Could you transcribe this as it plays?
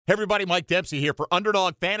Hey everybody, Mike Dempsey here for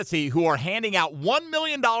Underdog Fantasy, who are handing out $1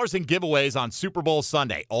 million in giveaways on Super Bowl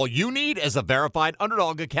Sunday. All you need is a verified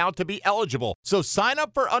Underdog account to be eligible. So sign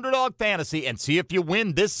up for Underdog Fantasy and see if you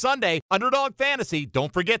win this Sunday. Underdog Fantasy,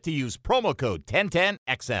 don't forget to use promo code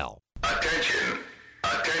 1010XL. Attention.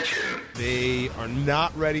 They are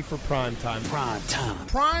not ready for prime time. Prime time.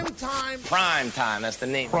 That's the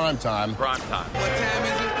name. Prime time. What time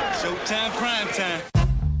is it? Showtime, prime time.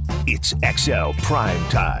 It's XL Prime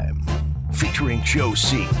Time, featuring Joe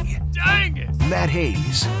C. Dang it! Matt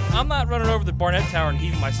Hayes, I'm not running over the Barnett Tower and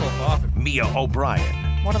heaving myself off it. Mia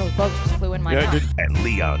O'Brien, One of those bugs just flew in my mouth. and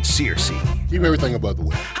Leon Searcy. Keep everything above the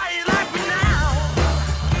way.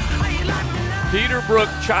 Peterbrook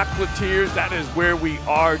Chocolatiers, that is where we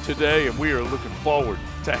are today, and we are looking forward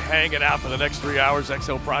to hanging out for the next 3 hours.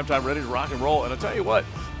 XL Primetime, ready to rock and roll. And I'll tell you what,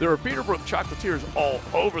 there are Peterbrook Chocolatiers all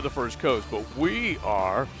over the First Coast, but we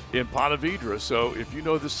are in Ponte Vedra. So if you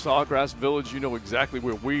know this Sawgrass Village, you know exactly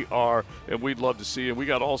where we are, and we'd love to see you. And we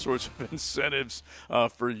got all sorts of incentives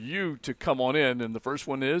for you to come on in. And the first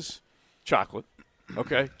one is chocolate.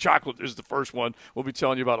 Okay, chocolate is the first one. We'll be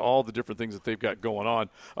telling you about all the different things that they've got going on,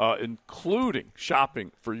 including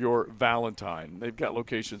shopping for your Valentine. They've got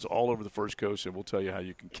locations all over the First Coast, and we'll tell you how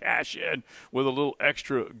you can cash in with a little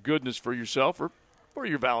extra goodness for yourself or for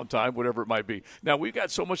your Valentine, whatever it might be. Now, we've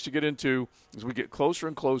got so much to get into as we get closer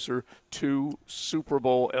and closer to Super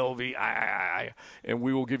Bowl LVI, and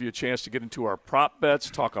we will give you a chance to get into our prop bets,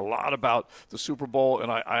 talk a lot about the Super Bowl, and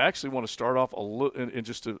I actually want to start off in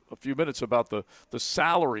just a few minutes about the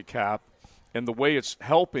salary cap and the way it's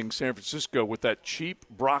helping San Francisco with that cheap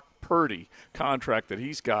Brock Purdy contract that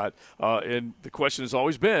he's got. And the question has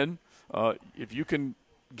always been, if you can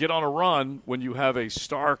get on a run when you have a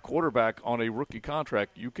star quarterback on a rookie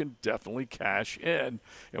contract, you can definitely cash in,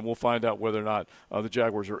 and we'll find out whether or not the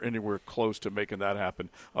Jaguars are anywhere close to making that happen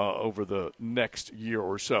over the next year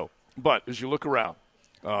or so. But as you look around,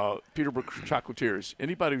 Peterbrook Chocolatiers,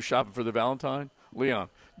 anybody who's shopping for the Valentine, Leon,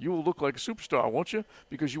 you will look like a superstar, won't you?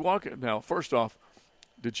 Because you walk in. Now, first off,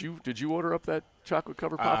 did you order up that chocolate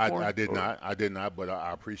covered popcorn? I did not, but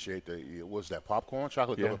I appreciate was that popcorn,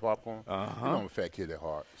 chocolate covered popcorn? Uh-huh. You know I'm a fat kid at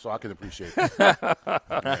heart, so I can appreciate that.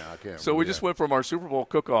 I can. So we just went from our Super Bowl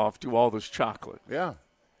cook-off to all this chocolate. Yeah.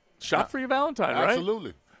 Shop for your Valentine, right?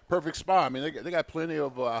 Absolutely. Perfect spot. I mean, they got plenty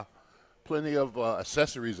of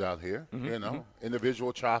accessories out here,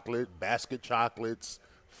 individual chocolate, basket chocolates,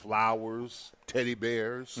 flowers, teddy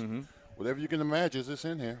bears. Mm-hmm. Whatever you can imagine is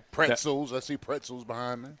in here. Pretzels. I see pretzels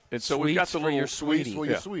behind me. And so we got the little sweets for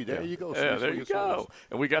your sweet. There you go. Yeah, there you go.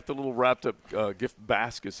 And we got the little wrapped up gift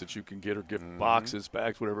baskets that you can get, or gift boxes,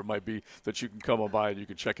 bags, whatever it might be, that you can come and buy and you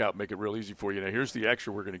can check out and make it real easy for you. Now, here's the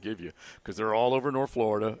extra we're going to give you, because they're all over North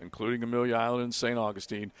Florida, including Amelia Island and St.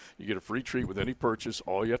 Augustine. You get a free treat with any purchase.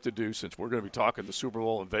 All you have to do, since we're going to be talking the Super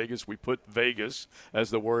Bowl in Vegas, we put Vegas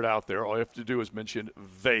as the word out there. All you have to do is mention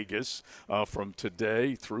Vegas from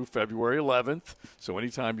today through February 11th. So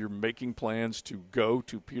anytime you're making plans to go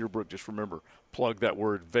to Peterbrook, just remember, plug that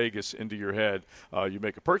word Vegas into your head. You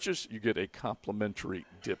make a purchase, you get a complimentary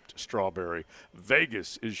dipped strawberry.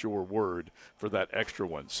 Vegas is your word for that extra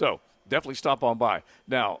one. So definitely stop on by.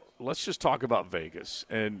 Now, let's just talk about Vegas.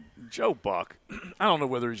 And Joe Buck, I don't know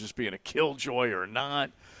whether he's just being a killjoy or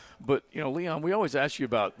not, but, Leon, we always ask you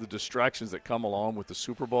about the distractions that come along with the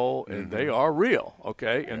Super Bowl, and they are real,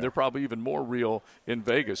 okay? And they're probably even more real in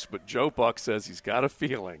Vegas. But Joe Buck says he's got a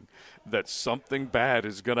feeling that something bad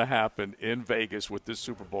is going to happen in Vegas with this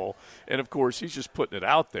Super Bowl. And, of course, he's just putting it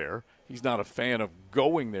out there. He's not a fan of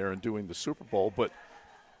going there and doing the Super Bowl, but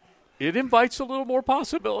it invites a little more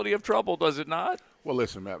possibility of trouble, does it not? Well,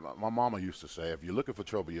 listen, man, my mama used to say, if you're looking for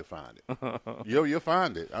trouble, you'll find it. You'll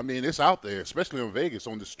find it. I mean, it's out there, especially in Vegas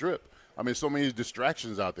on the Strip. I mean, so many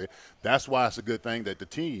distractions out there. That's why it's a good thing that the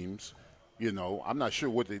teams, I'm not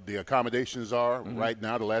sure what the accommodations are right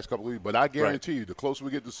now, the last couple of weeks, but I guarantee you, the closer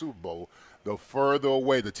we get to the Super Bowl, the further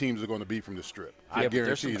away the teams are going to be from the Strip. I guarantee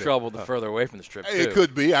there's some that. trouble the further away from the Strip, too. It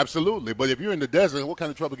could be, absolutely. But if you're in the desert, what kind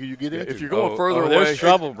of trouble can you get into? If you're going further away, there's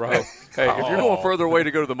trouble, bro. Hey, if you're going further away to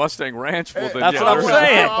go to the Mustang Ranch, well, then that's what I'm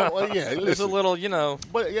saying. Well, yeah, There's a little,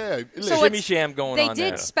 But shimmy sham going on there. They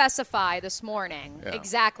did specify this morning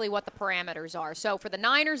exactly what the parameters are. So for the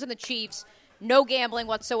Niners and the Chiefs, no gambling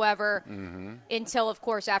whatsoever until, of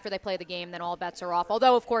course, after they play the game. Then all bets are off.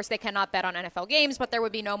 Although, of course, they cannot bet on NFL games, but there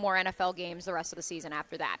would be no more NFL games the rest of the season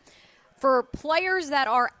after that. For players that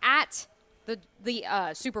are at the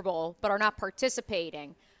Super Bowl but are not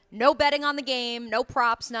participating, no betting on the game, no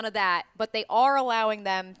props, none of that, but they are allowing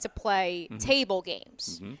them to play table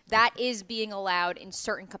games. That is being allowed in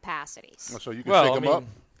certain capacities. So you can shake them up?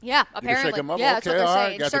 Yeah, You can apparently. shake them up. Yeah, that's okay, what they're all right.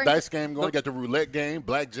 saying. Got the dice game going. Got the roulette game,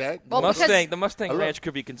 blackjack. Well, the Mustang Ranch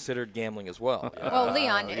could be considered gambling as well. Well,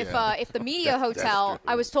 Leon, if the media hotel,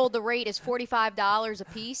 I was told the rate is $45 a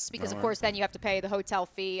piece because, of course, then you have to pay the hotel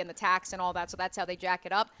fee and the tax and all that, so that's how they jack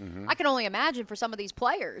it up. I can only imagine for some of these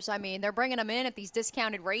players. I mean, they're bringing them in at these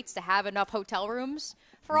discounted rates to have enough hotel rooms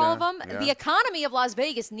for all of them. Yeah. The economy of Las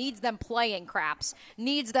Vegas needs them playing craps,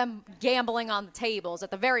 needs them gambling on the tables,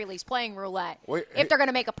 at the very least playing roulette, if they're going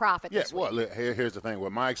to make a profit this week. Well, here's the thing.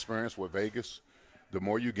 With my experience with Vegas, the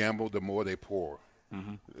more you gamble, the more they pour.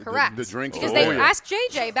 Correct. The drinks. Because they ask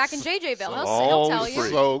JJ back in JJville. He'll tell you.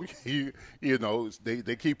 So, you know,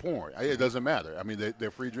 they keep pouring. It doesn't matter. I mean,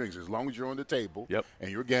 they're free drinks. As long as you're on the table and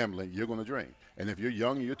you're gambling, you're going to drink. And if you're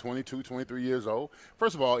young, you're 22, 23 years old,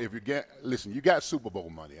 first of all, if you listen, you got Super Bowl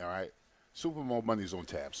money, all right? Super Bowl money's on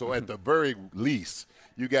tap. So at the very least,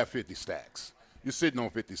 you got 50 stacks. You're sitting on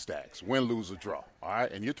 50 stacks, win, lose, or draw, all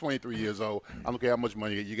right? And you're 23 years old. I don't care how much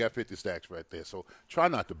money you got 50 stacks right there. So try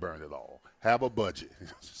not to burn it all. Have a budget.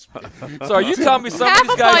 So are you telling me some of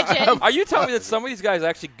these guys? Are you telling me that some of these guys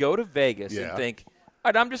actually go to Vegas and think,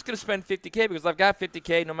 all right, I'm just going to spend $50K because I've got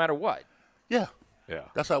 $50K no matter what? Yeah. Yeah.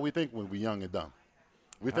 That's how we think when we're young and dumb.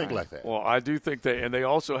 We think like that. Well, I do think they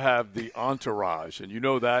also have the entourage, and you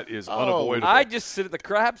know that is unavoidable. I just sit at the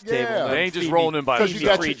craps table. And they ain't just rolling in by because you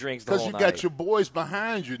got free drinks the whole you night. got your boys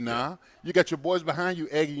behind you now. You got your boys behind you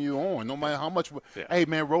egging you on, no matter how much. Hey,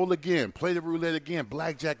 man, roll again, play the roulette again,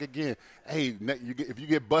 blackjack again. Hey, if you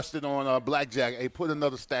get busted on blackjack, hey, put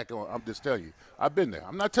another stack on. I'm just telling you, I've been there.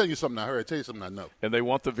 I'm not telling you something I heard. I tell you something I know. And they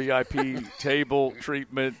want the VIP table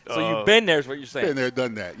treatment. So you've been there, is what you're saying. Been there,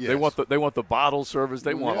 done that. Yes. They want the bottle service.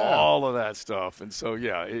 They want all of that stuff. And so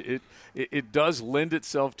it does lend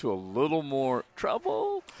itself to a little more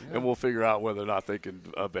trouble, and we'll figure out whether or not they can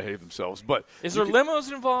behave themselves. But is there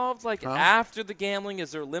limos involved? Like after the gambling,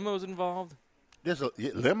 is there limos involved? There's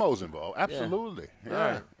limos involved. Absolutely.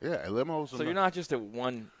 Yeah. Yeah, limos involved. So you're not just at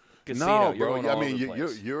one casino. No, you're bro. going all over the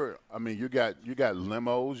place. you got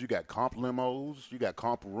limos, you got comp limos, you got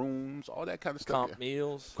comp rooms, all that kind of stuff.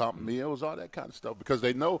 Comp meals, all that kind of stuff. Because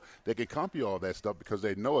they know they can comp you all that stuff because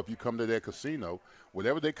they know if you come to their casino,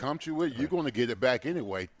 whatever they comp you with, you're going to get it back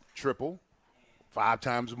anyway, triple, 5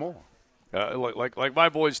 times more. Like my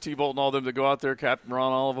boys, T-Bolt and all them that go out there, Captain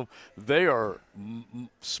Ron, all of them, they are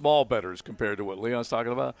small bettors compared to what Leon's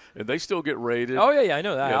talking about, and they still get rated. Oh, yeah, I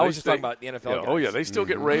know that. I was just talking about the NFL guys. Oh, yeah, they still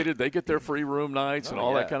get rated. They get their free room nights and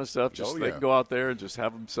all that kind of stuff. They can go out there and just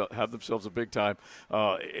have themselves a big time.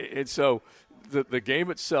 And so the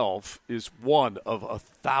game itself is one of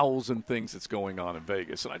 1,000 things that's going on in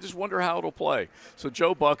Vegas, and I just wonder how it'll play. So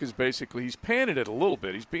Joe Buck is he's panning it a little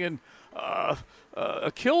bit. He's being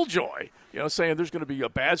a killjoy, saying there's going to be a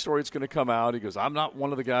bad story that's going to come out. He goes, I'm not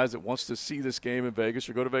one of the guys that wants to see this game in Vegas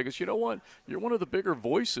or go to Vegas. You know what? You're one of the bigger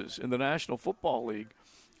voices in the National Football League.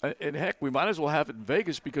 And, heck, we might as well have it in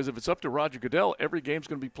Vegas because if it's up to Roger Goodell, every game's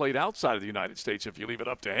going to be played outside of the United States if you leave it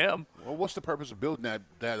up to him. Well, what's the purpose of building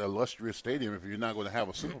that illustrious stadium if you're not going to have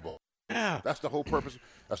a Super Bowl? Yeah. That's the whole purpose.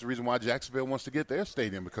 That's the reason why Jacksonville wants to get their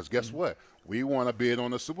stadium because guess what? We want to bid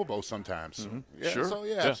on the Super Bowl sometimes. Sure. So,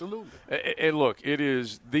 absolutely. And look, it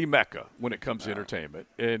is the Mecca when it comes to entertainment,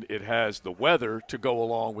 and it has the weather to go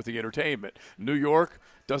along with the entertainment. New York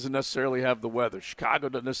doesn't necessarily have the weather. Chicago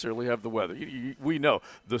doesn't necessarily have the weather. We know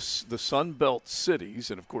the Sun Belt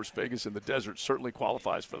cities, and, of course, Vegas in the desert certainly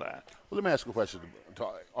qualifies for that. Well, let me ask you a question to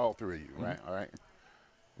all three of you, right? All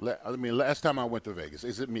right. I mean, last time I went to Vegas,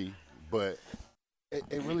 is it me? But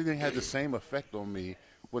it really didn't have the same effect on me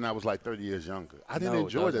when I was like 30 years younger. I didn't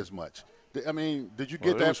enjoy it as much. I mean, did you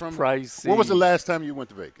get that from? Pricey. When was the last time you went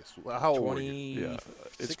to Vegas? How old were you? Yeah,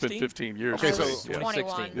 it's been 15 years. Okay, so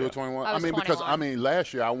 21. You were 21. I mean, 21. Because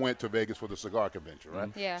last year I went to Vegas for the cigar convention,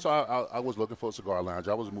 right? Yeah. So I was looking for a cigar lounge.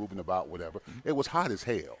 I was moving about, whatever. It was hot as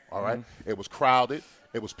hell. All right. It was crowded.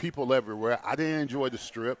 It was people everywhere. I didn't enjoy the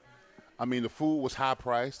Strip. I mean, the food was high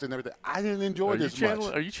priced and everything. I didn't enjoy it as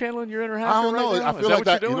much. Are you channeling your inner half? I don't know. Right now? I feel like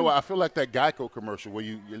that. You know what? I feel like that Geico commercial where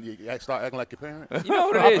you start acting like your parent. You know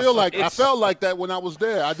what it is? I felt like that when I was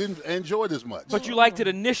there. I didn't enjoy it as much. But you liked it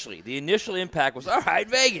initially. The initial impact was, all right,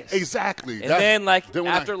 Vegas. Exactly. And then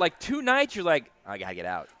after 2 nights, you're like, I gotta get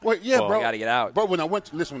out. Well, yeah, bro. I gotta get out. Bro, when I went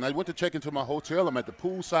to check into my hotel, I'm at the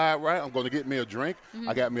poolside, right? I'm going to get me a drink.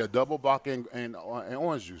 I got me a double buck and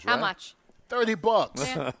orange juice, right? How much? $30.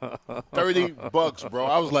 Yeah. $30, bro.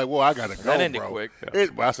 I was like, well, I gotta go, that ended bro. quick.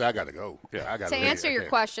 I said, I gotta go. Yeah, I gotta. To answer your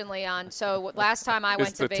question, Leon, so last time I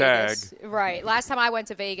went to the Vegas, right? Last time I went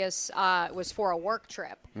to Vegas was for a work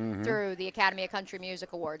trip through the Academy of Country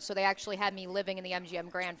Music Awards. So they actually had me living in the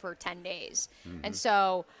MGM Grand for 10 days, and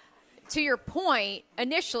so to your point,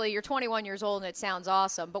 initially you're 21 years old and it sounds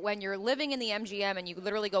awesome, but when you're living in the MGM and you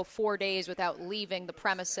literally go 4 days without leaving the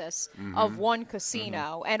premises of one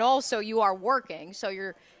casino, and also you are working, so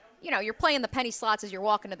you're playing the penny slots as you're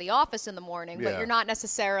walking to the office in the morning, but you're not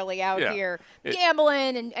necessarily out here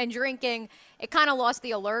gambling and drinking. It kind of lost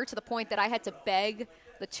the allure to the point that I had to beg.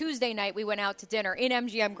 The Tuesday night we went out to dinner in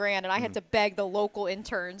MGM Grand, and I had to beg the local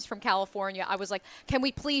interns from California. I was like, can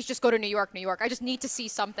we please just go to New York? I just need to see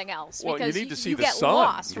something else. Well, because you need to see you the get sun.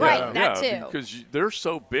 lost. Right, that too. Because they're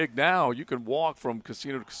so big now, you can walk from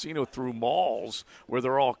casino to casino through malls where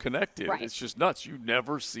they're all connected. Right. It's just nuts. You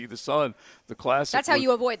never see the sun. The classic. That's how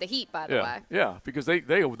you avoid the heat, by the way. Yeah, because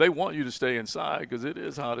they want you to stay inside because it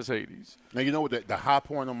is hot as Hades. Now, you know what the high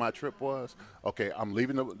point on my trip was? Okay, I'm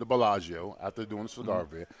leaving the Bellagio after doing the cigar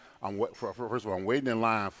vid. First of all, I'm waiting in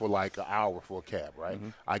line for like an hour for a cab, right?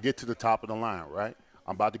 I get to the top of the line, right?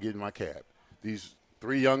 I'm about to get in my cab. These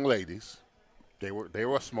 3 young ladies, they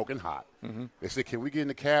were smoking hot. They said, can we get in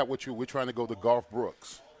the cab with you? We're trying to go to Garth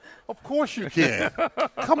Brooks. Of course you can.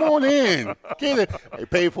 Come on in. Get it. They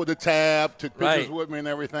paid for the tab, took pictures with me and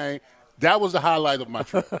everything. That was the highlight of my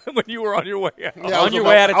trip. When you were on your way out. Yeah, on your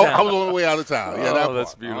way out of town. I was on the way out of town. Yeah,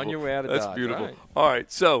 that's beautiful. On your way out of That's Dodge, beautiful. right. All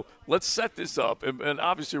right, so let's set this up. And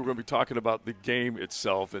obviously we're going to be talking about the game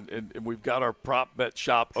itself. And we've got our prop bet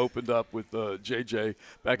shop opened up with JJ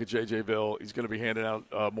back at JJville. He's going to be handing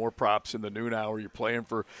out more props in the noon hour. You're playing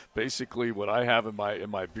for basically what I have in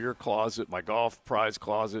my beer closet, my golf prize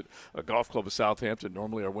closet, a golf club of Southampton.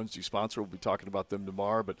 Normally our Wednesday sponsor. We'll be talking about them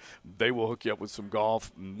tomorrow. But they will hook you up with some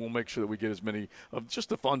golf. And we'll make sure that we get as many of just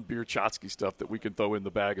the fun beer Chotsky stuff that we can throw in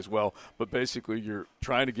the bag as well. But basically you're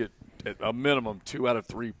trying to get at a minimum 2 out of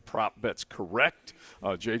 3 prop bets correct.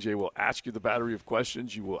 JJ will ask you the battery of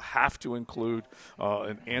questions. You will have to include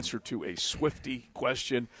an answer to a Swifty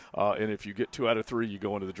question. And if you get 2 out of 3, you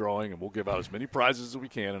go into the drawing, and we'll give out as many prizes as we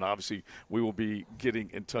can. And obviously we will be getting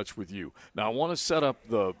in touch with you. Now I want to set up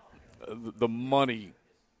the money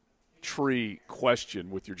tree question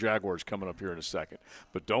with your Jaguars coming up here in a second.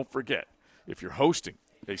 But don't forget, if you're hosting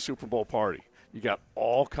a Super Bowl party, you got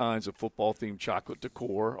all kinds of football-themed chocolate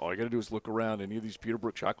decor. All you got to do is look around any of these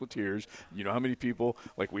Peterbrook chocolatiers. You know how many people,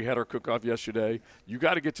 like we had our cook-off yesterday, you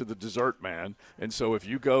got to get to the dessert, man. And so if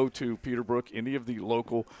you go to Peterbrook, any of the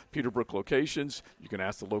local Peterbrook locations, you can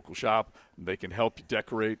ask the local shop. And they can help you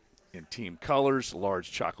decorate in team colors, large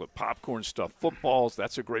chocolate popcorn, stuffed footballs.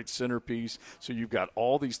 That's a great centerpiece. So you've got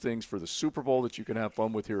all these things for the Super Bowl that you can have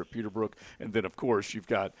fun with here at Peterbrook. And then, of course, you've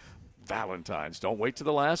got Valentine's. Don't wait to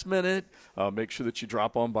the last minute. Make sure that you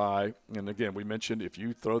drop on by. And, again, we mentioned if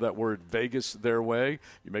you throw that word Vegas their way,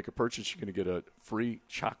 you make a purchase, you're going to get a free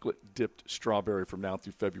chocolate-dipped strawberry from now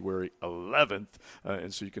through February 11th.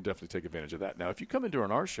 And so you can definitely take advantage of that. Now, if you come in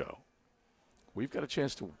during our show, we've got a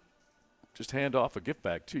chance to just hand off a gift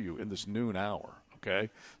bag to you in this noon hour, okay?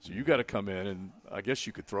 So you got to come in, and I guess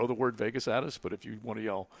you could throw the word Vegas at us, but if you want to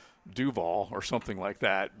yell Duval or something like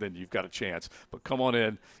that, then you've got a chance. But come on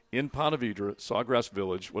in Ponte Vedra, Sawgrass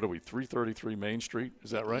Village. What are we, 333 Main Street?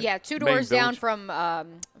 Is that right? Yeah, 2 doors down from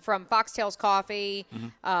Foxtail's Coffee,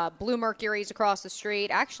 Blue Mercury's across the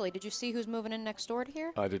street. Actually, did you see who's moving in next door to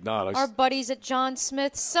here? I did not. Our buddies at John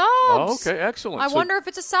Smith Subs. Oh, okay, excellent. I wonder if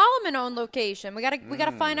it's a Solomon-owned location. We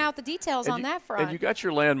gotta find out the details on that front. And you got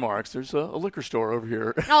your landmarks. There's a liquor store over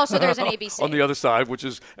here. Oh, so there's an ABC. On the other side, which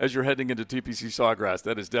is as you're heading into TPC Sawgrass,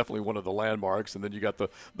 that is definitely one of the landmarks. And then you got the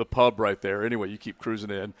pub right there. Anyway, you keep cruising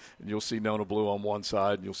in, and you'll see Nona Blue on one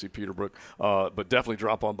side, and you'll see Peterbrook. But definitely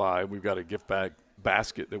drop on by. We've got a gift bag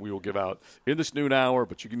basket that we will give out in this noon hour,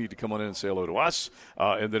 but you need to come on in and say hello to us.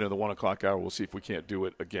 And then in the 1 o'clock hour, we'll see if we can't do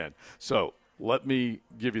it again. So let me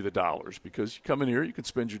give you the dollars, because you come in here, you can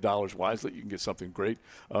spend your dollars wisely. You can get something great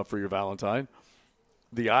for your Valentine.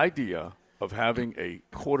 The idea of having a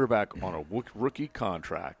quarterback on a rookie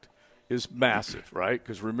contract is massive, right?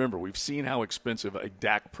 Because remember, we've seen how expensive a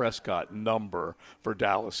Dak Prescott number for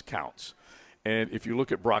Dallas counts. And if you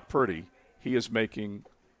look at Brock Purdy, he is making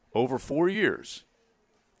over 4 years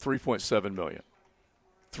 $3.7 million.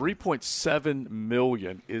 $3.7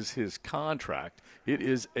 million is his contract. It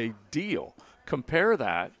is a deal. Compare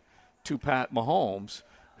that to Pat Mahomes,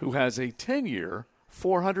 who has a 10-year,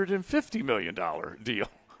 $450 million deal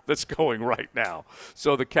that's going right now.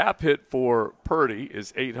 So the cap hit for Purdy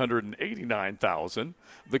is $889,000.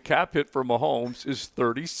 The cap hit for Mahomes is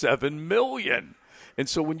 $37 million. And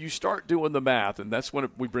so when you start doing the math, and that's when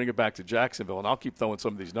we bring it back to Jacksonville, and I'll keep throwing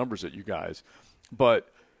some of these numbers at you guys,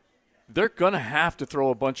 but they're going to have to throw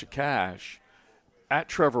a bunch of cash at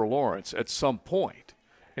Trevor Lawrence at some point,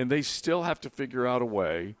 and they still have to figure out a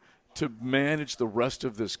way to manage the rest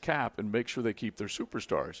of this cap and make sure they keep their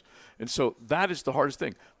superstars. And so that is the hardest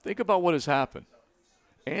thing. Think about what has happened.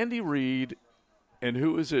 Andy Reid and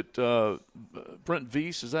who is it? Brent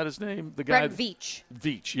Veach, is that his name? The guy. Brent Veach.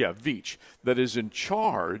 Veach, that is in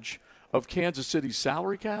charge of Kansas City's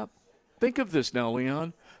salary cap. Think of this now,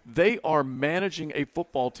 Leon. They are managing a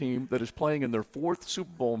football team that is playing in their 4th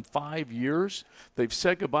Super Bowl in 5 years. They've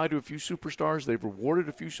said goodbye to a few superstars. They've rewarded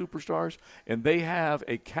a few superstars, and they have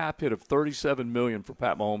a cap hit of $37 million for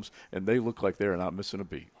Pat Mahomes, and they look like they are not missing a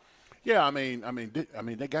beat. Yeah, I mean,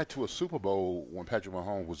 they got to a Super Bowl when Patrick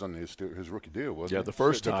Mahomes was under his rookie deal, wasn't it? Yeah, the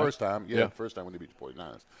first time. The first time when they beat the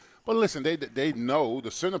 49ers. But listen, they know the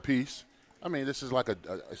centerpiece. I mean, this is like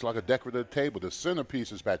it's like a decorative table. The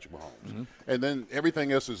centerpiece is Patrick Mahomes, and then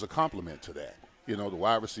everything else is a complement to that. You know, the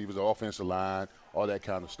wide receivers, the offensive line, all that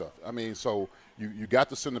kind of stuff. I mean, so you got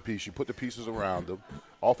the centerpiece. You put the pieces around them.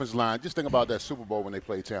 Offensive line. Just think about that Super Bowl when they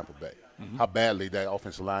played Tampa Bay. How badly that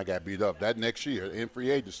offensive line got beat up. That next year in free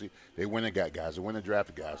agency, they went and got guys. They went and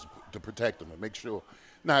drafted guys to protect them and make sure.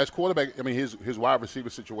 Now, his quarterback, I mean, his wide receiver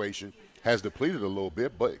situation has depleted a little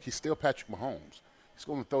bit, but he's still Patrick Mahomes. He's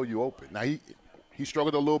going to throw you open. Now, he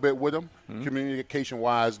struggled a little bit with him,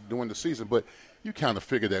 communication-wise, during the season, but you kind of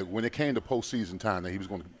figured that when it came to postseason time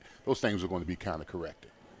that those things were going to be kind of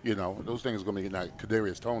corrected. You know, those things are going to be not.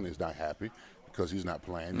 Kadarius Toney is not happy because he's not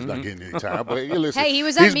playing. He's not getting any time. But listen, hey, he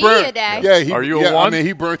was at media day. Yeah, are you a one? I mean,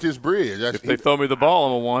 he burnt his bridge. If they throw me the ball,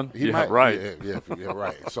 I'm a one. Right. Yeah,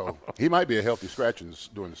 right. So he might be a healthy scratch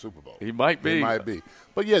during the Super Bowl. He might be.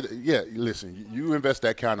 But yeah. Listen, you invest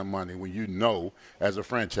that kind of money when you know as a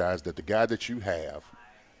franchise that the guy that you have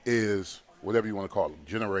is whatever you want to call him,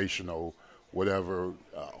 generational, whatever,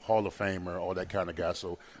 Hall of Famer, all that kind of guy.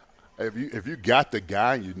 So if you got the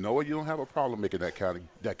guy and you know it, you don't have a problem making that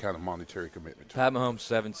kind of monetary commitment. Pat Mahomes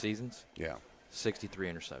 7 seasons. Yeah. 63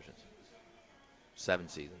 interceptions. 7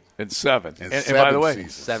 seasons. And 7. And by the way,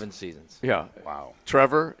 seasons. 7 seasons. Yeah. Wow.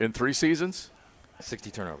 Trevor in 3 seasons. 60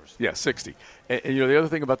 turnovers. Yeah, 60. And you know, the other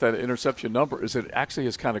thing about that interception number is that it actually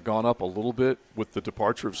has kind of gone up a little bit with the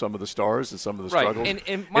departure of some of the stars and some of the struggles.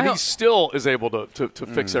 And he still is able to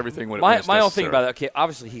fix everything when it's my necessary. whole thing about that, okay,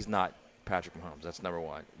 obviously he's not Patrick Mahomes. That's number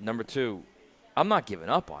one. Number two, I'm not giving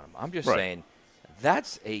up on him. I'm just saying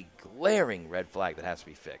that's a glaring red flag that has to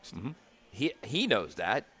be fixed. He knows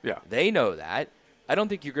that. Yeah. They know that. I don't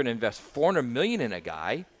think you're going to invest $400 million in a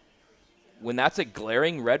guy when that's a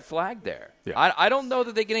glaring red flag there. Yeah. I don't know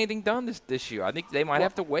that they get anything done this year. I think they might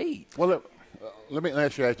have to wait. Well, let me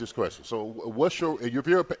ask you this question. So, what's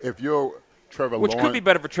if you're Trevor Which Lawrence, could be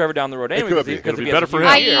better for Trevor down the road anyway. It could be better for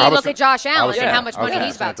him. Look at Josh Allen and how much money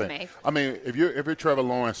he's about to make. I mean, if you're Trevor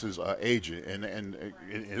Lawrence's agent and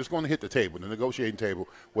it's going to hit the table, the negotiating table,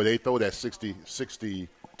 where they throw that 60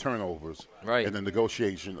 turnovers in the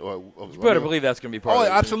negotiation. You better believe that's going to be part of it.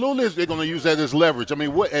 Oh, absolutely. They're going to use that as leverage. I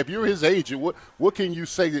mean, if you're his agent, what can you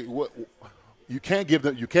say? You can't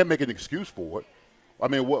make an excuse for it. I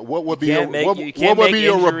mean, what would be your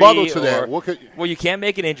rebuttal to that? Well, you can't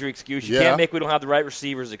make an injury excuse. You can't make we don't have the right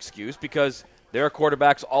receivers excuse because there are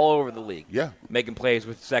quarterbacks all over the league making plays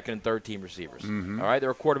with second and third team receivers. All right, there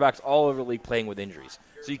are quarterbacks all over the league playing with injuries.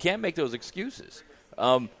 So you can't make those excuses.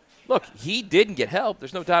 Look, he didn't get help.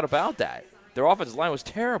 There's no doubt about that. Their offensive line was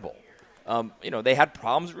terrible. They had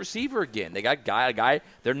problems with receiver again. They got a guy,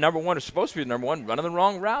 their number one is supposed to be the number one, running the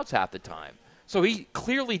wrong routes half the time. So he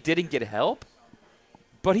clearly didn't get help.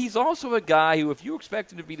 But he's also a guy who, if you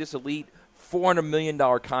expect him to be this elite $400 million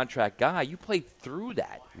contract guy, you play through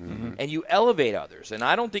that and you elevate others. And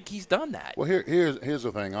I don't think he's done that. Well, here's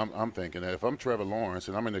the thing. I'm thinking that if I'm Trevor Lawrence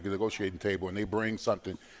and I'm in the negotiating table and they bring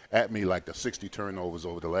something at me like the 60 turnovers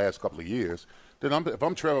over the last couple of years, then if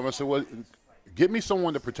I'm Trevor, I'm going to say, well, get me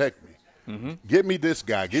someone to protect me. Get me this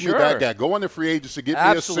guy. Get me that guy. Go on the free agency. Get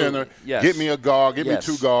me a center. Get me a guard. Get me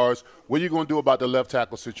 2 guards. What are you going to do about the left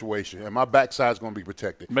tackle situation? And my backside is going to be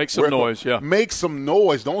protected. Make some noise, Make some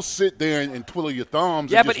noise. Don't sit there and twiddle your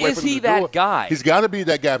thumbs. Yeah, but is he that guy? He's got to be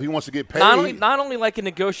that guy if he wants to get paid. Not only like in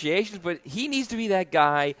negotiations, but he needs to be that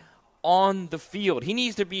guy on the field. He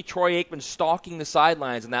needs to be Troy Aikman stalking the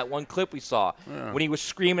sidelines in that one clip we saw when he was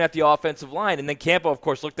screaming at the offensive line. And then Campo, of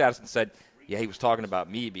course, looked at us and said, yeah, he was talking about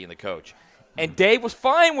me being the coach. And Dave was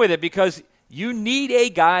fine with it because you need a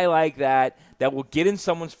guy like that that will get in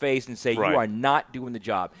someone's face and say, right. You are not doing the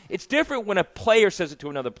job. It's different when a player says it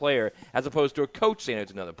to another player as opposed to a coach saying it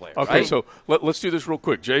to another player. Okay, right? so let's do this real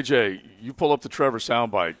quick. JJ, you pull up the Trevor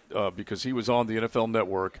soundbite because he was on the NFL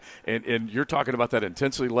Network, and you're talking about that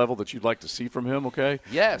intensity level that you'd like to see from him, okay?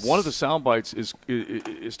 Yes. One of the soundbites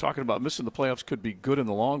is talking about missing the playoffs could be good in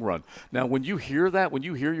the long run. Now, when you hear that, when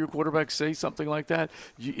you hear your quarterback say something like that,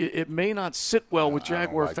 it may not sit well with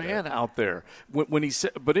Jaguar fan out there. When he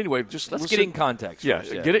said, but anyway, just let's listen. get it in context. Yeah,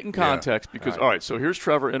 first, get it in context because, all right, so here's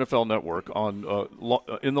Trevor, NFL Network, on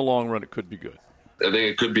in the long run, it could be good. I think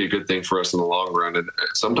it could be a good thing for us in the long run. And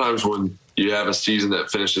sometimes when you have a season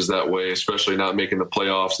that finishes that way, especially not making the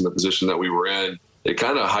playoffs in the position that we were in, it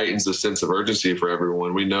kind of heightens the sense of urgency for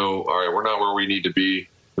everyone. We know, all right, we're not where we need to be.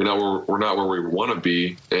 We know we're not where we want to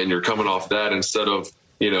be. And you're coming off that instead of,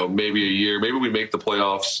 maybe a year, maybe we make the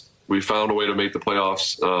playoffs. We found a way to make the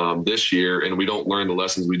playoffs this year, and we don't learn the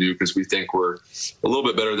lessons we do because we think we're a little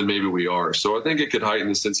bit better than maybe we are. So I think it could heighten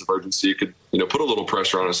the sense of urgency. It could, put a little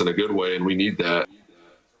pressure on us in a good way, and we need that.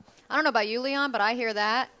 I don't know about you, Leon, but I hear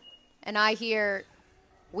that, and I hear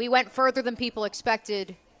we went further than people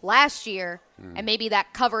expected last year, and maybe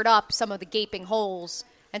that covered up some of the gaping holes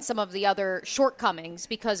and some of the other shortcomings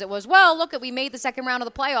because it was, well, look, we made the second round of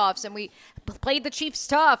the playoffs, and we played the Chiefs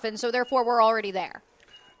tough, and so therefore we're already there.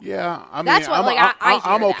 Yeah, I mean, that's what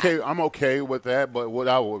I'm okay. That. I'm okay with that. But what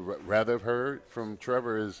I would rather have heard from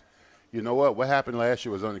Trevor is, you know what happened last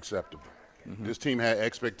year was unacceptable. Mm-hmm. This team had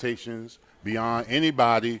expectations beyond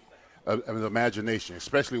anybody of imagination,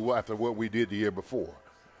 especially after what we did the year before.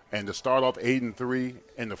 And to start off 8-3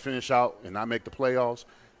 and to finish out and not make the playoffs,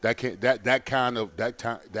 that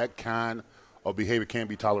kind of behavior can't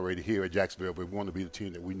be tolerated here at Jacksonville if we want to be the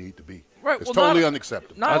team that we need to be. Right. It's totally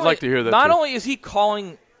unacceptable. I'd like to hear that. Not only is he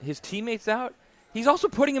calling his teammates out, he's also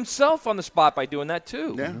putting himself on the spot by doing that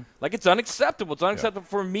too. Yeah. Like it's unacceptable. It's unacceptable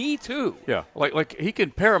for me too. Yeah. Like he can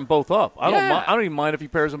pair them both up. I don't even mind if he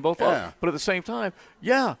pairs them both up. But at the same time,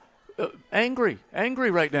 angry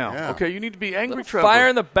right now. Yeah. Okay, you need to be angry, Trevor. Fire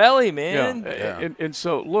in the belly, man. Yeah. And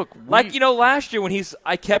so look, last year when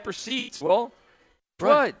I kept receipts. Well,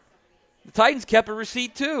 right. The Titans kept a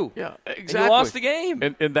receipt too. Yeah, exactly. And you lost the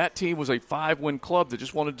game. And that team was a 5-win club that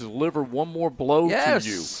just wanted to deliver one more blow to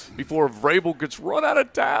you before Vrabel gets run out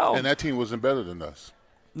of town. And that team wasn't better than us.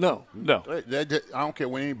 No. I don't care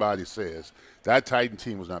what anybody says. That Titan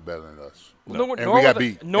team was not better than us. No. And we got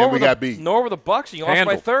beat. Nor were the Bucs, and you lost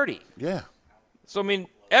by 30. Yeah. So, I mean,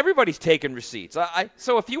 everybody's taking receipts.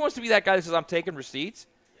 So if he wants to be that guy that says, I'm taking receipts,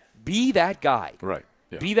 be that guy. Right.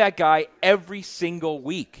 Yeah. Be that guy every single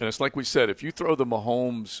week. And it's like we said, if you throw the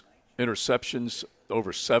Mahomes interceptions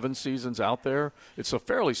over 7 seasons out there, it's a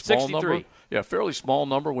fairly small 63. number. Yeah, fairly small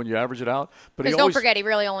number when you average it out. But because don't forget, he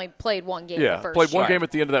really only played one game. Yeah, the first played one year. game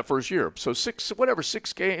at the end of that first year. So 6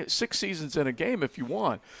 seasons in a game if you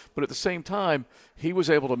want. But at the same time, he was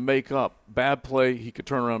able to make up bad play. He could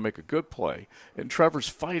turn around and make a good play. And Trevor's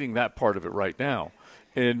fighting that part of it right now.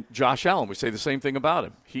 And Josh Allen, we say the same thing about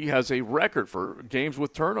him. He has a record for games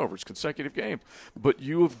with turnovers, consecutive games. But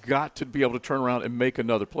you have got to be able to turn around and make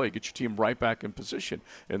another play, get your team right back in position.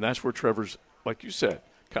 And that's where Trevor's, like you said,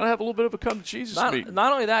 kind of have a little bit of a come to Jesus meeting.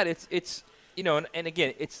 Not only that, it's and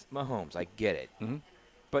again, it's Mahomes. I get it. Mm-hmm.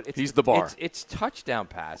 But he's the bar. It's touchdown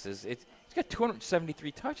passes. He's got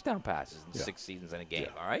 273 touchdown passes in 6 seasons in a game,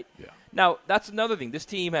 all right? Yeah. Now, that's another thing. This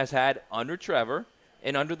team has had under Trevor –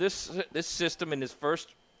 and under this system in his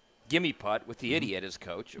first gimme putt with the idiot as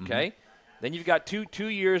coach, okay? Mm-hmm. Then you've got two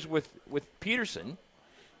years with Peterson.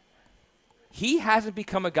 He hasn't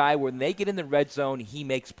become a guy when they get in the red zone, he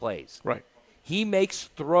makes plays. Right. He makes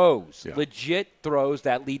throws, legit throws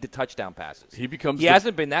that lead to touchdown passes. He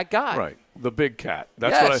hasn't been that guy. Right. The big cat.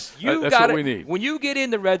 That's what we need. When you get in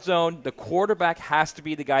the red zone, the quarterback has to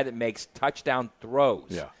be the guy that makes touchdown throws.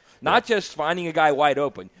 Yeah. Not just finding a guy wide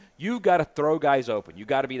open. You've got to throw guys open. You've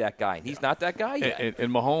got to be that guy. And he's not that guy yet.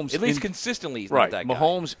 And Mahomes, at least consistently, he's right. not that guy.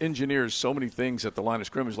 Mahomes engineers so many things at the line of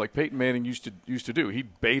scrimmage like Peyton Manning used to do.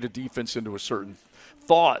 He'd bait a defense into a certain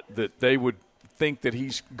thought that they would think that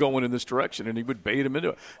he's going in this direction, and he would bait him into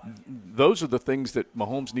it. Those are the things that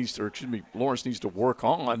Lawrence needs to work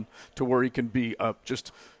on to where he can be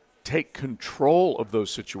just take control of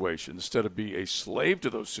those situations instead of be a slave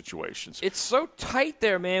to those situations. It's so tight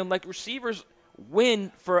there, man. Like receivers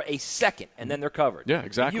win for a second, and then they're covered. Yeah,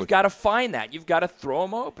 exactly. You've got to find that. You've got to throw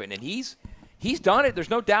them open, and he's done it. There's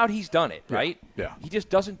no doubt he's done it, right? Yeah. He just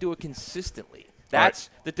doesn't do it consistently. That's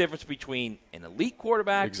the difference between an elite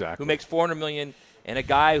quarterback who makes $400 million and a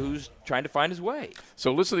guy who's trying to find his way.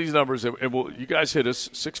 So listen to these numbers, and you guys hit us,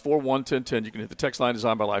 641-1010. You can hit the text line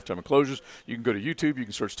designed by Lifetime Enclosures. You can go to YouTube. You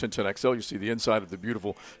can search 1010XL. You see the inside of the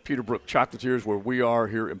beautiful Peterbrook Chocolatiers where we are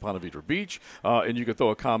here in Ponte Vedra Beach, and you can throw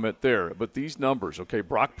a comment there. But these numbers, okay,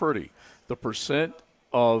 Brock Purdy, the percent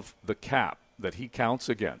of the cap that he counts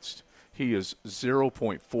against, he is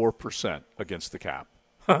 0.4% against the cap.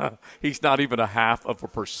 He's not even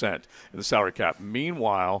 0.5% in the salary cap.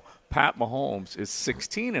 Meanwhile, Pat Mahomes is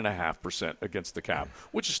 16.5% against the cap,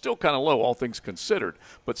 which is still kind of low, all things considered,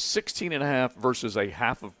 but 16.5 versus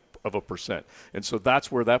 0.5%. And so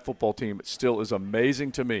that's where that football team still is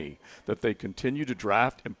amazing to me, that they continue to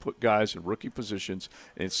draft and put guys in rookie positions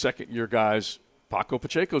and second-year guys. Paco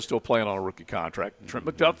Pacheco's still playing on a rookie contract. Trent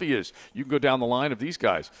McDuffie is. You can go down the line of these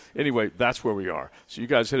guys. Anyway, that's where we are. So you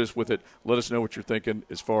guys hit us with it. Let us know what you're thinking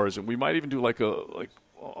as far as, and we might even do like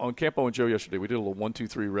on Campo and Joe yesterday, we did a little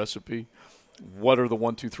 1-2-3 recipe. What are the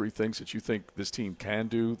 1, 2, 3 things that you think this team can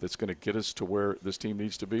do that's going to get us to where this team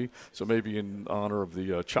needs to be? So maybe in honor of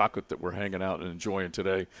the chocolate that we're hanging out and enjoying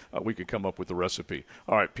today, we could come up with the recipe.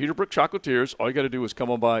 All right, Peterbrook Chocolatiers, all you got to do is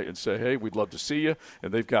come on by and say, hey, we'd love to see you.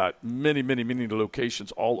 And they've got many, many, many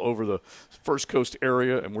locations all over the First Coast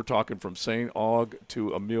area, and we're talking from St. Aug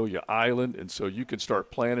to Amelia Island. And so you can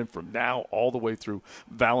start planning from now all the way through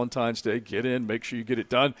Valentine's Day. Get in, make sure you get it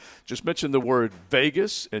done. Just mention the word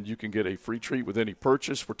Vegas, and you can get a free treat with any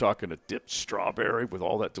purchase. We're talking a dipped strawberry with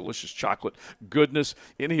all that delicious chocolate goodness.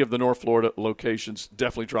 Any of the North Florida locations,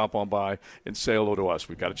 definitely drop on by and say hello to us.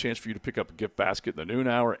 We've got a chance for you to pick up a gift basket in the noon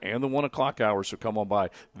hour and the 1 o'clock hour, so come on by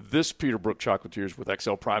this Peterbrook Chocolatiers with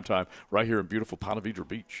XL Primetime right here in beautiful Ponte Vedra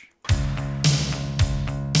Beach.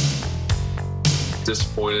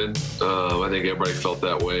 Disappointed. I think everybody felt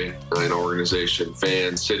that way. An organization,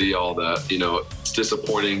 fans, city, all that. It's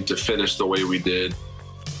disappointing to finish the way we did,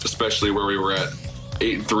 especially where we were at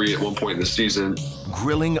 8-3 at one point in the season.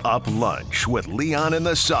 Grilling up lunch with Leon and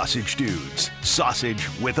the Sausage Dudes. Sausage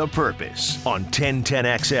with a purpose on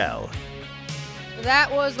 1010XL.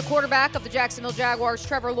 That was the quarterback of the Jacksonville Jaguars,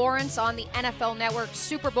 Trevor Lawrence, on the NFL Network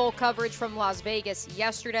Super Bowl coverage from Las Vegas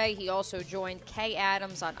yesterday. He also joined Kay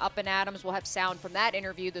Adams on Up and Adams. We'll have sound from that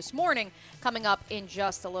interview this morning coming up in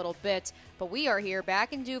just a little bit. But we are here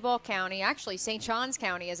back in Duval County, actually St. Johns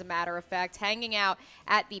County, as a matter of fact, hanging out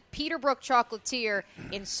at the Peterbrook Chocolatier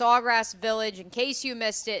in Sawgrass Village. In case you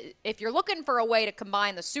missed it, if you're looking for a way to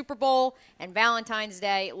combine the Super Bowl and Valentine's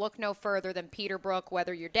Day, look no further than Peterbrook.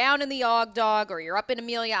 Whether you're down in the Og Dog or you're up in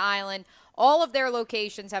Amelia Island, all of their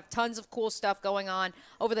locations have tons of cool stuff going on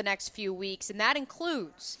over the next few weeks, and that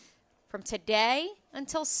includes from today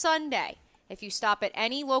until Sunday. If you stop at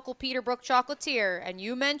any local Peterbrook Chocolatier and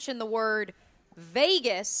you mention the word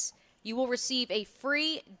Vegas, you will receive a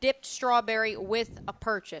free dipped strawberry with a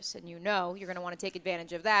purchase. And you're going to want to take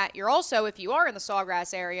advantage of that. You're also, if you are in the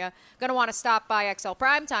Sawgrass area, going to want to stop by XL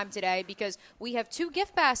Primetime today because we have 2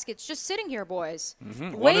 gift baskets just sitting here, boys.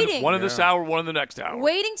 Mm-hmm. Waiting. One in this hour, one in the next hour.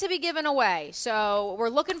 Waiting to be given away. So we're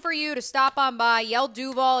looking for you to stop on by, yell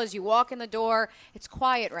Duval as you walk in the door. It's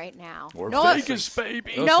quiet right now. Or Vegas,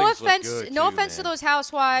 baby. No offense to those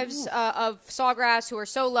housewives of Sawgrass who are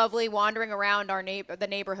so lovely wandering around the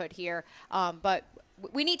neighborhood here. But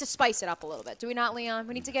we need to spice it up a little bit. Do we not, Leon?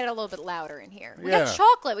 We need to get it a little bit louder in here. We got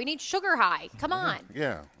chocolate. We need sugar high. Come on.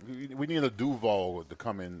 Yeah. We need a Duval to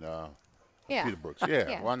come in Peterbrooks.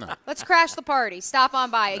 Yeah, why not? Let's crash the party. Stop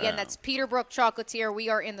on by. Again, that's Peterbrook Chocolatier. We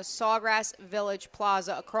are in the Sawgrass Village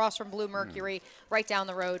Plaza across from Blue Mercury, right down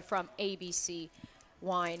the road from ABC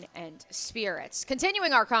Wine and Spirits.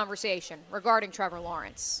 Continuing our conversation regarding Trevor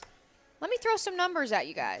Lawrence. Let me throw some numbers at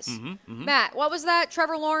you guys. Matt, what was that?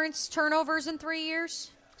 Trevor Lawrence turnovers in 3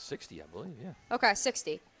 years? 60, I believe, yeah. Okay,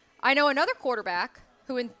 60. I know another quarterback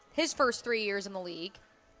who in his first 3 years in the league,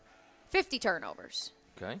 50 turnovers.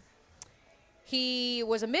 Okay. He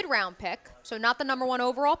was a mid-round pick, so not the number 1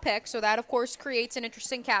 overall pick, so that, of course, creates an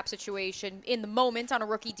interesting cap situation in the moment on a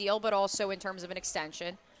rookie deal, but also in terms of an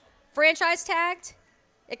extension. Franchise tagged,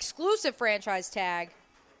 exclusive franchise tag,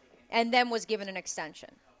 and then was given an extension.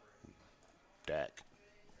 Dak.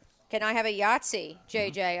 Can I have a Yahtzee,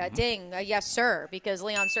 JJ? A ding, a yes, sir, because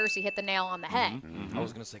Leon Searcy hit the nail on the head. I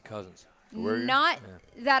was going to say Cousins. Not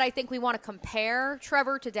that I think we want to compare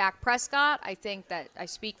Trevor to Dak Prescott. I think that I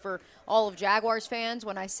speak for all of Jaguars fans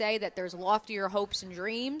when I say that there's loftier hopes and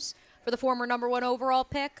dreams for the former number 1 overall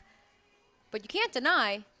pick. But you can't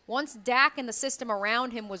deny, once Dak and the system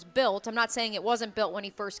around him was built, I'm not saying it wasn't built when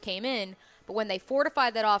he first came in, but when they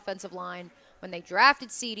fortified that offensive line, when they drafted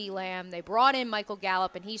CeeDee Lamb, they brought in Michael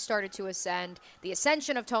Gallup, and he started to ascend. The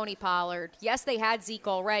ascension of Tony Pollard. Yes, they had Zeke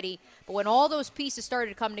already, but when all those pieces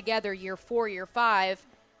started to come together year 4, year 5,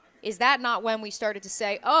 is that not when we started to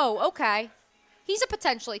say, oh, okay, he's a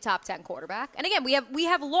potentially top 10 quarterback? And again, we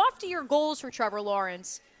have loftier goals for Trevor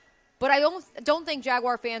Lawrence, but I don't think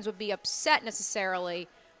Jaguar fans would be upset necessarily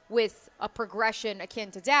with a progression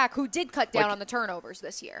akin to Dak, who did cut down on the turnovers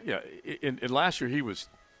this year. Yeah, in last year he was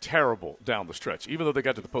terrible down the stretch, even though they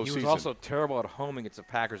got to the postseason. He was also terrible at home against the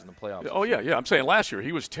Packers in the playoffs. Oh, yeah. I'm saying last year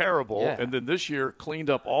he was terrible, yeah. and then this year cleaned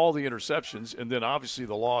up all the interceptions, and then obviously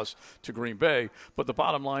the loss to Green Bay. But the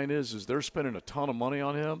bottom line is they're spending a ton of money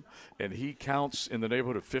on him, and he counts in the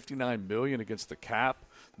neighborhood of $59 million against the cap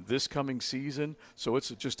this coming season. So it's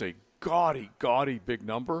just a gaudy big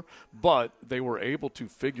number, but they were able to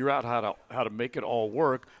figure out how to make it all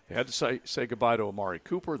work. They had to say goodbye to Amari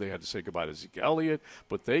Cooper. They had to say goodbye to Zeke Elliott,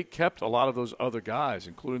 but they kept a lot of those other guys,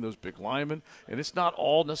 including those big linemen, and it's not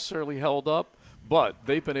all necessarily held up, but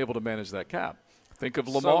they've been able to manage that cap. Think of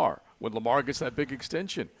Lamar. When Lamar gets that big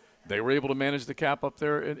extension, they were able to manage the cap up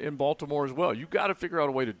there in Baltimore as well. You've got to figure out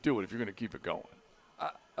a way to do it if you're going to keep it going.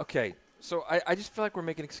 Okay. So I just feel like we're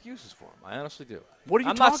making excuses for him. I honestly do. What are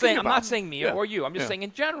you talking about? I'm not saying me or you. I'm just saying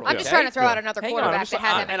in general. I'm just trying to throw out another quarterback that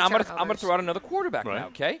had and I'm going to throw out another quarterback now,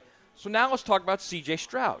 okay? So now let's talk about C.J.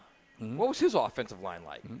 Stroud. Mm-hmm. What was his offensive line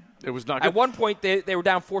like? Mm-hmm. It was not good. At one point, they were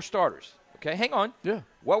down 4 starters. Okay, hang on. Yeah.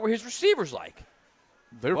 What were his receivers like?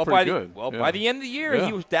 They were pretty good. By the end of the year,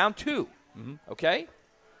 he was down 2. Mm-hmm. Okay?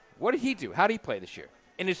 What did he do? How did he play this year?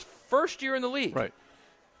 In his first year in the league. Right.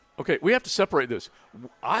 Okay, we have to separate this.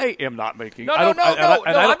 I am not making. No.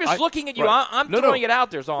 I'm just looking at you. Right. I'm throwing it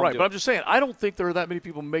out there. Is all I'm doing. But I'm just saying. I don't think there are that many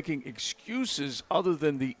people making excuses other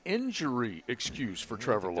than the injury excuse for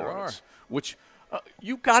Trevor Lawrence. Which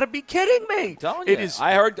you got to be kidding me! I'm telling you.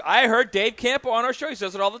 I heard Dave Campo on our show. He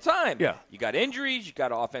says it all the time. Yeah. You got injuries. You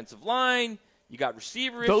got offensive line. You got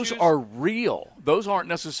receiver Those issues. are real. Those aren't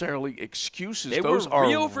necessarily excuses. Those are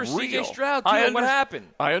real for C.J. Stroud, too. What happened?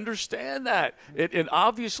 I understand that. And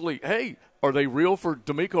obviously, hey, are they real for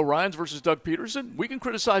DeMeco Ryans versus Doug Peterson? We can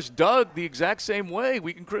criticize Doug the exact same way.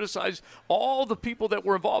 We can criticize all the people that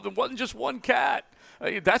were involved. It wasn't just one cat.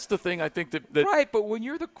 That's the thing I think that right, but when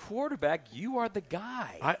you're the quarterback, you are the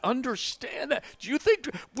guy. I understand that. Do you think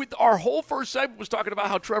with our whole first segment was talking about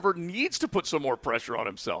how Trevor needs to put some more pressure on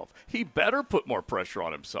himself? He better put more pressure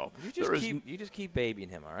on himself. You just keep babying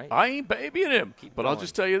him, all right? I ain't babying him. But I'll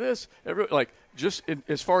just tell you this.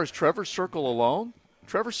 As far as Trevor's circle alone,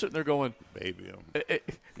 Trevor's sitting there going, baby him.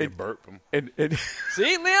 And burp him. And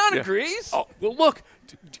see, Leon agrees. Oh, well, look,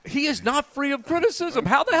 he is not free of criticism.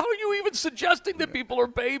 How the hell are you even suggesting that people are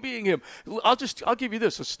babying him? I'll give you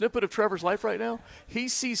this, a snippet of Trevor's life right now. He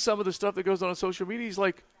sees some of the stuff that goes on social media. He's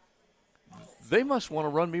like, they must want to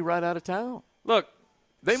run me right out of town. Look,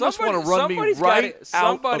 they must want to run me right out of town.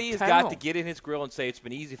 Somebody has got to get in his grill and say it's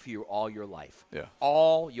been easy for you all your life. Yeah.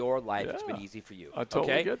 All your life it's been easy for you. I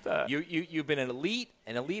totally get that. You've been an elite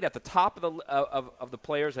at the top of the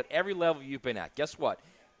players at every level you've been at. Guess what?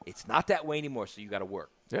 It's not that way anymore, so you got to work.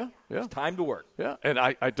 Yeah. It's time to work. Yeah, and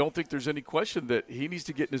I don't think there's any question that he needs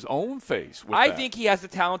to get in his own face with I that. think he has the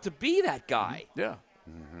talent to be that guy. Mm-hmm. Yeah.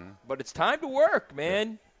 Mm-hmm. But it's time to work,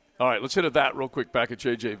 man. Yeah. All right, let's hit at that real quick back at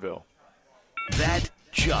JJville. That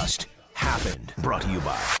just happened. Brought to you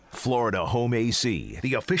by Florida Home AC,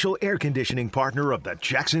 the official air conditioning partner of the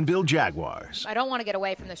Jacksonville Jaguars. I don't want to get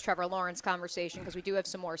away from this Trevor Lawrence conversation because we do have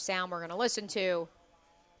some more sound we're going to listen to.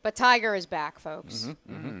 But Tiger is back, folks.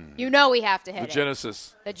 Mm-hmm. Mm-hmm. You know we have to hit the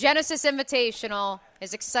Genesis. The Genesis Invitational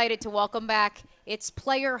is excited to welcome back its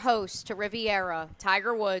player host to Riviera,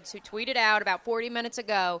 Tiger Woods, who tweeted out about 40 minutes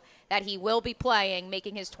ago that he will be playing,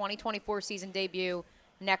 making his 2024 season debut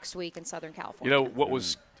next week in Southern California. You know, what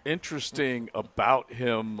was interesting about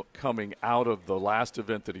him coming out of the last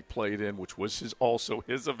event that he played in, which was also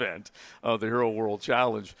his event, the Hero World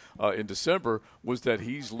Challenge in December, was that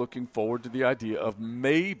he's looking forward to the idea of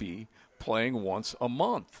maybe playing once a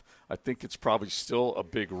month. I think it's probably still a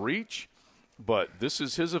big reach, but this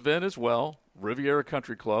is his event as well, Riviera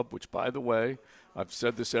Country Club, which, by the way, I've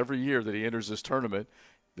said this every year that he enters this tournament.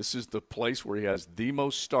 This is the place where he has the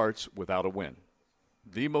most starts without a win.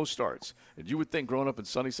 The most starts. And you would think growing up in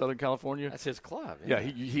sunny Southern California. That's his club. Yeah,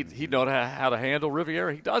 he'd know how to handle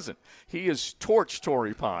Riviera. He doesn't. He has torched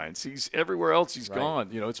Torrey Pines. He's everywhere else he's gone.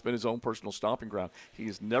 You know, it's been his own personal stomping ground. He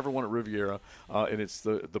has never won at Riviera, and it's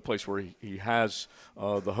the place where he has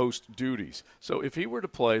the host duties. So if he were to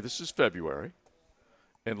play, this is February,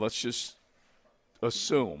 and let's just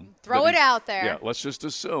assume. Throw it out there. Yeah, let's just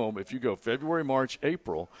assume if you go February, March,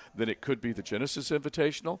 April, then it could be the Genesis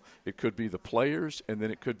Invitational, it could be the Players, and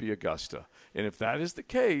then it could be Augusta. And if that is the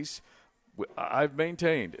case, I've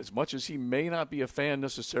maintained, as much as he may not be a fan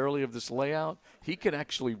necessarily of this layout, he can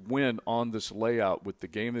actually win on this layout with the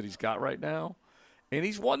game that he's got right now. And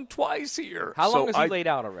he's won twice here. How long has he laid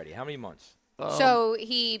out already? How many months? So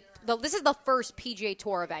this is the first PGA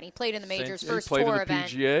Tour event. He played in the majors, first tour event.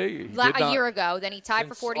 PGA. A year ago. Then he tied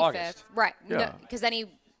for 45th. August. Right. Yeah. Because then he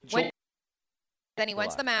went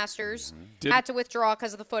to the Masters, had to withdraw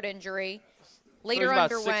because of the foot injury. Later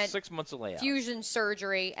underwent 6 months of layout. fusion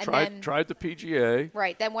surgery, and then tried the PGA.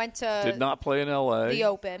 Right, then went to did not play in LA. The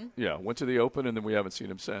Open. Yeah, went to the Open, and then we haven't seen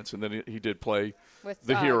him since. And then he did play with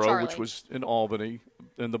the Hero, Charlie, which was in Albany,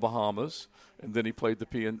 in the Bahamas, and then he played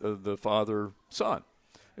the father-son.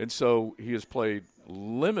 And so he has played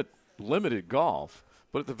limited golf,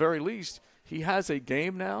 but at the very least, he has a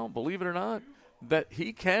game now, believe it or not, that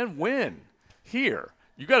he can win here.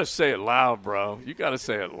 You got to say it loud, bro. You got to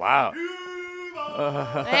say it loud.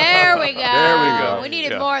 There we go. We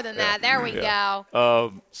needed more than that. There we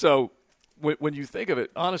go. So when you think of it,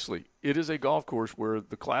 honestly, it is a golf course where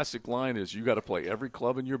the classic line is you got to play every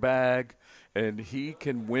club in your bag, and he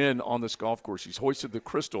can win on this golf course. He's hoisted the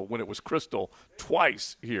crystal when it was crystal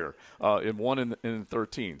twice here, in 1 and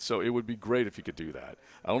 13. So it would be great if he could do that.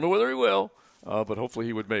 I don't know whether he will, but hopefully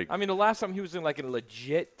he would make. I mean, the last time he was in like a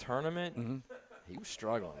legit tournament, he was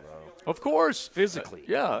struggling, bro. Of course. Physically.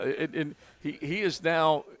 Yeah, and he is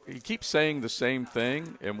now – he keeps saying the same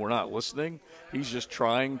thing, and we're not listening. He's just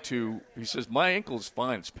trying to – he says, my ankle is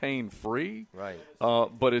fine. It's pain-free. Right.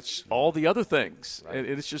 But it's all the other things. Right. And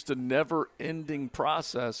it's just a never-ending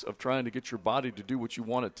process of trying to get your body to do what you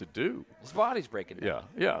want it to do. His body's breaking down.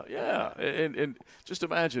 Yeah. And just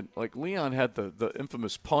imagine, like Leon had the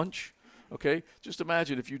infamous punch, okay? Just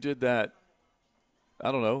imagine if you did that,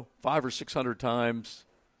 I don't know, 500 or 600 times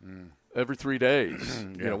every 3 days,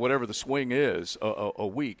 you know, whatever the swing is, a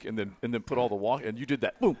week, and then put all the walk, and you did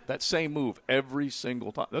that, boom, that same move every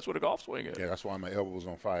single time. That's what a golf swing is. Yeah, that's why my elbow's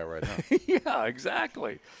on fire right now. Yeah,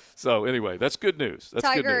 exactly. So anyway, that's good news. That's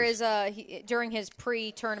Tiger good news. is during his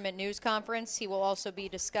pre-tournament news conference, he will also be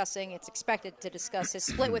discussing. It's expected to discuss his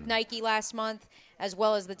split with Nike last month, as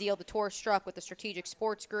well as the deal the tour struck with the Strategic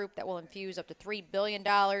Sports Group that will infuse up to $3 billion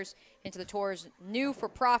into the tour's new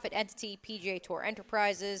for-profit entity, PGA Tour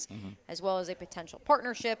Enterprises, as well as a potential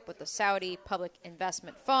partnership with the Saudi Public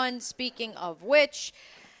Investment Fund. Speaking of which,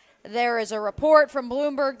 there is a report from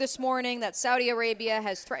Bloomberg this morning that Saudi Arabia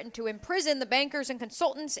has threatened to imprison the bankers and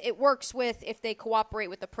consultants it works with if they cooperate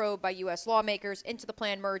with the probe by U.S. lawmakers into the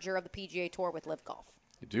planned merger of the PGA Tour with Live Golf.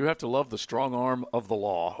 You do have to love the strong arm of the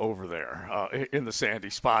law over there in the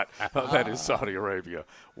sandy spot that is Saudi Arabia.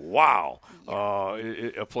 Wow.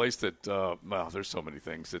 A place that, well, there's so many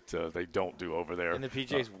things that they don't do over there. And the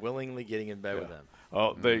PGA's willingly getting in bed with them.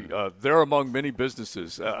 They're among many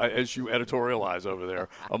businesses, as you editorialize over there,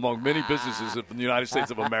 among many businesses in the United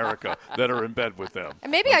States of America that are in bed with them.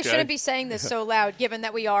 And maybe I shouldn't be saying this so loud, given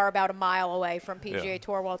that we are about a mile away from PGA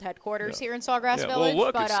Tour World Headquarters here in Sawgrass Village. Well,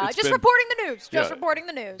 look, but it's just been, reporting the news. Just reporting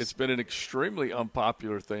the news. It's been an extremely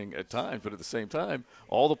unpopular thing at times, but at the same time,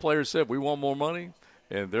 all the players said, we want more money,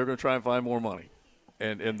 and they're going to try and find more money.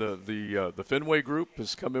 And the Fenway Group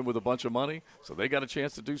has come in with a bunch of money, so they got a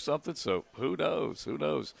chance to do something. So who knows? Who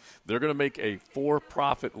knows? They're going to make a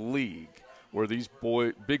for-profit league where these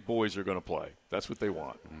big boys are going to play. That's what they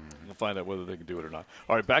want. We'll find out whether they can do it or not.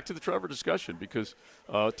 All right, back to the Trevor discussion, because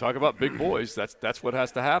talk about big boys. That's what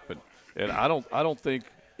has to happen. And I don't think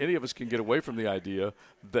any of us can get away from the idea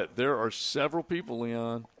that there are several people,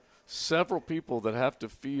 Leon, that have to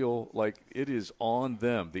feel like it is on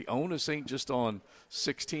them. The onus ain't just on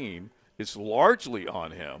 16. It's largely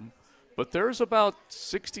on him. But there's about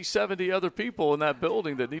 60, 70 other people in that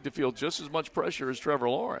building that need to feel just as much pressure as Trevor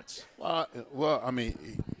Lawrence. Well, I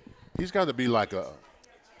mean, he's got to be like a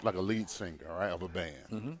lead singer, all right, of a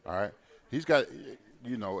band, all right? He's got,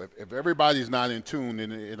 you know, if everybody's not in tune,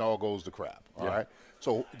 then it all goes to crap, all right?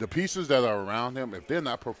 So the pieces that are around him, if they're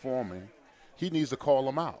not performing, he needs to call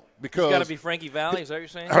them out. Because he's got to be Frankie Valli. Is that what you're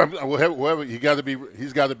saying? Whoever he's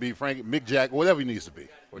got to be Frankie, Mick Jagger, whatever he needs to be.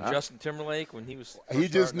 Or Justin Timberlake when he was. He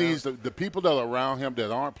just needs the people that are around him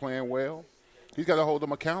that aren't playing well. He's got to hold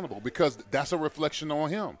them accountable, because that's a reflection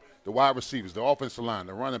on him. The wide receivers, the offensive line,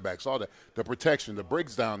 the running backs, all that, the protection, the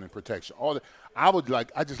breaks down in protection, all that. I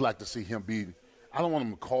just like to see him be. I don't want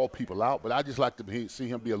him to call people out, but I just like to see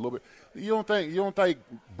him be a little bit. You don't think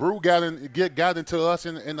Brew got into us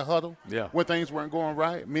in the huddle when things weren't going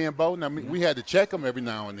right? Me and Bo. Now we had to check him every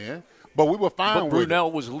now and then, But we were fine with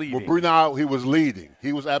Brunell was leading. Well, Brunell, he was leading.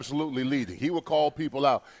 He was absolutely leading. He would call people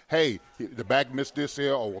out. Hey, the back missed this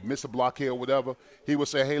here or missed a block here or whatever. He would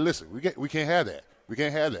say, hey, listen, we can't have that. We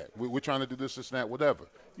can't have that. We're trying to do this and that, whatever.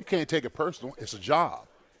 You can't take it personal. It's a job.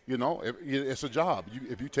 You know, it's a job.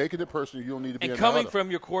 If you take it personal, you don't need to be in the huddle. And coming from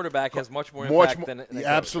your quarterback has much more impact than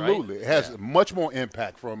absolutely. Coach, right? It has much more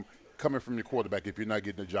impact from coming from your quarterback if you're not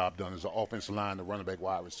getting the job done as an offensive line, the running back,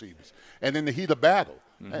 wide receivers. And in the heat of battle,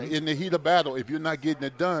 if you're not getting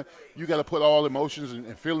it done, you got to put all emotions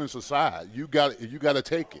and feelings aside. You got to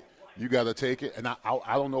take it. You got to take it. And I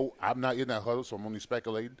don't know. I'm not in that huddle, so I'm only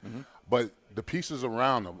speculating. But the pieces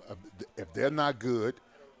around them, if they're not good,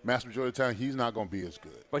 mass majority of the time, he's not going to be as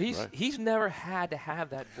good. But he's never had to have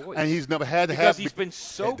that voice. And he's never had to because he's been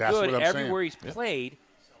so good everywhere he's played,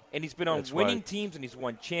 and he's been on winning teams, and he's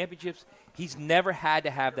won championships. He's never had to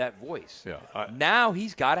have that voice. Yeah. Now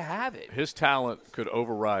he's got to have it. His talent could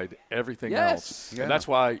override everything else. Yeah. And that's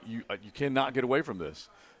why you cannot get away from this.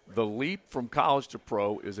 The leap from college to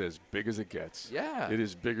pro is as big as it gets. Yeah. It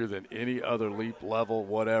is bigger than any other leap level,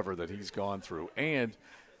 whatever, that he's gone through. And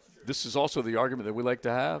this is also the argument that we like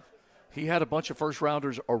to have. He had a bunch of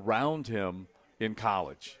first-rounders around him in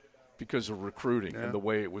college because of recruiting and the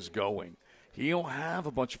way it was going. He don't have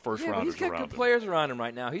a bunch of first-rounders around him. He's got good players around him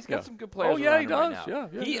right now. He's got some good players around him right now.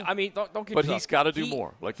 Yeah. I mean, don't get But he's got to do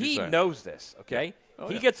more, like you said. He knows this, okay?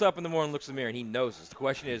 He gets up in the morning and looks in the mirror, and he knows this. The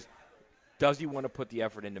question is, does he want to put the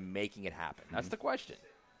effort into making it happen? That's the question.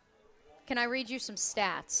 Can I read you some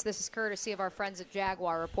stats? This is courtesy of our friends at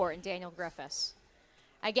Jaguar Report and Daniel Griffiths.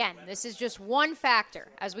 Again, this is just one factor,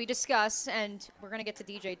 as we discuss, and we're going to get to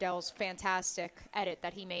DJ Dell's fantastic edit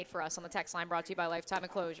that he made for us on the text line brought to you by Lifetime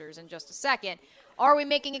Enclosures in just a second. Are we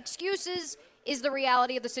making excuses? Is the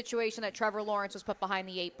reality of the situation that Trevor Lawrence was put behind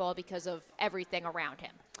the 8 ball because of everything around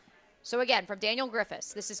him? So again, from Daniel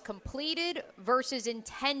Griffiths, this is completed versus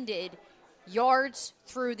intended yards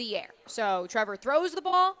through the air. So Trevor throws the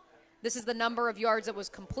ball. This is the number of yards that was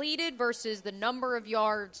completed versus the number of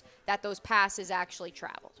yards that those passes actually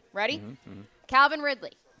traveled. Ready? Calvin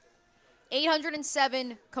Ridley,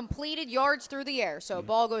 807 completed yards through the air. So a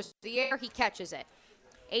ball goes through the air, he catches it.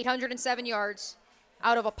 807 yards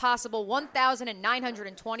out of a possible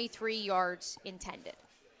 1,923 yards intended.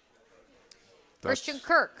 Christian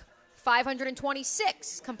Kirk,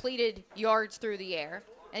 526 completed yards through the air.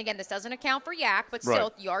 And again, this doesn't account for Yak, but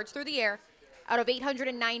still yards through the air. Out of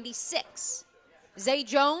 896. Zay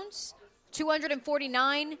Jones,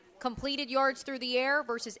 249 completed yards through the air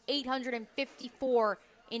versus 854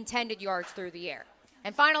 intended yards through the air.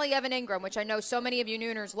 And finally, Evan Ingram, which I know so many of you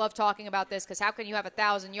Nooners love talking about this, because how can you have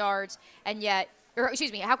 1,000 yards and yet,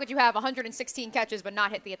 how could you have 116 catches but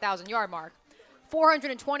not hit the 1,000-yard mark?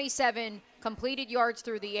 427 completed yards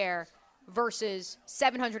through the air versus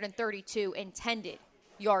 732 intended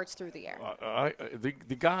yards through the air.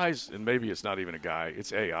 The guys, and maybe it's not even a guy,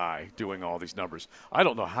 it's AI doing all these numbers. I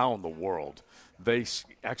don't know how in the world they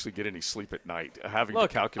actually get any sleep at night having to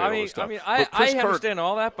calculate all this stuff. I understand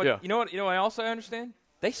all that, but you know what? I also understand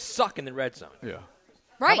they suck in the red zone. Yeah.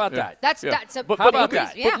 Right. How about that? That's how about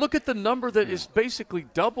that? But look at the number that is basically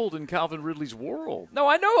doubled in Calvin Ridley's world. No,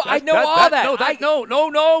 I know. I know all that. No. I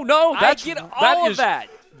get all of that.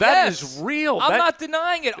 That is real. I'm not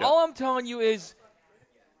denying it. Yeah. All I'm telling you is,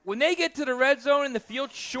 when they get to the red zone and the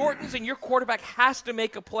field shortens and your quarterback has to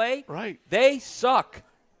make a play, they suck.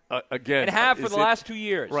 Again, and have for the last 2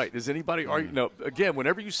 years. Right. Does anybody argue? No. Again,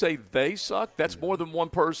 whenever you say they suck, that's more than one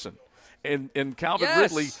person. And Calvin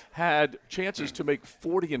Ridley had chances to make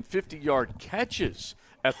 40 and 50-yard catches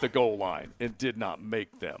at the goal line and did not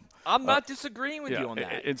make them. I'm not disagreeing with you on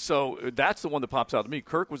that. And so that's the one that pops out to me.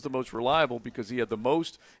 Kirk was the most reliable because he had the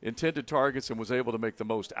most intended targets and was able to make the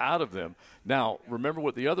most out of them. Now, remember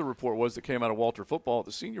what the other report was that came out of Walter Football at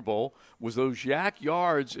the Senior Bowl was those yak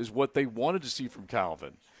yards is what they wanted to see from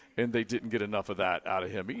Calvin, and they didn't get enough of that out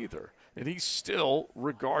of him either. And he's still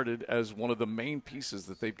regarded as one of the main pieces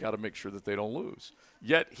that they've got to make sure that they don't lose.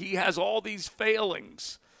 Yet he has all these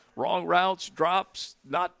failings. Wrong routes, drops,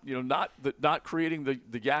 not creating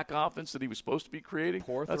the yak offense that he was supposed to be creating.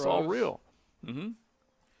 Poor That's throws. all real. Mm-hmm.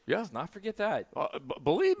 Yeah. Let's not forget that.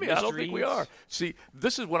 Believe me, I don't think we are. See,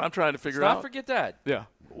 this is what I'm trying to figure out. Let's not forget that. Yeah.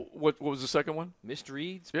 What was the second one?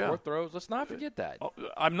 Misreads, poor throws. Let's not forget that.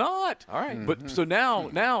 I'm not. All right. But so now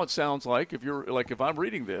it sounds like if I'm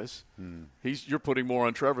reading this, you're putting more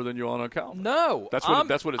on Trevor than you are on Calvin. No. That's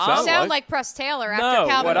what it sounds like. You sound like Press Taylor after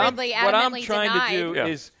Calvin Ridley adamantly what I'm trying denied. to do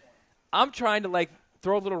is I'm trying to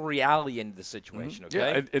throw a little reality into the situation, okay?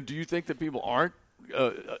 Yeah, and do you think that people aren't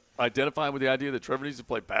identifying with the idea that Trevor needs to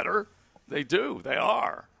play better? They do. They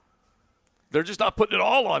are. They're just not putting it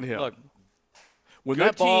all on him. Look, when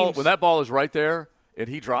that ball is right there and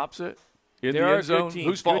he drops it in the end zone,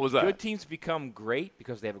 whose fault was that? Good teams become great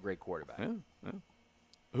because they have a great quarterback. Yeah.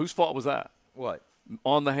 Whose fault was that? What?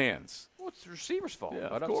 On the hands. Well, it's the receiver's fault. Yeah,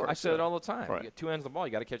 of course. I say it all the time. Right. You get two hands on the ball,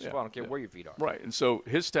 you got to catch the ball. I don't care where your feet are. Right, and so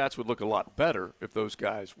his stats would look a lot better if those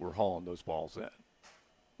guys were hauling those balls in.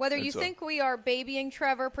 Whether you think we are babying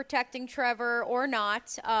Trevor, protecting Trevor, or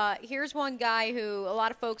not, here's one guy who a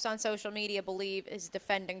lot of folks on social media believe is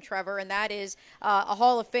defending Trevor, and that is a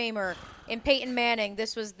Hall of Famer in Peyton Manning.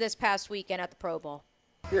 This was this past weekend at the Pro Bowl.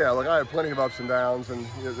 Yeah, look, I had plenty of ups and downs, and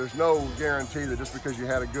there's no guarantee that just because you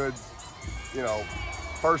had a good,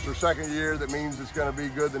 first or second year that means it's going to be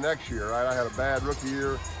good the next year, right? I had a bad rookie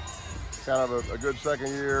year, kind of a good second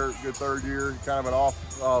year, good third year, kind of an off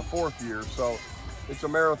fourth year. So it's a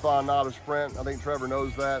marathon, not a sprint. I think Trevor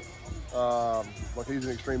knows that. Look, he's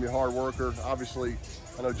an extremely hard worker. Obviously,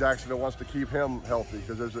 I know Jacksonville wants to keep him healthy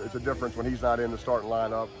because it's a difference when he's not in the starting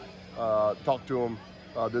lineup. Talked to him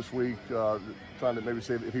this week, trying to maybe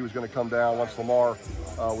see if he was going to come down once Lamar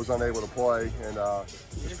was unable to play, and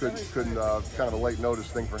just couldn't kind of a late notice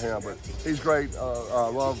thing for him. But he's great.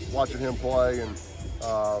 Love watching him play, and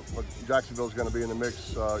Jacksonville's going to be in the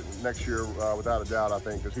mix next year without a doubt, I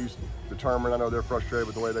think, because he's determined. I know they're frustrated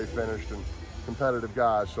with the way they finished, and competitive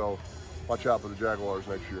guys, so watch out for the Jaguars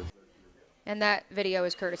next year. And that video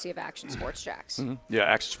is courtesy of Action Sports Jacks. Mm-hmm. Yeah,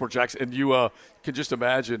 Action Sports Jacks. And you can just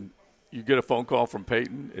imagine you get a phone call from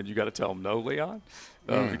Peyton, and you got to tell him no, Leon,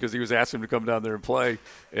 because he was asking him to come down there and play.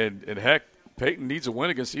 And heck, Peyton needs a win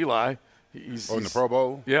against Eli. He's in the Pro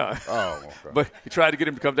Bowl? Yeah. Oh, okay. But he tried to get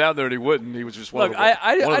him to come down there, and he wouldn't. He was just one of the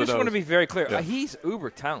I just want to be very clear. Yeah. He's uber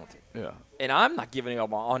talented. Yeah. And I'm not giving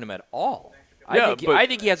up on him at all. I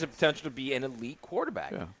think he has the potential to be an elite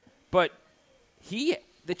quarterback. Yeah. But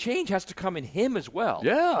the change has to come in him as well.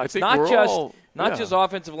 Yeah, I think not just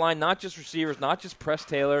offensive line, not just receivers, not just Press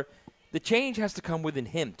Taylor. The change has to come within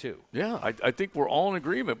him, too. Yeah, I think we're all in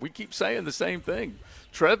agreement. We keep saying the same thing.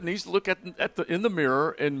 Trev needs to look in the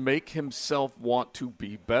mirror and make himself want to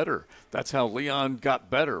be better. That's how Leon got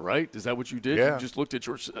better, right? Is that what you did? Yeah. You just looked at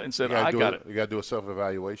yours and said, I got it. You got to do a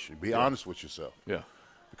self-evaluation. Be honest with yourself. Yeah.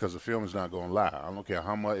 Because the film is not going to lie. I don't care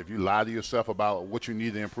how much. If you lie to yourself about what you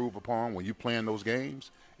need to improve upon when you playing those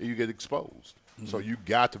games, you get exposed. Mm-hmm. So you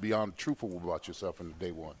got to be truthful about yourself in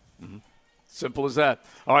day one. Mm-hmm. Simple as that.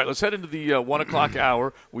 All right, let's head into the 1 o'clock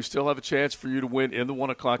hour. We still have a chance for you to win in the 1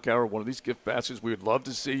 o'clock hour one of these gift baskets. We would love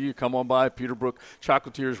to see you. Come on by Peterbrook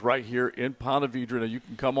Chocolatiers right here in Ponte Vedra. Now, you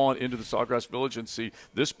can come on into the Sawgrass Village and see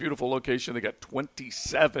this beautiful location. They got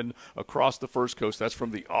 27 across the First Coast. That's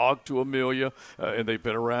from the Og to Amelia, and they've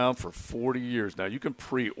been around for 40 years. Now, you can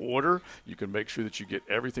pre-order. You can make sure that you get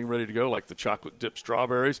everything ready to go, like the chocolate dip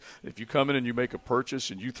strawberries. If you come in and you make a purchase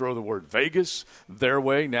and you throw the word Vegas their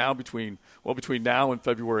way now between now and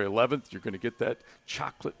February 11th, you're going to get that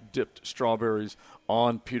chocolate-dipped strawberries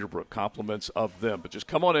on Peterbrook. Compliments of them. But just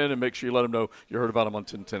come on in and make sure you let them know you heard about them on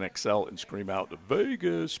 1010XL and scream out,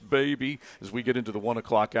 Vegas, baby, as we get into the 1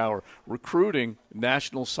 o'clock hour. Recruiting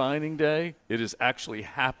National Signing Day, it is actually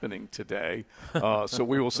happening today. So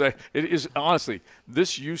we will say, it is honestly,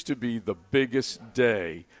 this used to be the biggest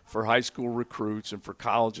day for high school recruits and for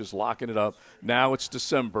colleges locking it up. Now it's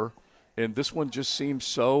December, and this one just seems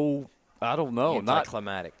so – I don't know.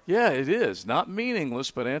 Anticlimactic. Yeah, it is. Not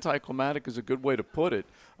meaningless, but anticlimactic is a good way to put it.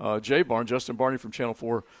 Justin Barney from Channel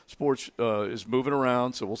 4 Sports is moving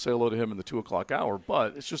around, so we'll say hello to him in the 2 o'clock hour.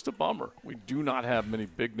 But it's just a bummer. We do not have many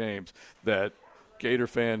big names that Gator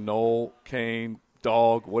fan, Noel, Kane,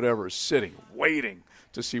 Dog, whatever, is sitting, waiting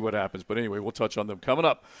to see what happens. But anyway, we'll touch on them coming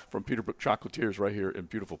up from Peterbrook Chocolatiers right here in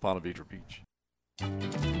beautiful Ponte Vedra Beach.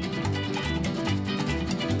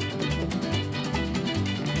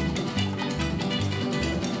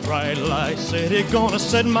 Bright light city, gonna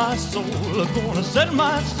set my soul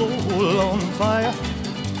on fire.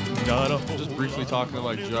 Just briefly talking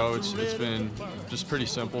to Joe, it's been just pretty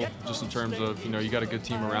simple, just in terms of, you got a good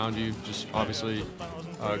team around you. Just obviously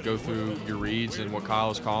go through your reads and what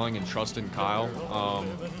Kyle is calling and trust in Kyle.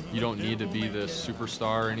 You don't need to be the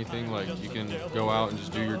superstar or anything. You can go out and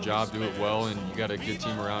just do your job, do it well, and you got a good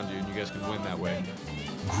team around you, and you guys can win that way.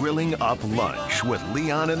 Grilling up lunch with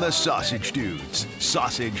Leon and the Sausage Dudes.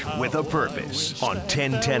 Sausage with a purpose on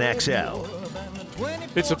 1010XL.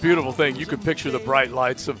 It's a beautiful thing. You can picture the bright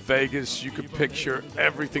lights of Vegas. You can picture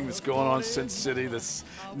everything that's going on in Sin City that's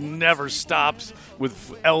never stops,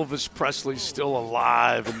 with Elvis Presley still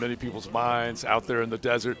alive in many people's minds out there in the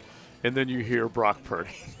desert. And then you hear Brock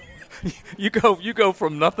Purdy. You go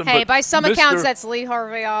from nothing. Hey, but by some Mr. accounts, that's Lee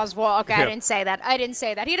Harvey Oswald. Okay, Yeah. I didn't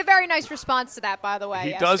say that. He had a very nice response to that, by the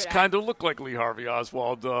way. He does kind of look like Lee Harvey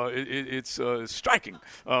Oswald. It's striking,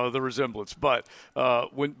 the resemblance. But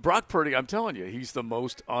when Brock Purdy, I'm telling you, he's the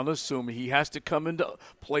most unassuming. He has to come into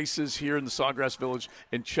places here in the Sawgrass Village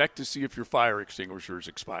and check to see if your fire extinguisher is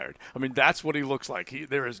expired. I mean, that's what he looks like.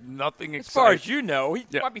 There is nothing exciting. As far as you know, he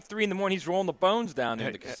might be 3 a.m. He's rolling the bones down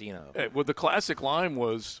in the casino. Well, the classic line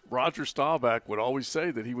was Roger Staubach would always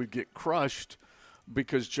say that he would get crushed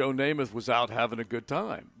because Joe Namath was out having a good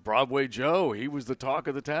time. Broadway Joe, he was the talk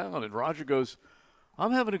of the town. And Roger goes,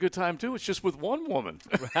 I'm having a good time, too. It's just with one woman.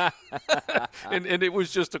 and it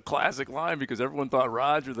was just a classic line because everyone thought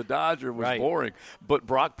Roger the Dodger was boring. But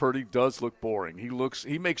Brock Purdy does look boring.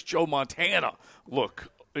 He makes Joe Montana look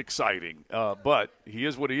exciting. But he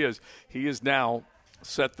is what he is. He is now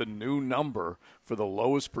set the new number for the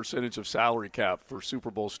lowest percentage of salary cap for Super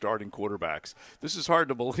Bowl starting quarterbacks. This is hard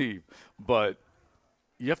to believe, but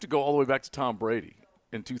you have to go all the way back to Tom Brady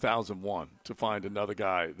in 2001 to find another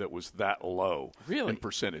guy that was that low in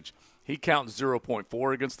percentage. He counts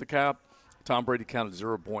 0.4 against the cap. Tom Brady counted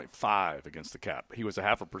 0.5 against the cap. He was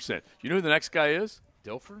 0.5%. You know who the next guy is?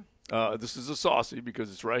 Dilfer? This is a saucy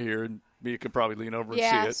because it's right here, and Mia can probably lean over and see it.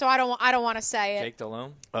 Yeah, so I don't want to say it. Jake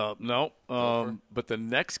Delhomme? No. But the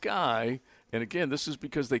next guy, and again, this is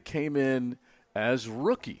because they came in as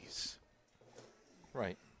rookies.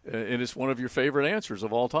 Right. And it's one of your favorite answers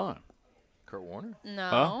of all time. Kurt Warner?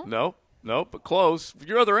 No. No, but close.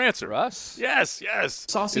 Your other answer. Russ? Yes.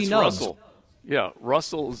 Saucy it's Nubs. Russell. Yeah,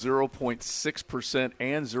 Russell 0.6%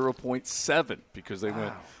 and 0.7 because they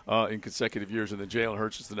went in consecutive years, and then Jalen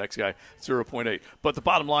Hurts is the next guy, 0.8. But the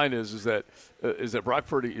bottom line is that Brock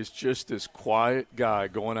Purdy is just this quiet guy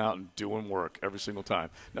going out and doing work every single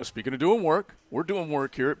time. Now, speaking of doing work, we're doing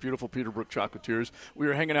work here at beautiful Peterbrook Chocolatiers. We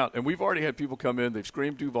are hanging out, and we've already had people come in. They've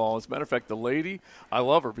screamed Duval. As a matter of fact, the lady, I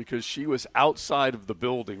love her because she was outside of the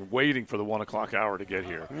building waiting for the 1 o'clock hour to get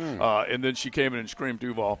here. And then she came in and screamed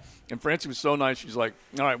Duval. And Francie was so nice. She's like,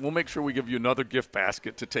 all right, we'll make sure we give you another gift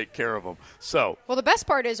basket to take care of them. So, well, the best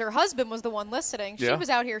part is her husband was the one listening. She Yeah. was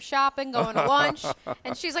out here shopping, going to lunch,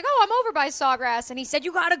 and she's like, I'm over by Sawgrass. And he said,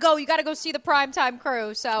 you got to go see the Primetime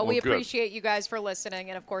crew. So we good. appreciate you guys for listening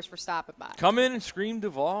and, of course, for stopping by. Come in and scream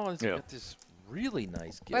Duval. It's got this really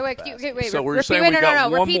nice gift Wait. So we're repeat, saying we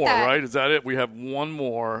got one repeat more, that. right? Is that it? We have one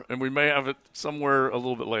more, and we may have it somewhere a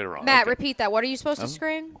little bit later on. Matt, Okay. repeat that. What are you supposed to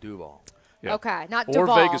scream? Duval. Yeah. Okay, not or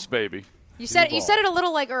Duval. Vegas, baby. You said it a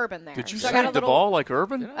little like Urban there. Did you So I say got a Duval like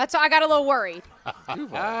Urban? That's why I got a little worried.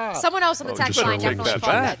 Someone else on the text just line take definitely that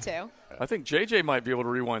called back. that too. I think JJ might be able to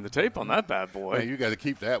rewind the tape on that bad boy. Man, you got to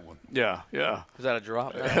keep that one. Yeah. Is that a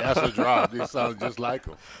drop? That's a drop. It sounds just like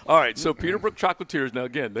them. All right, so Peterbrook Chocolatiers. Now,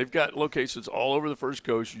 again, they've got locations all over the First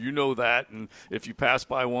Coast. You know that, and if you pass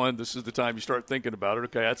by one, this is the time you start thinking about it.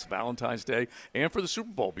 Okay, that's Valentine's Day and for the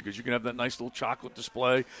Super Bowl because you can have that nice little chocolate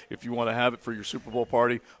display if you want to have it for your Super Bowl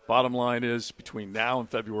party. Bottom line is between now and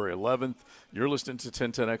February 11th, you're listening to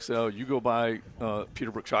 1010XL. You go buy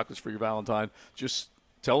Peterbrook Chocolates for your Valentine. Just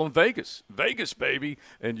tell them Vegas, baby,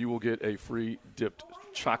 and you will get a free dipped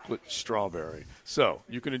chocolate strawberry. So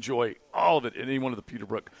you can enjoy all of it in any one of the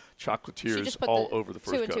Peterbrook Chocolatiers all over the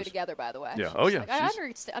First Coast. 2 and 2 together, by the way. Yeah. She's like,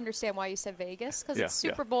 I understand why you said Vegas because it's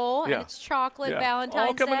Super Bowl and it's chocolate Valentine's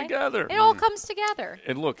all coming Day. together. It all comes together.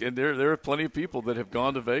 And look, and there are plenty of people that have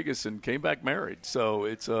gone to Vegas and came back married. So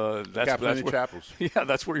it's that's plenty where, of chapels. Yeah,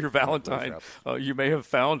 that's where your Valentine you may have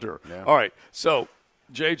found her. Yeah. All right, so.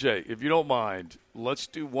 JJ, if you don't mind, let's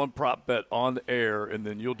do one prop bet on the air, and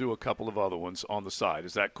then you'll do a couple of other ones on the side.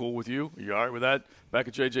 Is that cool with you? Are you all right with that? Back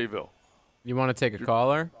at JJville. You want to take a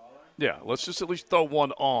caller? Yeah, let's just at least throw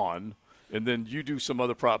one on, and then you do some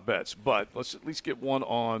other prop bets. But let's at least get one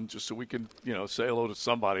on just so we can, say hello to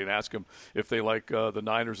somebody and ask them if they like the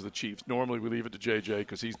Niners or the Chiefs. Normally we leave it to JJ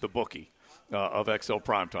because he's the bookie of XL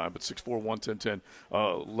Primetime. But 641-1010,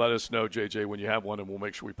 let us know, JJ, when you have one, and we'll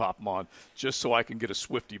make sure we pop them on just so I can get a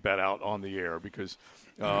Swifty bet out on the air because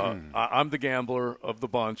I'm the gambler of the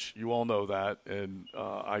bunch. You all know that, and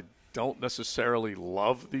I don't necessarily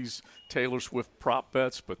love these Taylor Swift prop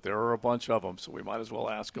bets, but there are a bunch of them, so we might as well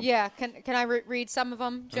ask them. Yeah, can I read some of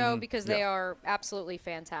them, Joe? Because they are absolutely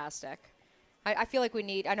fantastic. I feel like we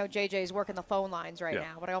need. I know JJ's working the phone lines right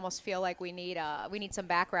now, but I almost feel like we need some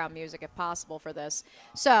background music if possible for this.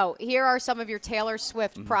 So here are some of your Taylor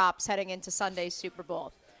Swift props heading into Sunday's Super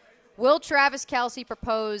Bowl. Will Travis Kelce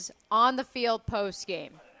propose on the field post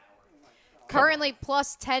game? Currently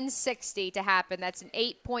plus 1060 to happen. That's an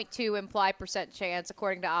 8.2 implied % chance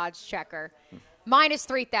according to Odds Checker. Minus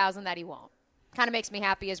 3,000 that he won't. kind of makes me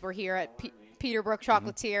happy as we're here at Peterbrook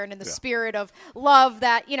Chocolatier and in the spirit of love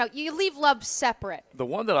that, you leave love separate. The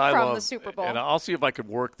one that I from love, the Super Bowl. and I'll see if I could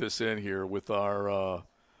work this in here with our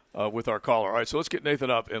caller. All right, so let's get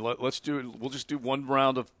Nathan up, and we'll just do one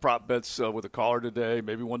round of prop bets with a caller today,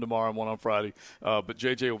 maybe one tomorrow and one on Friday. But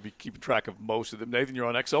JJ will be keeping track of most of them. Nathan, you're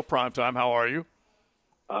on XL Primetime. How are you?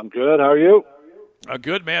 I'm good. How are you?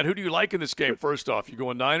 Good, man. Who do you like in this game, first off? You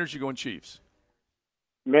going Niners, you going Chiefs?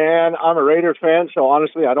 Man, I'm a Raiders fan, so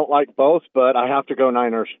honestly, I don't like both, but I have to go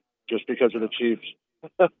Niners just because of the Chiefs.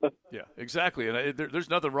 Yeah, exactly. And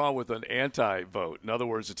there's nothing wrong with an anti-vote. In other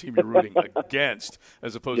words, a team you're rooting against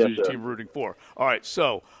as opposed to your team rooting for. All right,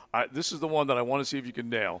 so this is the one that I want to see if you can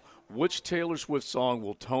nail. Which Taylor Swift song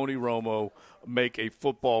will Tony Romo make a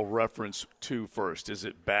football reference to first? Is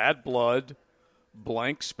it Bad Blood,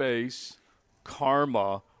 Blank Space,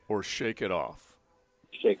 Karma, or Shake It Off?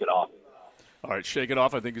 Shake It Off. All right, Shake It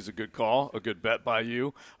Off I think is a good call, a good bet by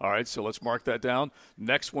you. All right, so let's mark that down.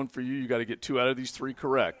 Next one for you, you got to get 2 out of these 3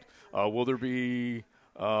 correct. Will there be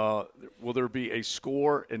a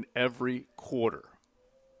score in every quarter?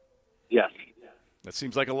 Yes. That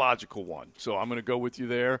seems like a logical one. So I'm going to go with you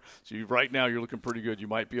there. So right now you're looking pretty good. You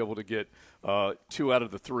might be able to get 2 out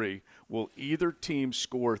of the 3. Will either team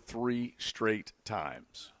score 3 straight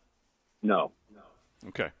times? No.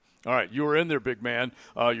 Okay. All right, you were in there, big man.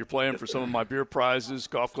 You're playing for some of my beer prizes.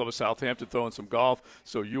 Golf Club of Southampton throwing some golf,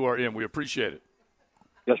 so you are in. We appreciate it.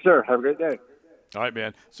 Yes, sir. Have a great day. All right,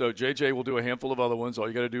 man. So JJ will do a handful of other ones. All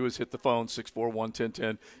you got to do is hit the phone,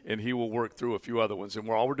 641-1010, and he will work through a few other ones. And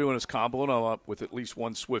all we're doing is comboing them up with at least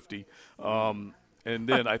one Swiftie. And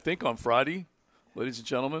then I think on Friday, ladies and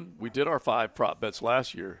gentlemen, we did our 5 prop bets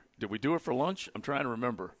last year. Did we do it for lunch? I'm trying to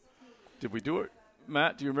remember. Did we do it?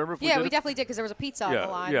 Matt, do you remember if we did it? Yeah, we definitely did because there was a pizza on the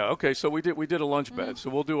line. Yeah, okay, so we did a lunch bet.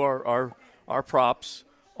 So we'll do our props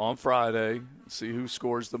on Friday, see who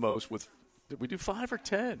scores the most. Did we do 5 or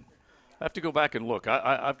 10? I have to go back and look.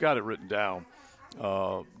 I've got it written down,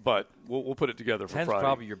 but we'll put it together for 10's Friday.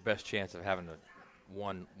 Probably your best chance of having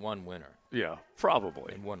one winner. Yeah,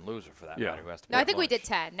 probably. And one loser for that Yeah. matter. Who has to No, pay I think we lunch. did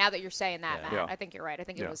 10. Now that you're saying that, Matt, Yeah. I think you're right. I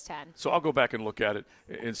think it was 10. So I'll go back and look at it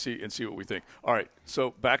and see what we think. All right.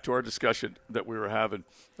 So back to our discussion that we were having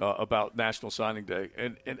about National Signing Day,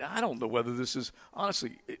 and I don't know whether this is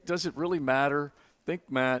honestly. Does it really matter? Think,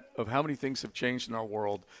 Matt, of how many things have changed in our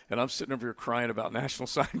world, and I'm sitting over here crying about National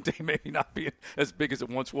Signing Day maybe not being as big as it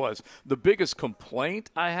once was. The biggest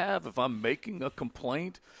complaint I have, if I'm making a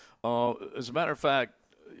complaint, as a matter of fact.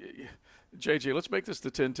 JJ, let's make this the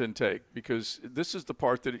 10-10 take because this is the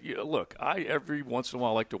part that, look, I every once in a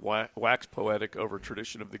while like to wax poetic over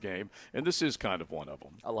tradition of the game, and this is kind of one of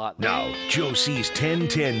them. A lot. Now, Joe C's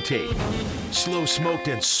 10-10 take. Slow smoked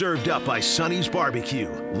and served up by Sonny's Barbecue.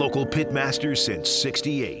 Local pit masters since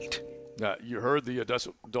 68. Now, you heard the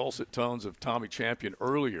dulcet tones of Tommy Champion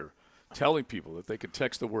earlier telling people that they could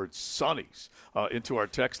text the word Sonny's into our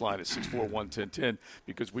text line at 641-1010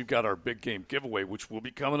 because we've got our big game giveaway, which will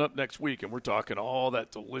be coming up next week, and we're talking all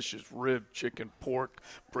that delicious rib, chicken, pork,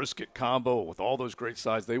 brisket combo with all those great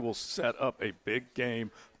sides. They will set up a big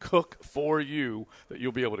game cook for you that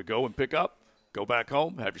you'll be able to go and pick up, go back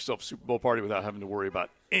home, have yourself a Super Bowl party without having to worry about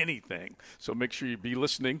anything. So make sure you be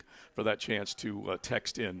listening for that chance to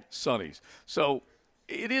text in Sonny's. So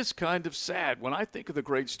it is kind of sad when I think of the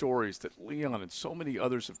great stories that Leon and so many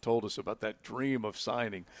others have told us about that dream of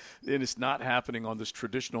signing, and it's not happening on this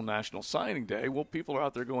traditional National Signing Day. Well, people are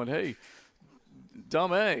out there going, hey,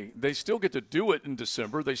 dumb A. They still get to do it in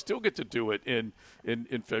December. They still get to do it in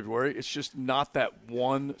February. It's just not that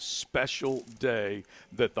one special day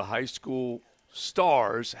that the high school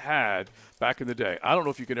stars had back in the day. I don't know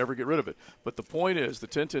if you can ever get rid of it. But the point is, the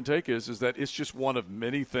 10-10 take is that it's just one of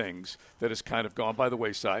many things that has kind of gone by the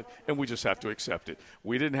wayside, and we just have to accept it.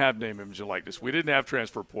 We didn't have name, image, and likeness. We didn't have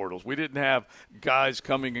transfer portals. We didn't have guys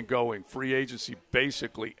coming and going, free agency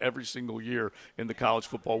basically every single year in the college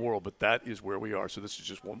football world. But that is where we are. So this is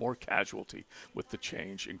just one more casualty with the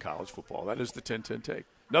change in college football. That is the 10-10 take.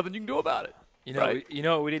 Nothing you can do about it. You know, right? You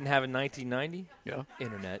know what we didn't have in 1990? Yeah.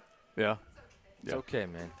 Internet. Yeah. It's okay,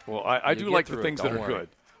 man. Well, I do like the things that are good.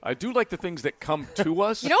 I do like the things that come to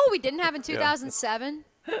us. You know what we didn't have in 2007?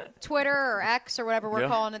 Twitter or X or whatever we're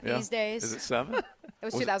calling it these days. Is it 7? It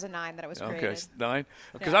was 2009 that it was created. Okay, 9.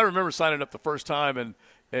 Because I remember signing up the first time,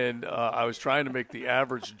 and I was trying to make the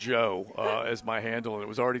average Joe as my handle, and it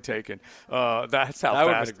was already taken. That's how that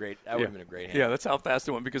fast. That would have been a great handle. Yeah, that's how fast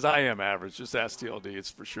it went because I am average. Just ask TLD, it's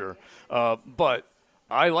for sure. But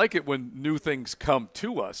I like it when new things come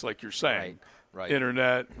to us, like you're saying. Right.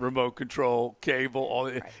 Internet, remote control, cable, all.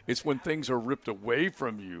 Right. It's when things are ripped away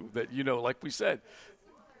from you that, like we said,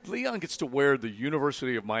 Leon gets to wear the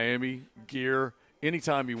University of Miami gear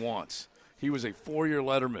anytime he wants. He was a 4-year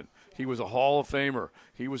letterman. He was a Hall of Famer.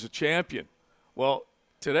 He was a champion. Well,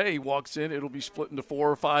 today he walks in, it'll be split into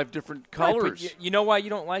 4 or 5 different colors. Right, but you know why you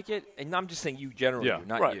don't like it? And I'm just saying you generally do,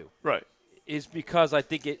 not you. Right. Is because I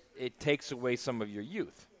think it takes away some of your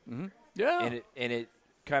youth. Mm-hmm. Yeah. And it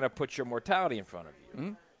kind of puts your mortality in front of you.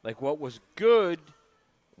 Mm-hmm. Like what was good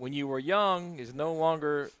when you were young is no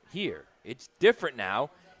longer here. It's different now.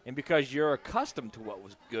 And because you're accustomed to what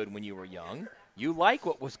was good when you were young, you like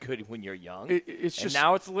what was good when you're young. It's and just,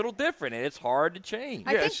 now it's a little different, and it's hard to change.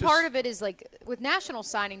 I think part of it is, like, with National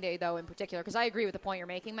Signing Day, though, in particular, because I agree with the point you're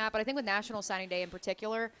making, Matt, but I think with National Signing Day in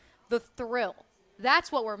particular, the thrill,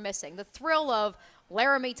 that's what we're missing. The thrill of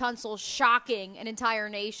Laramie Tunsil shocking an entire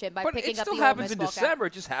nation by picking up the Ole Miss But it still happens in December.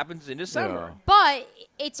 It just happens in December. Yeah. But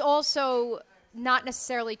it's also not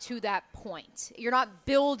necessarily to that point. You're not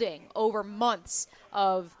building over months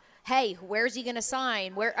of, hey, where's he going to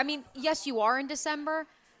sign? Yes, you are in December,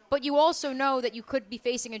 but you also know that you could be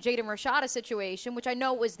facing a Jaden Rashada situation, which I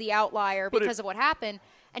know was the outlier because of what happened,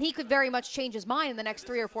 and he could very much change his mind in the next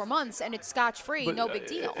 3 or 4 months, and it's scotch-free, no big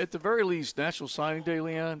deal. At the very least, National Signing Day,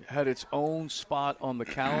 Leon, had its own spot on the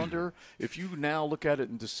calendar. If you now look at it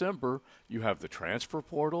in December, you have the transfer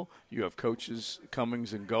portal, you have coaches'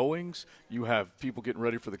 comings and goings, you have people getting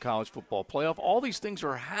ready for the college football playoff. All these things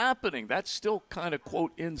are happening. That's still kind of,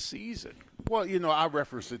 quote, in season. Well, I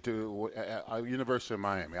referenced it to University of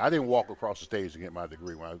Miami. I didn't walk across the stage to get my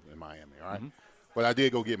degree when I was in Miami, all right? Mm-hmm. But I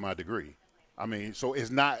did go get my degree. So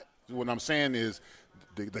it's not – what I'm saying is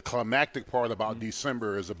the climactic part about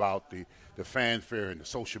December is about the fanfare and the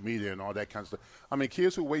social media and all that kind of stuff.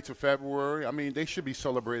 Kids who wait till February, they should be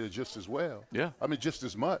celebrated just as well. Yeah. Just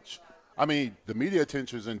as much. The media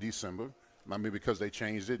attention is in December. Because they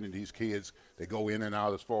changed it, and these kids, they go in and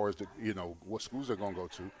out as far as, what schools they're going to go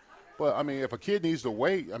to. But, if a kid needs to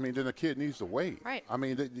wait, then a kid needs to wait. Right.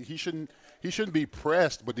 He shouldn't be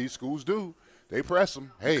pressed, but these schools do. They press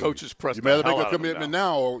them. Hey, coaches press you better make a commitment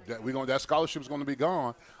now, or that scholarship's going to be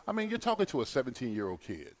gone. You're talking to a 17-year-old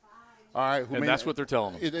kid. All right, and that's what they're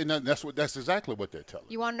telling them. And that's exactly what they're telling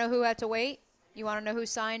them. You want to know who had to wait? You want to know who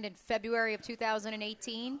signed in February of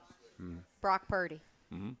 2018? Brock Purdy.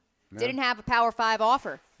 Mm-hmm. Yeah. Didn't have a Power 5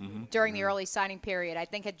 offer during the early signing period. I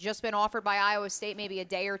think had just been offered by Iowa State maybe a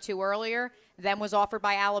day or two earlier, then was offered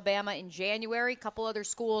by Alabama in January. A couple other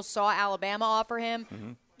schools saw Alabama offer him.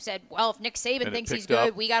 Mm-hmm. Said, well, if Nick Saban thinks he's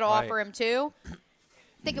good, we got to offer him too.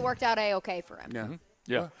 I think it worked out A-okay for him. Yeah.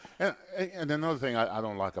 Mm-hmm. Yeah. And another thing I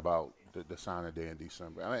don't like about the signing day in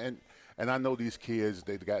December, and I know these kids,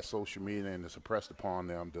 they got social media and it's pressed upon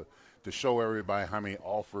them to show everybody how many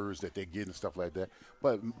offers that they get and stuff like that.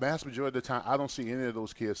 But vast majority of the time, I don't see any of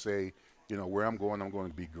those kids say, where I'm going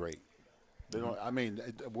to be great. They don't.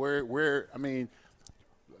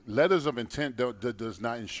 Letters of intent does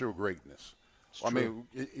not ensure greatness.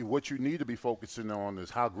 What you need to be focusing on is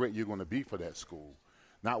how great you're going to be for that school,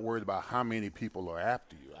 not worried about how many people are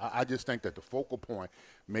after you. I just think that the focal point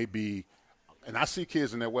may be, and I see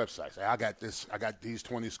kids in their websites say, I got these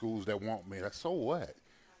 20 schools that want me. That's so what?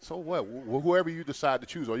 So what? Whoever you decide to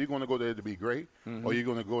choose, are you going to go there to be great, or are you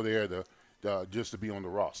going to go there to just to be on the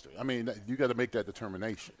roster? You got to make that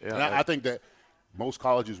determination. Yeah, and I think that most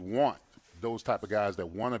colleges want those type of guys that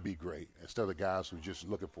want to be great instead of guys who are just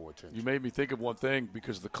looking for attention. You made me think of one thing,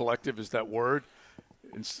 because the collective is that word.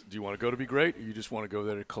 Do you want to go to be great, or you just want to go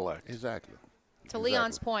there to collect? Exactly. To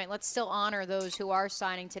Leon's point, let's still honor those who are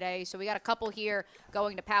signing today. So we got a couple here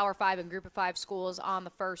going to Power 5 and Group of 5 schools on the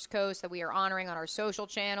First Coast that we are honoring on our social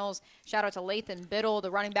channels. Shout out to Lathan Biddle,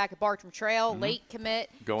 the running back at Bartram Trail, late commit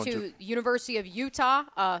to University of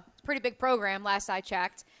Utah. Pretty big program, last I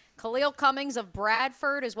checked. Khalil Cummings of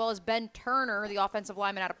Bradford, as well as Ben Turner, the offensive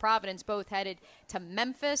lineman out of Providence, both headed to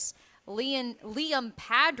Memphis. Liam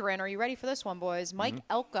Padron, are you ready for this one, boys? Mike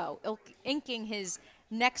Elko inking his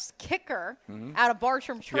next kicker out of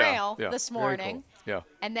Bartram Trail this morning. Cool. Yeah.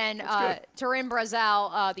 And then Tarim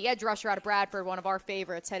Brazel, the edge rusher out of Bradford, one of our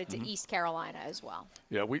favorites, headed to East Carolina as well.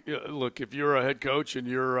 Yeah, look, if you're a head coach and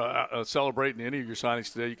you're celebrating any of your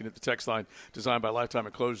signings today, you can hit the text line designed by Lifetime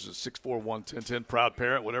Enclosures at 641-1010, proud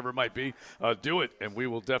parent, whatever it might be. Do it, and we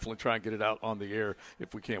will definitely try and get it out on the air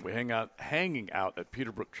if we can. We're hanging out at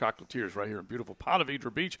Peterbrook Chocolatiers right here in beautiful Ponte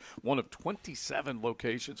Vedra Beach, one of 27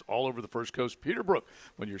 locations all over the First Coast. Peterbrook,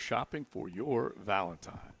 when you're shopping for your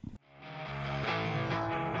Valentine.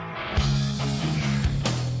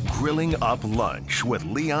 Grilling up lunch with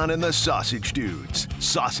Leon and the Sausage Dudes.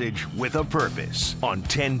 Sausage with a purpose on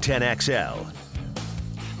 1010XL.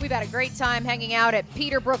 We've had a great time hanging out at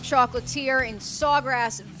Peterbrook Chocolatier in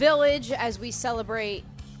Sawgrass Village as we celebrate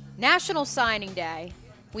National Signing Day.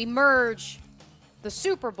 We merge the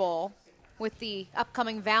Super Bowl with the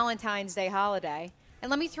upcoming Valentine's Day holiday. And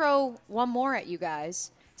let me throw one more at you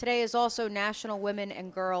guys. Today is also National Women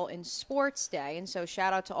and Girl in Sports Day, and so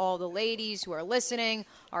shout out to all the ladies who are listening,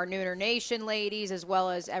 our Nooner Nation ladies, as well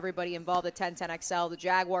as everybody involved at 1010XL. The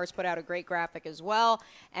Jaguars put out a great graphic as well,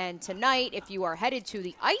 and tonight, if you are headed to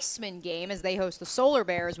the Iceman game as they host the Solar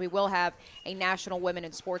Bears, we will have a National Women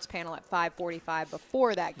in Sports panel at 5:45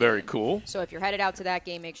 before that game. Very cool. So if you're headed out to that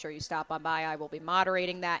game, make sure you stop on by. I will be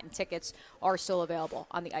moderating that, and tickets are still available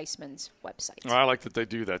on the Iceman's website. I like that they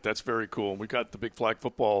do that. That's very cool. And we got the big flag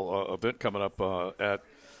football event coming up at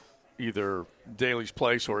either Daly's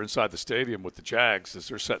Place or inside the stadium with the Jags as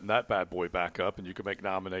they're setting that bad boy back up. And you can make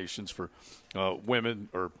nominations for women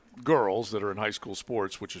or girls that are in high school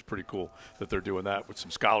sports, which is pretty cool that they're doing that with some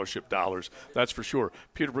scholarship dollars. That's for sure.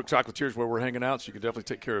 Peterbrook Chocolatier is where we're hanging out, so you can definitely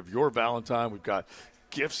take care of your Valentine. We've got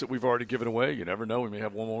gifts that we've already given away. You never know. We may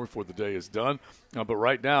have one more before the day is done. But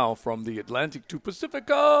right now, from the Atlantic to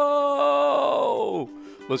Pacifico,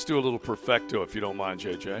 let's do a little Perfecto, if you don't mind,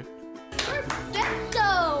 JJ.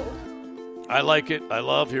 Perfecto! I like it. I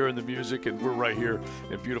love hearing the music, and we're right here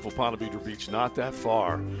in beautiful Ponte Vedra Beach, not that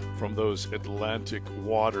far from those Atlantic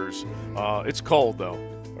waters. It's cold, though.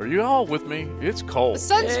 Are you all with me? It's cold. The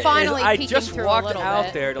sun's finally peeking through a little bit. I just walked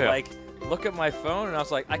out there to, look at my phone, and I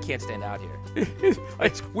was like, I can't stand out here.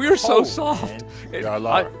 We're so soft. Y'all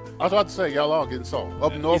are. I was about to say, y'all are getting soft.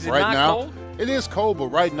 Up north right now. Cold? It is cold, but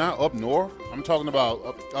right now up north, I'm talking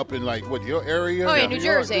about up in your area? Oh, yeah, New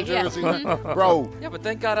Jersey. Bro. Yeah, but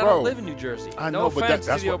thank God I don't live in New Jersey. I know, but that's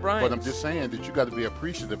what. But I'm just saying that you got to be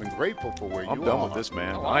appreciative and grateful for where you are. I'm done with this,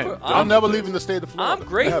 man. I'm never leaving the state of Florida. I'm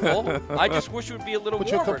grateful. I just wish it would be a little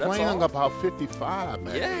warmer. But you're complaining about 55,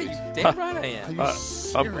 man. Yeah, you damn right I am. Are you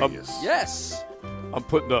serious? Yes. I'm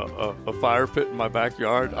putting a fire pit in my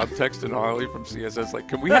backyard. I'm texting Harley from CSS like,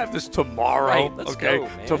 can we have this tomorrow? Right, let's go,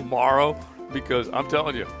 man. Tomorrow. Because I'm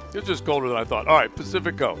telling you, it's just colder than I thought. All right,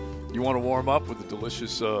 Pacifico. You want to warm up with a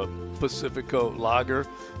delicious Pacifico lager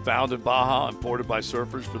found in Baja, imported by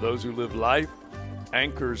surfers for those who live life.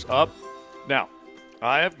 Anchors up. Now,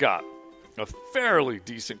 I have got a fairly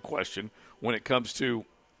decent question when it comes to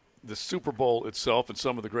the Super Bowl itself and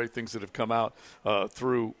some of the great things that have come out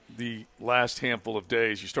through the last handful of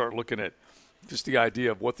days. You start looking at just the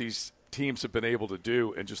idea of what these teams have been able to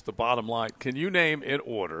do and just the bottom line. Can you name in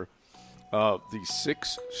order the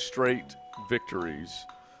 6 straight victories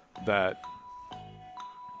that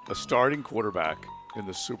a starting quarterback in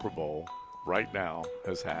the Super Bowl right now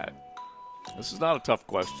has had? This is not a tough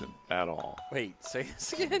question at all. Wait, say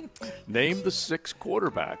this again? Name the 6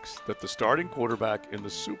 quarterbacks that the starting quarterback in the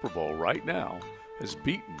Super Bowl right now has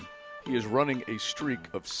beaten. He is running a streak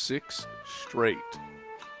of 6 straight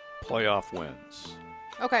playoff wins.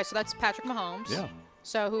 Okay, so that's Patrick Mahomes. Yeah.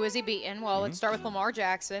 So who is he beating? Well, let's start with Lamar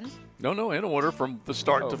Jackson. No, in order from the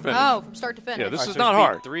start to finish. Oh, from start to finish. Yeah, this is not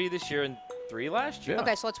hard. 3 this year and 3 last year. Yeah.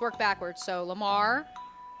 Okay, so let's work backwards. So Lamar,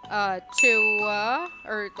 Tua,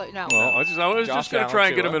 or no. Well, I was just going to try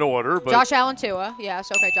and get them in order. But Josh Allen, Tua.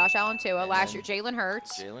 Yes, okay, Josh Allen, Tua. Last year, Jalen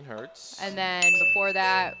Hurts. And then before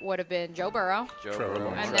that would have been Joe Burrow.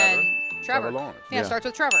 And then Trevor. Lawrence. Yeah, it starts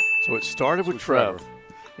with Trevor. So it started with Trev,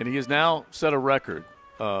 and he has now set a record,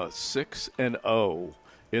 6-0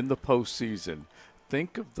 in the postseason.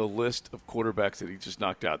 Think of the list of quarterbacks that he just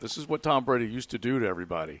knocked out. This is what Tom Brady used to do to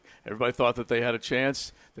everybody. Everybody thought that they had a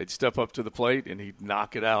chance. They'd step up to the plate, and he'd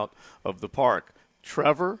knock it out of the park.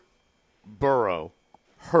 Trevor, Burrow,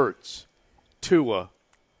 Hurts, Tua,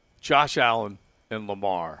 Josh Allen, and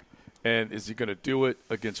Lamar. And is he going to do it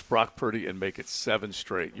against Brock Purdy and make it 7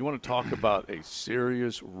 straight? You want to talk about a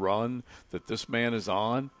serious run that this man is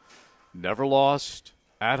on? Never lost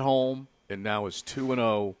at home, and now is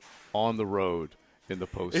 2-0 on the road in the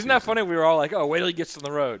postseason. Isn't that funny? We were all like, "Oh, wait till he gets on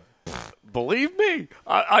the road." Believe me,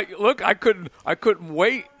 I couldn't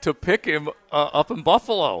wait to pick him up in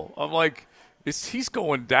Buffalo. I'm like, he's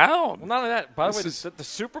going down. Well, not only that. By the way, the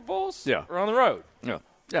Super Bowls are on the road.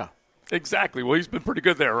 Yeah, exactly. Well, he's been pretty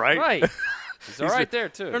good there, right? Right. He's all right there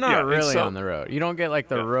too. They're not really on the road. You don't get like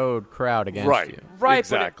the road crowd against you. Right.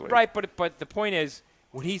 Exactly. But the point is,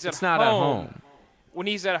 when he's it's not at home. When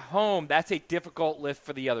he's at home, that's a difficult lift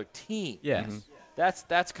for the other team. Yes. Mm-hmm.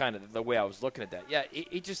 That's kind of the way I was looking at that. Yeah,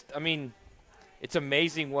 it's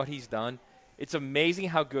amazing what he's done. It's amazing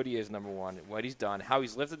how good he is, number one, what he's done, how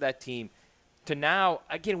he's lifted that team to now.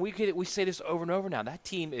 Again, we say this over and over now. That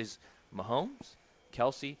team is Mahomes,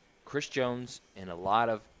 Kelsey, Chris Jones, and a lot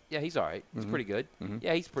of he's all right. He's pretty good. Mm-hmm.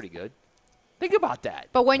 Yeah, he's pretty good. Think about that.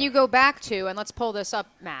 But when you go back to, and let's pull this up,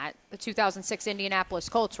 Matt, the 2006 Indianapolis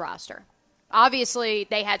Colts roster. Obviously,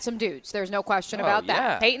 they had some dudes. There's no question about that.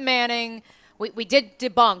 Yeah. Peyton Manning. We did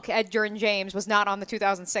debunk Edgerrin James was not on the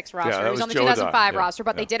 2006 roster. Yeah, he was on the Joe 2005 Dunn. roster,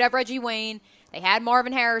 but they did have Reggie Wayne. They had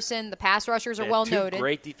Marvin Harrison. The pass rushers are well noted.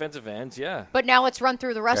 Great defensive ends, yeah. But now let's run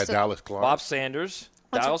through the rest of Dallas Clark. Bob Sanders,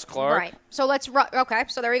 Dallas Clark. Right. So let's okay.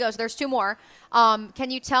 So there you go. So there's 2 more.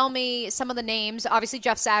 Can you tell me some of the names? Obviously,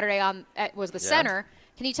 Jeff Saturday was the center.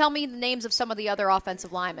 Can you tell me the names of some of the other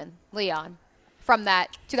offensive linemen, Leon, from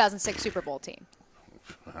that 2006 Super Bowl team?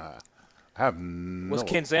 I have no. Was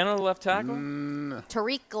Canzano the left tackle?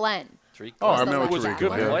 Tariq Glenn. I remember was a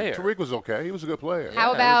good player. Tariq was okay. He was a good player.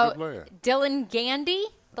 How about Dylan Gandy,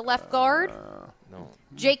 the left guard? No.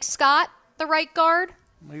 Jake Scott, the right guard?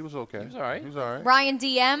 He was okay. He was all right. He was all right. Ryan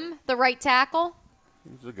DM, the right tackle?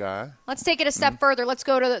 He's a guy. Let's take it a step further. Let's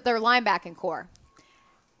go to their linebacking core.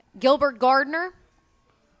 Gilbert Gardner,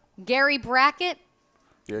 Gary Brackett.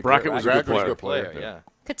 Yeah, Brackett was a good player. Yeah.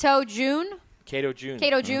 Cato June. Cato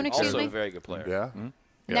June, excuse me. Also a very good player. Yeah. And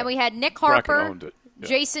then we had Nick Harper, Yeah.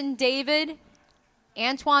 Jason David,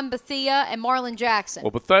 Antoine Bethea, and Marlon Jackson.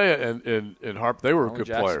 Well, Bethea and Harp, they were Marlon good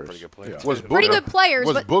Jackson's players. pretty good player. Yeah. Was Pretty good players.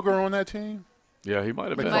 Was but Booger on that team? Yeah, he might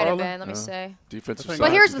have been. Might have been. Let me see. Defensive But side.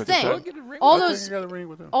 But here's the thing: all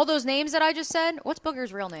those names that I just said. What's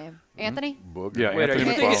Booger's real name? Anthony. Booger. Yeah, Wait,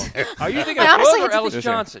 Anthony McFarland. Are you thinking I of honestly Boog or had to Ellis think-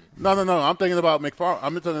 Johnson? No. I'm thinking about McFarland.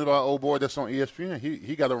 I'm thinking about old boy that's on ESPN.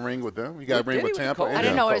 He got a ring with them. He got a ring with Tampa. I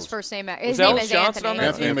didn't know what his first name. His Was name Ellis is Johnson Anthony.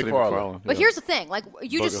 on that Anthony McFarland. But here's the thing: like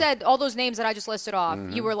you just Booger. said, all those names that I just listed off.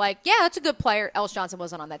 You were like, "Yeah, that's a good player." Ellis Johnson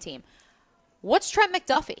wasn't on that team. What's Trent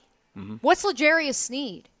McDuffie? What's L'Jarius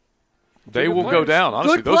Sneed? They will go down.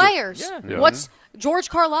 Honestly, Good those players. Yeah. What's George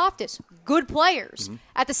Karlaftis? Good players.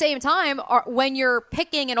 At the same time, when you're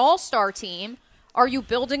picking an all-star team, are you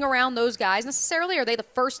building around those guys necessarily? Are they the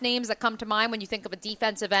first names that come to mind when you think of a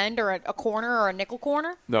defensive end or a corner or a nickel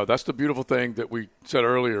corner? No, that's the beautiful thing that we said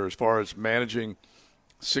earlier as far as managing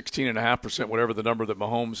 16.5%, whatever the number that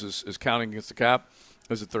Mahomes is counting against the cap,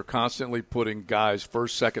 is that they're constantly putting guys,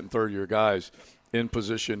 first, second, third-year guys, in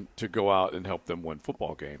position to go out and help them win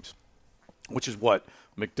football games, which is what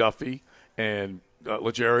McDuffie and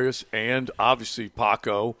L'Jarius and obviously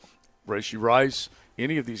Paco, Rashee Rice,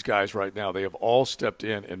 any of these guys right now, they have all stepped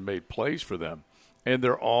in and made plays for them. And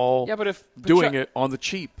they're all doing it on the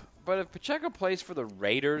cheap. But if Pacheco plays for the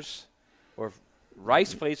Raiders or if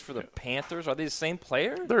Rice plays for the Panthers, are they the same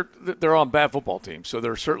player? They're on bad football teams, so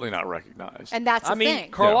they're certainly not recognized. And that's the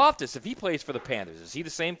thing. Karlaftis, if he plays for the Panthers, is he the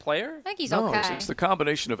same player? I think he's no, okay. It's the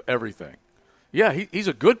combination of everything. Yeah, he's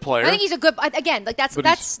a good player. I think he's a good. Again, like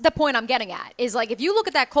that's the point I'm getting at. Is like if you look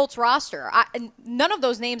at that Colts roster, none of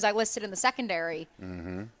those names I listed in the secondary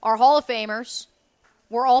are Hall of Famers.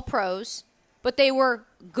 We're all pros, but they were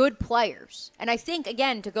good players. And I think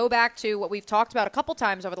again to go back to what we've talked about a couple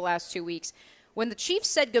times over the last 2 weeks, when the Chiefs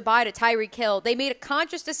said goodbye to Tyreek Hill, they made a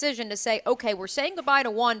conscious decision to say, okay, we're saying goodbye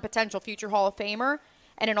to one potential future Hall of Famer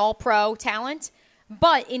and an All-Pro talent.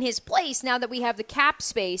 But in his place, now that we have the cap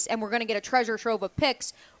space and we're going to get a treasure trove of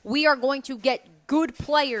picks, we are going to get good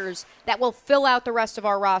players that will fill out the rest of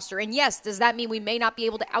our roster. And yes, does that mean we may not be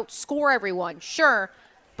able to outscore everyone? Sure.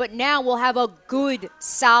 But now we'll have a good,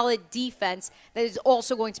 solid defense that is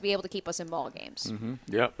also going to be able to keep us in ball games. Mm-hmm.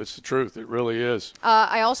 Yeah, it's the truth. It really is.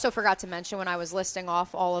 I also forgot to mention when I was listing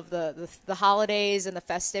off all of the holidays and the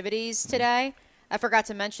festivities today, I forgot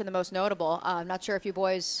to mention the most notable. I'm not sure if you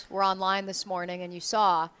boys were online this morning and you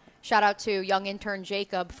saw. Shout out to young intern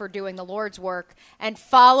Jacob for doing the Lord's work and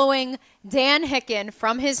following Dan Hicken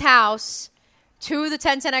from his house to the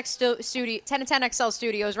 1010XL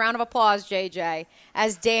studios. Round of applause, JJ,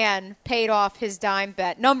 as Dan paid off his dime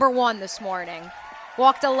bet. Number 1 this morning.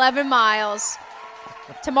 Walked 11 miles.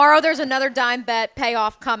 Tomorrow there's another dime bet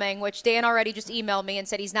payoff coming, which Dan already just emailed me and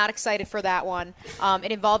said he's not excited for that one.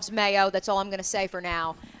 It involves Mayo. That's all I'm going to say for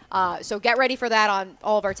now. So get ready for that on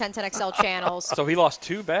all of our 1010XL channels. So he lost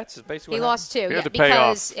 2 bets? Is basically he what lost 2. He had to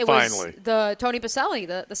because pay off, it finally. was the Tony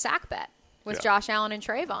Baselli, the sack bet with Josh Allen and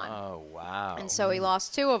Trayvon. Oh, wow. And so he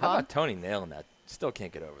lost 2 of them. How about Tony nailing that? Still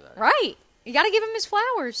can't get over that. Right. You got to give him his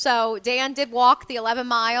flowers. So Dan did walk the 11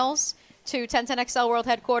 miles to 1010XL World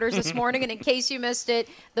Headquarters this morning. And in case you missed it,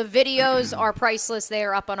 the videos are priceless. They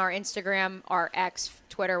are up on our Instagram, our X,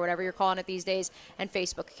 Twitter, whatever you're calling it these days, and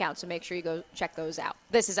Facebook account. So make sure you go check those out.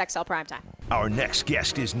 This is XL Primetime. Our next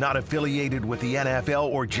guest is not affiliated with the NFL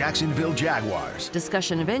or Jacksonville Jaguars.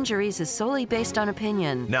 Discussion of injuries is solely based on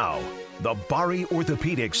opinion. Now, the Bari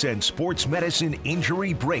Orthopedics and Sports Medicine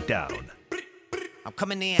Injury Breakdown. I'm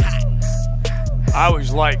coming in hot. I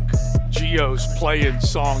always like Gio's playing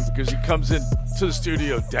song because he comes in to the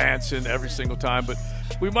studio dancing every single time. But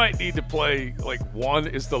We might need to play like 1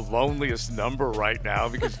 is the loneliest number right now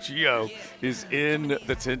because Gio is in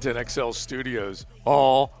the 1010XL studios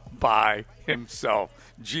all by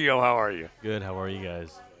himself. Gio, how are you? Good. How are you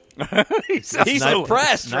guys? He's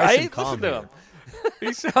depressed, right? Listen to him.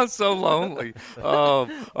 He sounds so lonely. All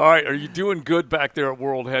right, are you doing good back there at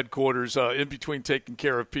World Headquarters in between taking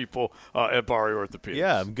care of people at Barry Orthopedics?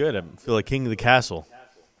 Yeah, I'm good. I feel like king of the castle.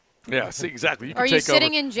 Yeah, see, exactly. Are you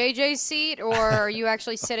sitting in JJ's seat, or are you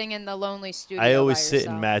actually sitting in the lonely studio? I always sit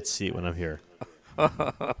in Matt's seat when I'm here.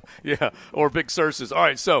 Yeah, or Big Surses. All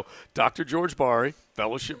right, so Dr. George Barry,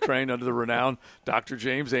 fellowship trained under the renowned Dr.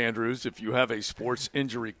 James Andrews. If you have a sports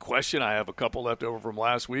injury question, I have a couple left over from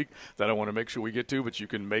last week that I want to make sure we get to, but you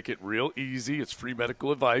can make it real easy. It's free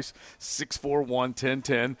medical advice,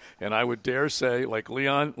 641-1010. And I would dare say, like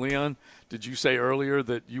Leon, did you say earlier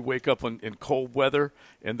that you wake up in cold weather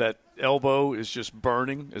and that elbow is just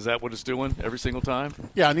burning? Is that what it's doing every single time?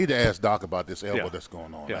 Yeah, I need to ask Doc about this elbow that's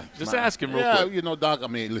going on. Yeah, just ask him real quick. Yeah, you know, Doc, I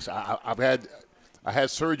mean, listen, I had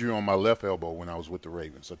surgery on my left elbow when I was with the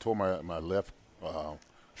Ravens. I tore my left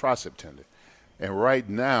tricep tendon. And right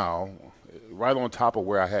now, right on top of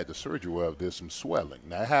where I had the surgery of, there's some swelling.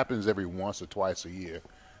 Now, it happens every once or twice a year.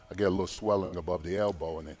 I get a little swelling above the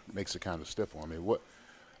elbow, and it makes it kind of stiff on me.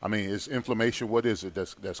 Is inflammation, what is it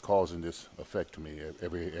that's causing this effect to me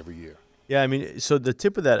every year? Yeah, I mean, so the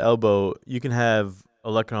tip of that elbow, you can have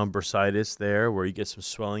olecranon bursitis there where you get some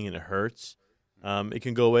swelling and it hurts. It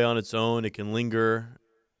can go away on its own. It can linger,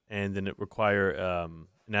 and then it require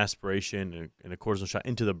an aspiration and a cortisone shot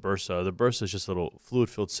into the bursa. The bursa is just a little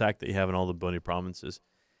fluid-filled sac that you have in all the bony prominences.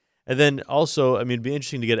 And then also, I mean, it'd be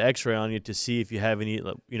interesting to get an X-ray on you to see if you have any,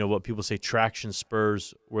 what people say traction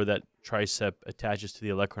spurs, where that tricep attaches to the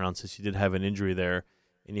olecranon, since you did have an injury there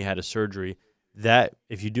and you had a surgery. That,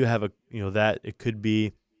 if you do have it could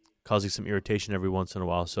be causing some irritation every once in a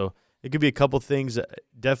while. So it could be a couple things.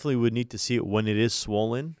 Definitely would need to see it when it is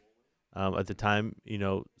swollen at the time,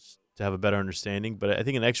 to have a better understanding. But I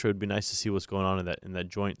think an X-ray would be nice to see what's going on in that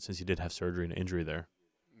joint, since you did have surgery and an injury there.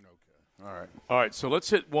 All right, so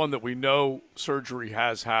let's hit one that we know surgery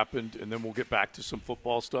has happened, and then we'll get back to some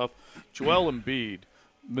football stuff. Joel Embiid,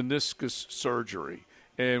 meniscus surgery.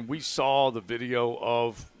 And we saw the video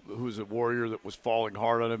of who's a Warrior that was falling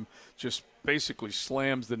hard on him, just basically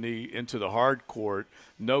slams the knee into the hard court,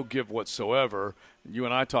 no give whatsoever. You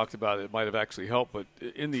and I talked about it might have actually helped, but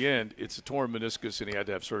in the end, it's a torn meniscus, and he had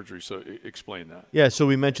to have surgery. So explain that. Yeah, so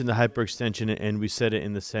we mentioned the hyperextension, and we said it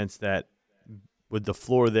in the sense that with the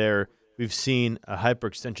floor there, we've seen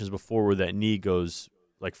hyperextensions before where that knee goes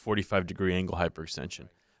like 45-degree angle hyperextension.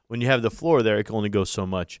 When you have the floor there, it can only go so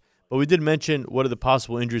much. But we did mention what are the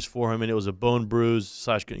possible injuries for him, and it was a bone bruise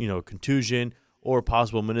 / contusion or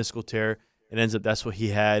possible meniscal tear. It ends up that's what he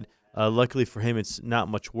had. Luckily for him, it's not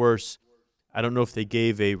much worse. I don't know if they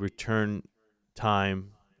gave a return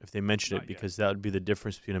time, if they mentioned it, because that would be the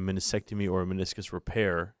difference between a meniscectomy or a meniscus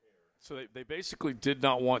repair. So they basically did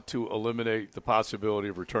not want to eliminate the possibility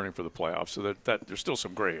of returning for the playoffs, so that there's still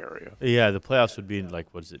some gray area. Yeah, the playoffs would be in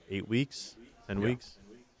 8 weeks, 10 weeks?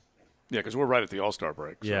 Yeah, because we're right at the All-Star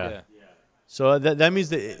break. So. Yeah. So that means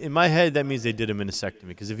that, in my head, that means they did a meniscectomy,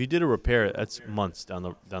 because if you did a repair, that's months down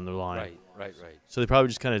the line. Right. So they probably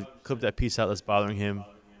just kind of clipped that piece out that's bothering him,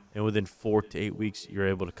 and within 4 to 8 weeks, you're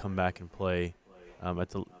able to come back and play but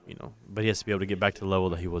he has to be able to get back to the level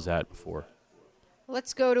that he was at before.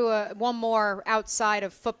 Let's go to one more outside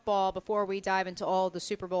of football before we dive into all the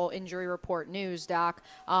Super Bowl injury report news, Doc.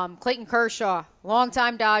 Clayton Kershaw,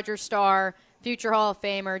 longtime Dodger star, future Hall of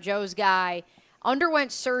Famer, Joe's guy,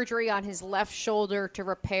 underwent surgery on his left shoulder to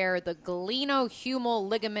repair the glenohumeral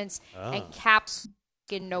ligaments and caps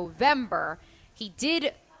in November. He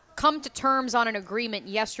did come to terms on an agreement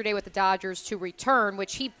yesterday with the Dodgers to return,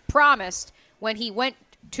 which he promised when he went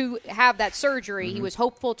to have that surgery. Mm-hmm. He was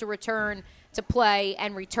hopeful to return to play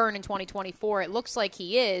and return in 2024. It looks like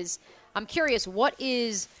he is. I'm curious, what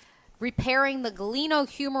is repairing the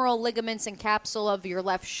glenohumeral ligaments and capsule of your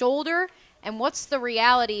left shoulder, and what's the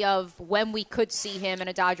reality of when we could see him in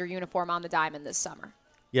a Dodger uniform on the diamond this summer?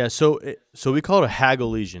 Yeah, so we call it a Hagel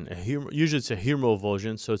lesion. Usually it's a humeral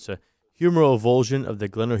avulsion, so it's a humeral avulsion of the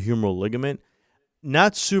glenohumeral ligament.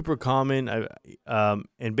 Not super common,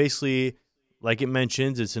 and basically, like it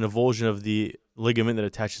mentions, it's an avulsion of the ligament that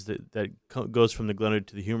attaches that goes from the glenoid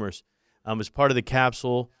to the humerus. It's part of the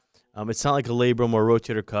capsule. It's not like a labrum or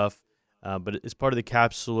rotator cuff, but it's part of the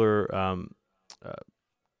capsular,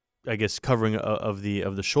 covering of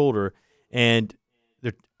the shoulder. And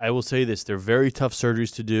I will say this: they're very tough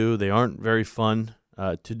surgeries to do. They aren't very fun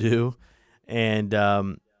to do, and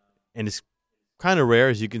it's kind of rare,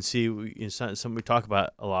 as you can see. It's not something we talk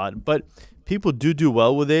about a lot, but people do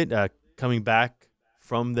well with it. Coming back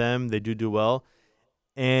from them, they do well.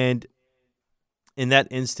 And in that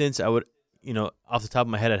instance, I would, off the top of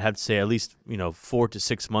my head, I'd have to say at least 4 to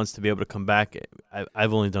 6 months to be able to come back.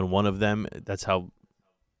 I've only done one of them. That's how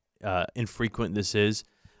infrequent this is.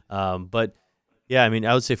 But yeah, I mean,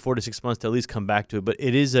 I would say 4 to 6 months to at least come back to it. But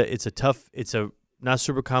it's a not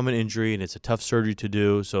super common injury, and it's a tough surgery to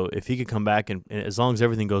do. So if he could come back, and as long as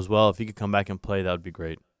everything goes well, if he could come back and play, that would be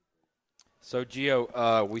great. So,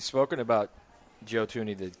 Gio, we've spoken about Joe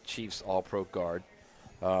Thuney, the Chiefs' all-pro guard.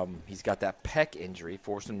 He's got that pec injury,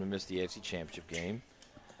 forced him to miss the AFC Championship game.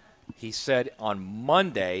 He said on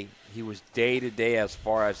Monday he was day-to-day as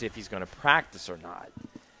far as if he's going to practice or not.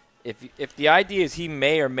 If the idea is he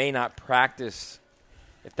may or may not practice,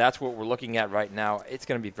 if that's what we're looking at right now, it's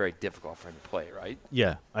going to be very difficult for him to play, right?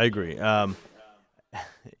 Yeah, I agree.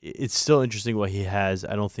 It's still interesting what he has.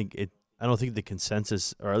 I don't think the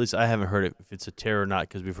consensus, or at least I haven't heard it, if it's a tear or not,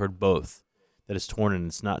 because we've heard both, that it's torn and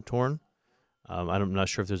it's not torn. I'm not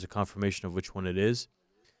sure if there's a confirmation of which one it is.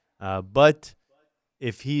 But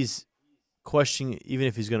if he's questioning, even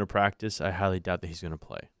if he's going to practice, I highly doubt that he's going to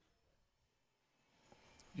play.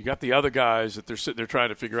 You got the other guys that they're sitting there trying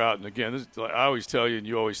to figure out. And, again, this, I always tell you, and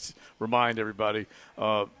you always remind everybody,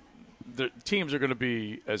 the teams are going to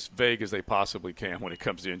be as vague as they possibly can when it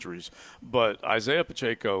comes to injuries. But Isaiah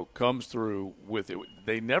Pacheco comes through with it.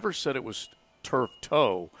 They never said it was turf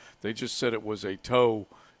toe. They just said it was a toe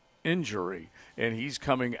injury. And he's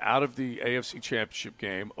coming out of the AFC Championship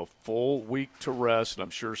game, a full week to rest, and I'm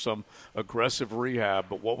sure some aggressive rehab.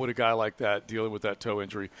 But what would a guy like that dealing with that toe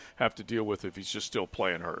injury have to deal with if he's just still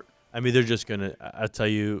playing hurt? I mean, they're just going to – I'll tell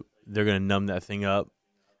you, they're going to numb that thing up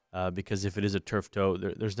because if it is a turf toe,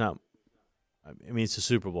 there's not – I mean, it's a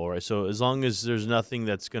Super Bowl, right? So as long as there's nothing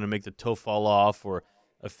that's going to make the toe fall off or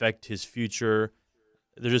affect his future,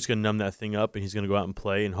 they're just going to numb that thing up, and he's going to go out and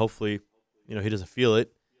play, and hopefully, he doesn't feel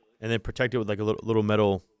it. And then protect it with like a little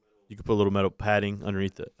metal. You could put a little metal padding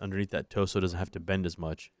underneath that toe, so it doesn't have to bend as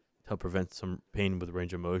much to help prevent some pain with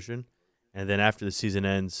range of motion. And then after the season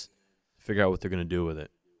ends, figure out what they're going to do with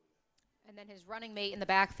it. And then his running mate in the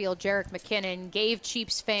backfield, Jerick McKinnon, gave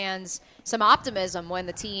Chiefs fans some optimism when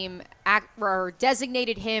the team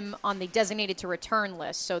designated him on the designated to return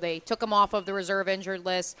list. So they took him off of the reserve injured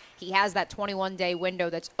list. He has that 21-day window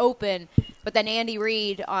that's open. But then Andy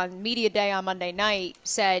Reid on Media Day on Monday night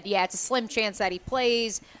said, yeah, it's a slim chance that he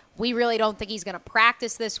plays. We really don't think he's going to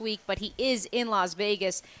practice this week, but he is in Las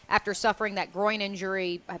Vegas after suffering that groin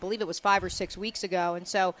injury. I believe it was 5 or 6 weeks ago. And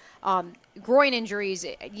so groin injuries,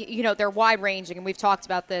 they're wide-ranging, and we've talked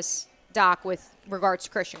about this, Doc, with regards to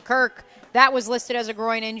Christian Kirk. That was listed as a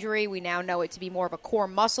groin injury. We now know it to be more of a core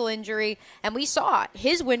muscle injury. And we saw it.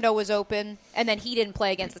 His window was open, and then he didn't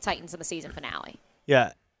play against the Titans in the season finale.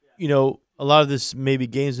 Yeah, a lot of this may be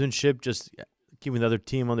gamesmanship, just keeping the other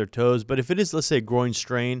team on their toes. But if it is, let's say, a groin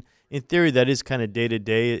strain, in theory, that is kind of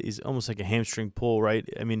day-to-day. It's almost like a hamstring pull, right?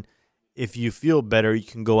 I mean, if you feel better, you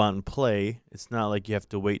can go out and play. It's not like you have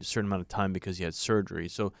to wait a certain amount of time because you had surgery.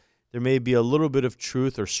 So there may be a little bit of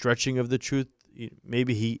truth or stretching of the truth.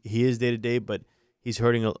 Maybe he is day-to-day, but he's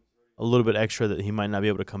hurting a little bit extra that he might not be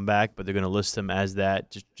able to come back, but they're going to list him as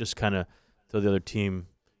that, just kind of throw the other team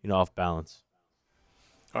off balance.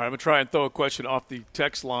 All right, I'm going to try and throw a question off the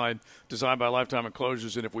text line designed by Lifetime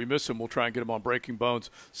Enclosures, and if we miss him, we'll try and get him on Breaking Bones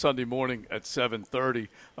Sunday morning at 7:30.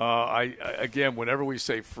 Again, whenever we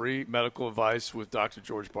say free medical advice with Dr.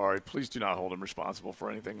 George Barry, please do not hold him responsible for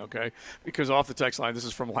anything, okay? Because off the text line, this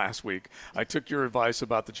is from last week, I took your advice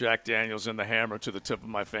about the Jack Daniels and the hammer to the tip of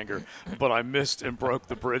my finger, but I missed and broke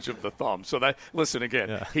the bridge of the thumb. So listen,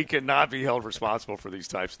 again, He cannot be held responsible for these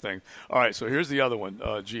types of things. All right, so here's the other one,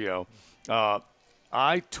 Gio.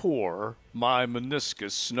 I tore my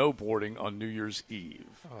meniscus snowboarding on New Year's Eve.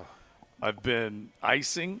 Oh. I've been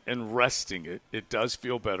icing and resting it. It does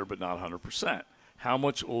feel better, but not 100%. How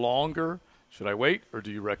much longer should I wait, or do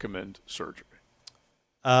you recommend surgery?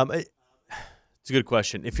 It's a good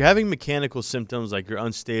question. If you're having mechanical symptoms like you're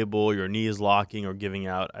unstable, your knee is locking or giving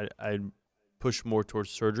out, I'd push more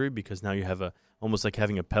towards surgery because now you have almost like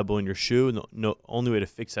having a pebble in your shoe, and the only way to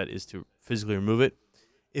fix that is to physically remove it.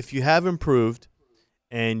 If you have improved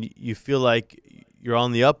and you feel like you're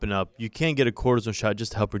on the up and up, you can get a cortisone shot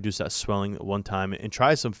just to help reduce that swelling at one time, and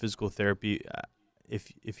try some physical therapy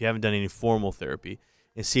if you haven't done any formal therapy,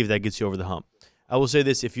 and see if that gets you over the hump. I will say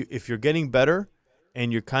this, if you're getting better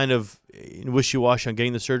and you're kind of wishy-washy on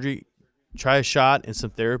getting the surgery, try a shot and some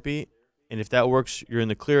therapy, and if that works, you're in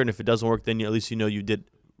the clear, and if it doesn't work, then at least you did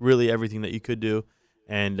really everything that you could do,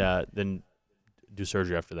 and then do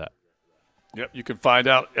surgery after that. Yep, you can find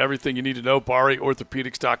out everything you need to know,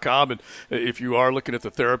 BariOrthopedics.com. And if you are looking at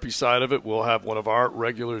the therapy side of it, we'll have one of our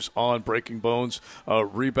regulars on Breaking Bones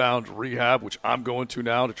Rebound Rehab, which I'm going to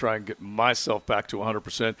now to try and get myself back to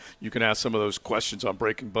 100%. You can ask some of those questions on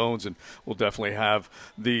Breaking Bones, and we'll definitely have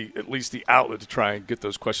at least the outlet to try and get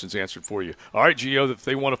those questions answered for you. All right, Gio, if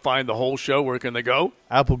they want to find the whole show, where can they go?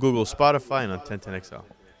 Apple, Google, Spotify, and on 1010XL.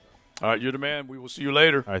 All right, you're the man. We will see you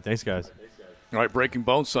later. All right, thanks, guys. All right, Breaking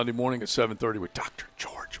Bones Sunday morning at 7:30 with Dr.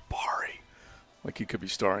 George Bari. Like he could be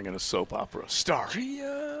starring in a soap opera. Starring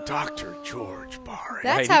Dr. George Bari.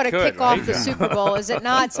 That's how to kick off the Super Bowl, is it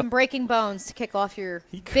not? Some Breaking Bones to kick off your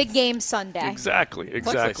big game Sunday. Exactly.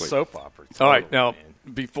 Looks like soap opera. All right, now,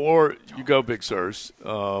 before you go, Big Sirs, I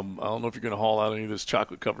don't know if you're going to haul out any of this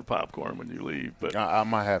chocolate-covered popcorn when you leave. But I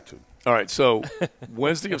might have to. All right, so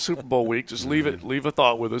Wednesday of Super Bowl week, just leave a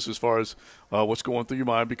thought with us as far as what's going through your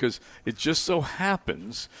mind, because it just so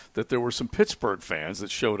happens that there were some Pittsburgh fans that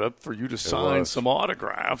showed up for you to sign some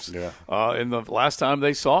autographs. Yeah. And the last time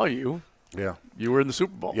they saw you, you were in the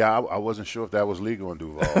Super Bowl. Yeah, I wasn't sure if that was legal in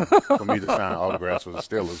Duval for me to sign autographs for the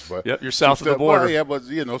Steelers. But yep, you're south of the border. Well, yeah,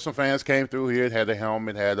 but some fans came through here, had a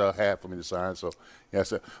helmet, had a hat for me to sign. So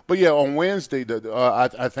yes, but yeah, on Wednesday,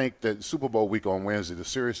 I think that Super Bowl week on Wednesday, the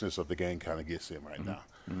seriousness of the game kind of gets in right now.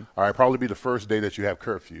 Mm-hmm. All right, probably be the first day that you have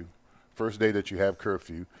curfew.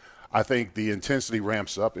 I think the intensity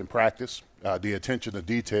ramps up in practice, the attention to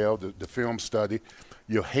detail, the film study,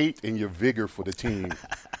 your hate and your vigor for the team.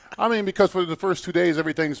 I mean, because for the first 2 days,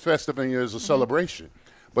 everything's festive and there's a celebration.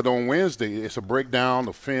 But on Wednesday, it's a breakdown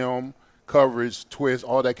of film, coverage, twist,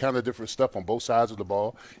 all that kind of different stuff on both sides of the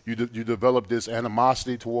ball. You develop this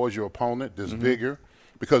animosity towards your opponent, this vigor,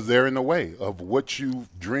 because they're in the way of what you've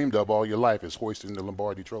dreamed of all your life, is hoisting the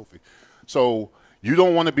Lombardi Trophy. So you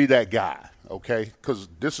don't want to be that guy, okay? Because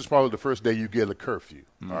this is probably the first day you get a curfew,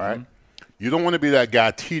 all right? You don't want to be that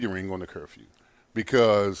guy teetering on the curfew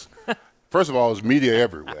because – first of all, it's media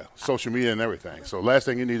everywhere, social media and everything. So last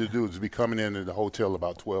thing you need to do is be coming in the hotel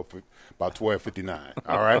about 12:59,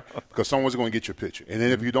 all right? Because someone's going to get your picture. And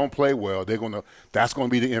then if you don't play well, that's going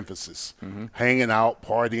to be the emphasis. Hanging out,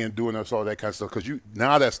 partying, doing all that kind of stuff. Because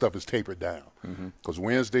now that stuff is tapered down. Because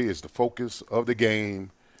Wednesday is the focus of the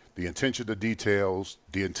game, the attention to details,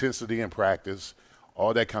 the intensity in practice.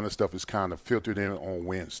 All that kind of stuff is kind of filtered in on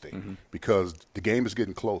Wednesday because the game is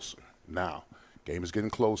getting closer now. Game is getting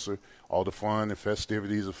closer. All the fun and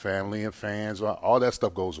festivities of family and fans, all that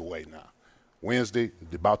stuff goes away now. Wednesday,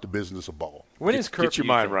 about the business of ball. When is curfew? Get your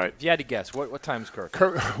mind right. If you had to guess, what time is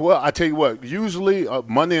curfew? Well, I tell you what, usually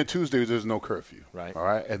Monday and Tuesday there's no curfew. Right. All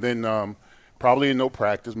right. And then probably no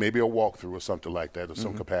practice, maybe a walkthrough or something like that, or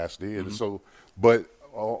some capacity. And so, but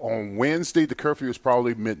on Wednesday, the curfew is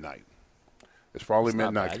probably midnight. It's probably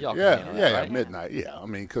midnight. Midnight. Yeah, I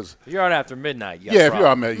mean, because if you're out after midnight. If you're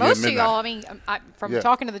out midnight. Most of y'all, I mean, from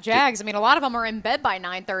talking to the Jags, I mean, a lot of them are in bed by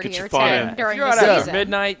 9:30 or 10 during the season. After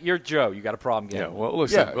midnight, you're Joe. You got a problem getting. Yeah. Well,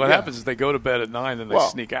 listen. What happens is they go to bed at 9 and they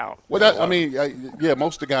sneak out. Well, I mean,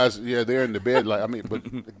 most of the guys, they're in the bed.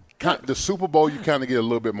 But the Super Bowl, you kind of get a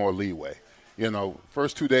little bit more leeway.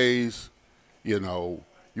 First 2 days, you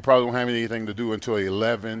probably don't have anything to do until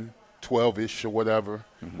 11. 12-ish or whatever.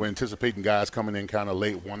 We're anticipating guys coming in kind of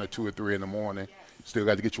late, 1 or 2 or 3 in the morning. Still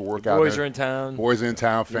got to get your workout. Boys are in town. Family.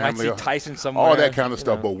 You might see Tyson somewhere. All that kind of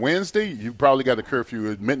stuff. But Wednesday, you probably got a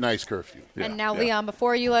curfew, midnight's curfew. And now, Leon,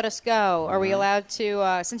 before you let us go, are we allowed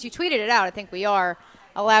to, since you tweeted it out, I think we are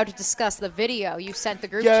allowed to discuss the video you sent the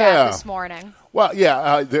group chat this morning. Well,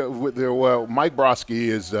 Mike Brodsky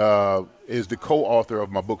is the co-author of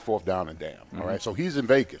my book, Fourth Down and Damn. All right, so he's in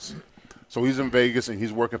Vegas. And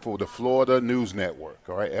he's working for the Florida News Network,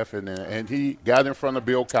 all right, FNN. And he got in front of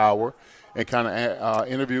Bill Cowher and kind of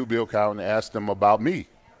interviewed Bill Cowher and asked him about me,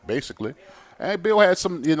 basically. And Bill had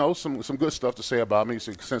some good stuff to say about me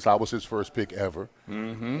since I was his first pick ever.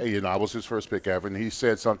 I was his first pick ever. And he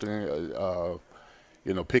said something,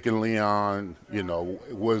 picking Leon,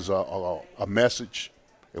 was a message.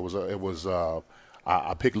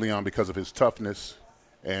 I picked Leon because of his toughness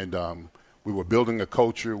and we were building a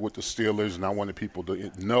culture with the Steelers, and I wanted people to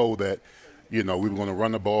know that, we were going to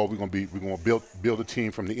run the ball. We're going to build a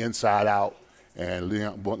team from the inside out. And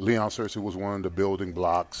Leon Searcy was one of the building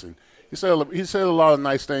blocks. And he said a lot of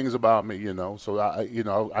nice things about me, So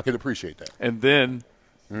I can appreciate that. And then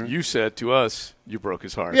you said to us, you broke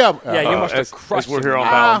his heart. Yeah, you must have crushed him. We're here on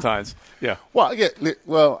Valentine's. Yeah. Well,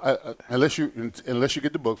 unless you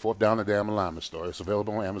get the book, Fourth Down and Damn Alignment Story, it's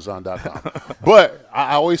available on Amazon.com. But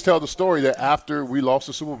I always tell the story that after we lost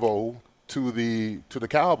the Super Bowl to the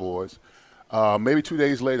Cowboys, maybe 2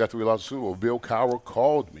 days later after we lost the Super Bowl, Bill Cowher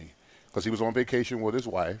called me because he was on vacation with his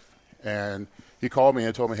wife, And he called me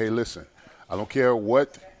and told me, hey, listen, I don't care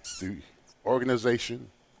what the organization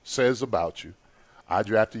says about you. I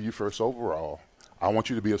drafted you first overall. I want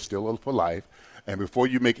you to be a Steeler for life. And before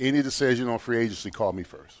you make any decision on free agency, call me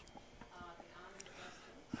first.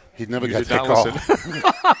 He never got that call.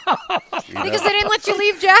 Because they didn't let you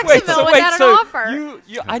leave Jacksonville without an offer.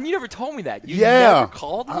 You never told me that. You Yeah. never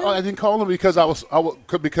called him? I didn't call him because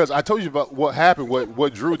because I told you about what happened,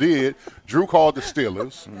 what Drew did. Drew called the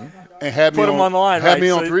Steelers and had me Put him on the line, had right, me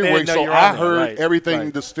on so 3 they weeks. didn't know So you were I on there, heard right, everything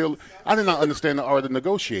right. the Steelers. I did not understand the art of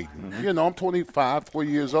negotiating. You know, I'm 25, 4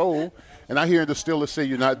 years old. And I hear the Steelers say,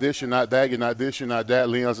 you're not this, you're not that, you're not this, you're not that.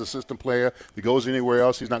 Leon's a system player. If he goes anywhere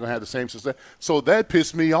else, he's not going to have the same success. So that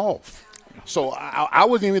pissed me off. So I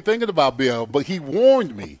wasn't even thinking about Bill, but he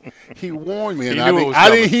warned me. He warned me, and I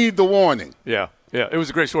didn't heed the warning. Yeah. Yeah, it was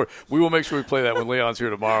a great story. We will make sure we play that when Leon's here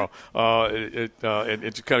tomorrow, and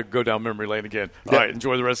to kind of go down memory lane again. All right,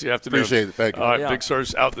 enjoy the rest of the afternoon. Appreciate it. Thank you. All right, Big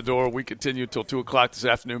Surge out the door. We continue until 2 o'clock this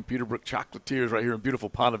afternoon. Peterbrook Chocolatiers right here in beautiful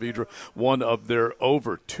Ponte Vedra, one of their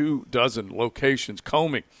over 24 locations,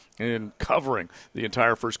 combing and covering the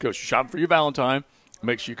entire First Coast. You're shopping for your Valentine.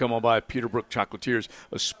 Make sure you come on by Peterbrook Chocolatiers,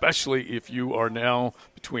 especially if you are now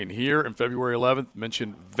between here and February 11th.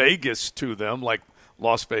 Mention Vegas to them, like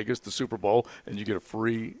Las Vegas, the Super Bowl, and you get a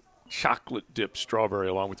free chocolate dip strawberry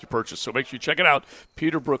along with your purchase. So make sure you check it out,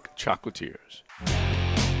 Peterbrook Chocolatiers.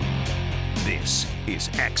 This is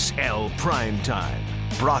XL Primetime,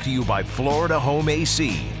 brought to you by Florida Home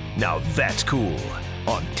AC. Now that's cool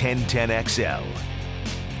on 1010XL.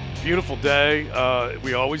 Beautiful day.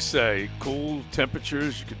 We always say cool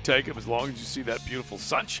temperatures, you can take them as long as you see that beautiful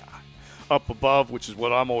sunshine up above, which is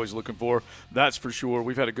what I'm always looking for. That's for sure.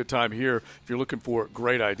 We've had a good time here. If you're looking for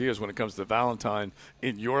great ideas when it comes to Valentine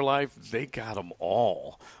in your life, they got them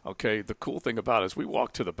all. Okay, the cool thing about it is we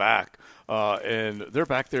walk to the back, and they're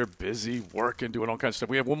back there busy, working, doing all kinds of stuff.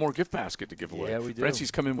 We have one more gift basket to give away. Yeah, we do. Francie's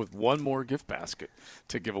come in with one more gift basket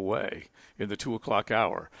to give away in the 2 o'clock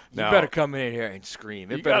hour. You Now, better come in here and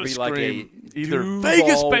scream. It better be like a either Duval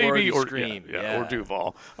Vegas baby or scream. or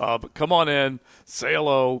Duval. But come on in, say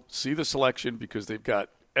hello, see the selection because they've got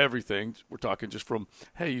everything. We're talking just from,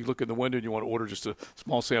 hey, you look in the window and you want to order just a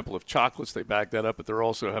small sample of chocolates. They bag that up, but they're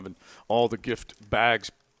also having all the gift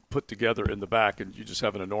bags put together in the back, and you just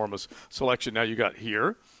have an enormous selection. Now you got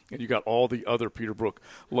here, and you got all the other Peterbrook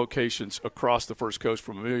locations across the First Coast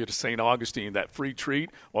from Amelia to St. Augustine. That free treat,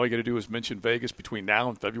 all you got to do is mention Vegas between now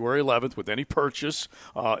and February 11th with any purchase,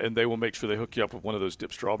 and they will make sure they hook you up with one of those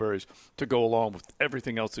dip strawberries to go along with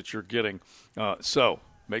everything else that you're getting. So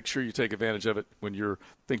make sure you take advantage of it when you're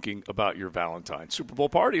thinking about your Valentine. Super Bowl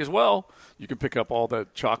party as well. You can pick up all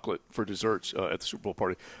that chocolate for desserts at the Super Bowl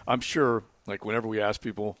party. I'm sure, like whenever we ask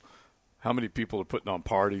people how many people are putting on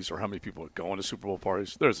parties or how many people are going to Super Bowl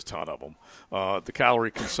parties, there's a ton of them. The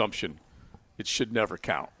calorie consumption, it should never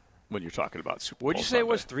count when you're talking about Super Bowl. What'd you say it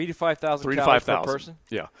was, 3,000 to 5,000 3,000 to calories 5,000 per person?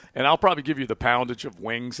 Yeah, and I'll probably give you the poundage of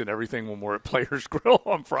wings and everything when we're at Players Grill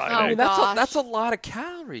on Friday. I mean, that's a lot of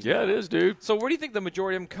calories. Yeah, man. it is, dude. So where do you think the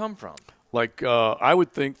majority of them come from? Like I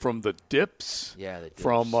would think from the dips, Yeah, the dips.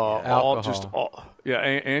 from Alcohol.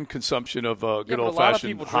 and consumption of good but old a lot of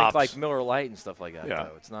fashioned people hops. drink like Miller Lite and stuff like that. Yeah,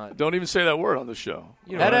 though. It's not. Don't even say that word on the show.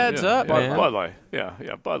 You know, That adds up, man. Bud Light,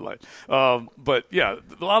 yeah, Bud Light. But yeah,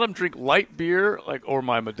 a lot of them drink light beer, or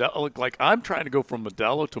my Modelo. Like I'm trying to go from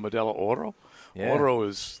Modelo to Modelo Oro. Yeah. Oro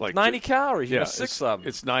is like 90 calories. Yeah, You know, 6 of them.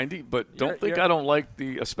 It's 90, but I don't like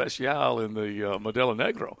the Especial in the Modelo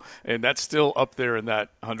Negro, and that's still up there in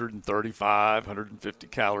that 135, 150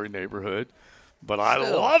 calorie neighborhood. But I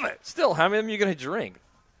love it. Still, how many of them are you going to drink?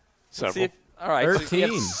 Several. All right, 13. So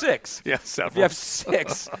you have 6. Yeah, several. If you have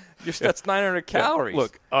 6, that's 900 calories.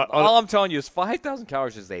 Look, all I'm telling you is 5,000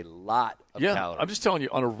 calories is a lot of calories. I'm just telling you,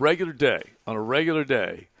 on a regular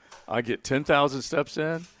day, I get 10,000 steps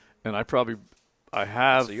in, and I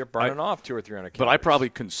have. So you're burning off 200 or 300 calories. But I probably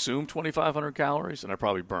consume 2,500 calories, and I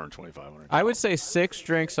probably burn 2,500 calories. I would say 6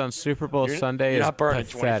 drinks on Super Bowl Sunday you're is not burning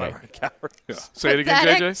pathetic. 2,500 calories. Yeah. Say it again,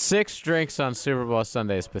 JJ. 6 drinks on Super Bowl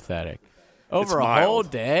Sunday is pathetic. Over a mild. whole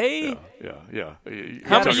day? Yeah.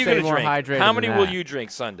 How many are you stay going to more drink? hydrated How than many will that. you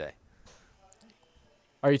drink Sunday?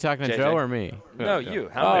 Are you talking to JJ? Joe or me? No, you.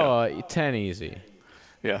 How many? 10 easy.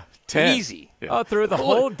 Yeah, 10. Easy. Yeah. Oh, through the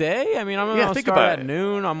whole day? I mean, I'm going to think start about at it.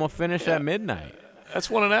 noon. I'm going to finish at midnight. That's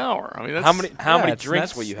one an hour. I mean, that's, How many that's-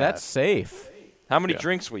 drinks that's- will you have? That's safe. How many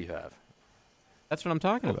drinks will you have? That's what I'm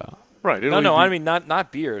talking about. right? No, I mean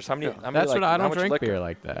not beers. How many? How many That's like, what I how don't much drink liquor? beer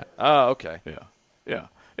like that. Oh, okay. Yeah.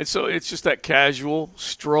 And so it's just that casual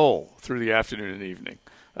stroll through the afternoon and evening.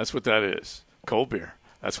 That's what that is. Cold beer.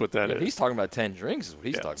 That's what that is. He's talking about 10 drinks. Is what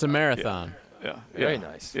he's talking It's a about. marathon. Yeah. Very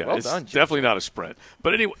nice. Yeah, Well it's done, Jim. definitely not a sprint.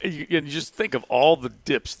 But anyway, you just think of all the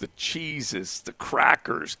dips, the cheeses, the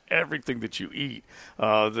crackers, everything that you eat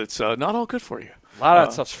that's not all good for you. A lot of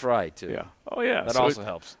that stuff's fried, too. Yeah. Oh, yeah. That So also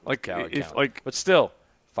helps. Like, But still,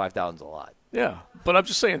 5,000's a lot. Yeah, but I'm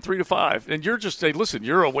just saying 3 to 5. And you're just saying, listen,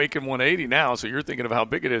 you're Awaken 180 now, so you're thinking of how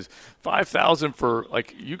big it is. 5,000 for,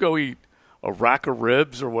 like, you go eat a rack of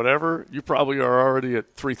ribs or whatever, you probably are already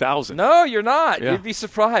at 3,000. No, you're not. Yeah. You'd be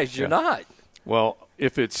surprised. You're not. Well,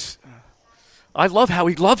 if it's – I love how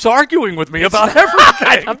he loves arguing with me about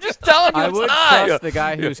everything. I'm just telling you I it's would not. trust the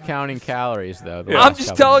guy who's counting calories, though. I'm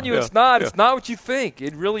just telling you it's not. It's not what you think.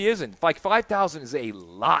 It really isn't. Like 5,000 is a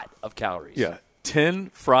lot of calories. Yeah. 10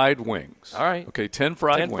 fried wings. All right. Okay, 10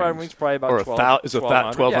 fried wings. 10 fried wings probably about or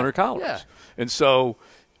 1,200 calories. Yeah. And so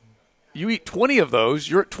you eat 20 of those,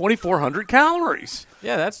 you're at 2,400 calories.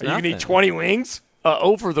 Yeah, that's You nothing. can eat 20 wings?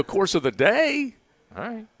 Over the course of the day. All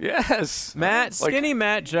right. Yes. Matt, skinny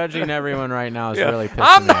Matt judging everyone right now is Yeah. really pissing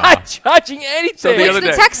I'm me not off. judging anything. So the other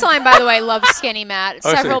The day, text line, by the way, loves Skinny Matt.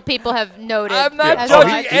 Oh, Several see. people have noted. I'm not as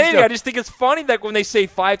judging much. anything. I just think it's funny that when they say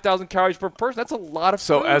 5,000 calories per person, that's a lot of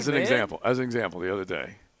so food, as an man. example, the other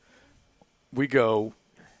day, we go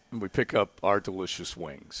and we pick up our delicious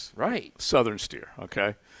wings. Right. Southern Steer,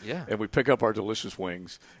 okay? Yeah. And we pick up our delicious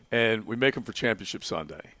wings, and we make them for Championship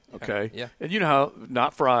Sunday, okay? Yeah. And you know how,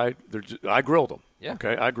 not fried, I grilled them. Yeah.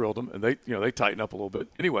 Okay, I grilled them, and they tighten up a little bit.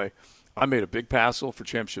 Anyway, I made a big passel for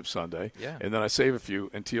Championship Sunday, Yeah. and then I save a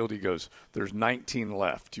few, and TLD goes, there's 19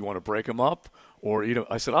 left. Do you want to break them up or eat them?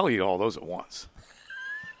 I said, I'll eat all those at once.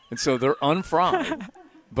 And so they're unfried.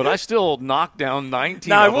 But I still knocked down 19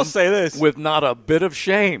 Now, I of will them say this. with not a bit of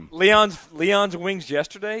shame. Leon's wings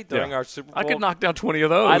yesterday during Yeah. our Super Bowl. I could knock down 20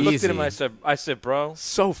 of those. I looked at him and I said, bro,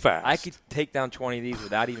 so fast. I could take down 20 of these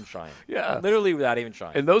without even trying. Yeah. Literally without even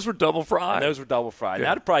trying. And those were double fried. And those were double fried. Yeah.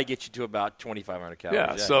 That'd probably get you to about 2,500 calories.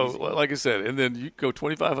 Yeah, so easy. like I said, and then you go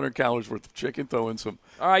 2,500 calories worth of chicken, throw in some.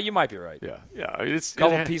 All right, you might be right. Yeah. It's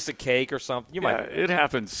couple piece of cake or something. You might be right. It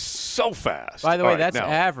happens so fast. By the All way, right, that's now,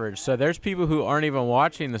 average. So there's people who aren't even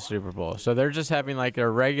watching the Super Bowl. So they're just having like a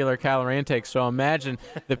regular calorie intake. So imagine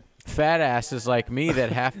the fat asses like me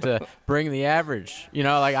that have to bring the average. You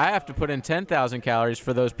know, like I have to put in 10,000 calories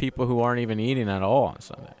for those people who aren't even eating at all on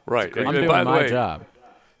Sunday. Right. I'm And doing by the my way, job.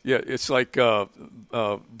 Yeah, it's like Boo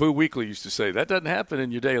Weekley used to say, that doesn't happen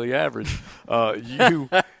in your daily average. There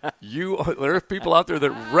are people out there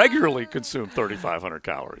that regularly consume 3,500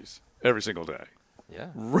 calories every single day. Yeah.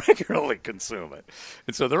 Regularly consume it.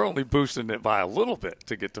 And so they're only boosting it by a little bit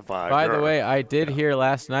to get to 5. By the way, I did hear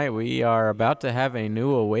last night we are about to have a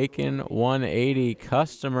new Awaken 180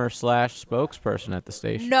 customer / spokesperson at the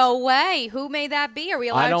station. No way. Who may that be? Are we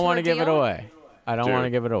allowed to I don't want to give it reveal? away. I don't want to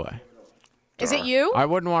give it away. Is it you? I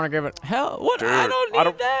wouldn't want to give it. Hell, what? I don't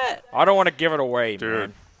need that. I don't want to give it away,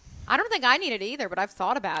 man. I don't think I need it either, but I've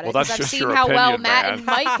thought about it. Well, that's 'cause I've just seen your how well opinion, Matt man. and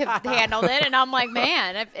Mike have handled it, and I'm like,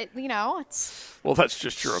 man, it's. Well, that's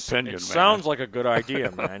just your opinion, man. Sounds like a good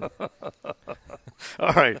idea, man.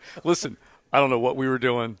 All right. Listen, I don't know what we were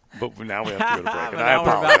doing, but now we have to go to break. And But I now we're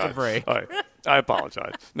apologize. about to break. All right. I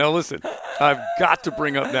apologize. Now, listen, I've got to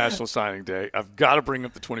bring up National Signing Day. I've got to bring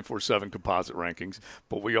up the 24/7 composite rankings.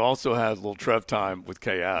 But we also had a little Trev time with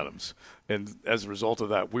Kay Adams. And as a result of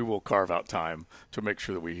that, we will carve out time to make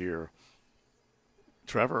sure that we hear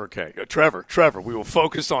Trevor or Kay? Trevor. We will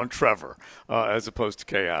focus on Trevor as opposed to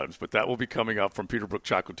Kay Adams. But that will be coming up from Peterbrook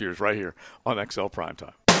Chocolatiers right here on XL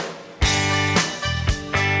Primetime.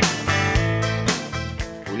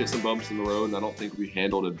 We hit some bumps in the road, and I don't think we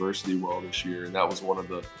handled adversity well this year, and that was one of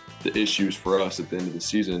the issues for us at the end of the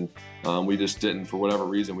season. We just didn't, for whatever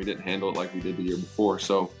reason, we didn't handle it like we did the year before.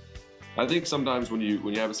 So I think sometimes when you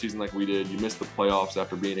have a season like we did, you miss the playoffs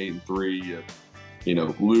after being 8-3,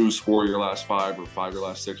 you lose 4 of your last 5 or 5 of your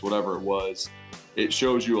last 6, whatever it was. It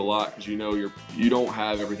shows you a lot because you don't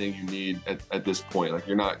have everything you need at this point. Like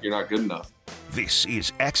you're not good enough. This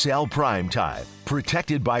is XL Primetime,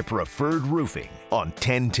 protected by Preferred Roofing on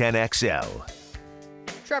 1010 XL.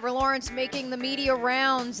 Trevor Lawrence making the media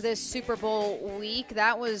rounds this Super Bowl week.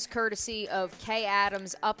 That was courtesy of Kay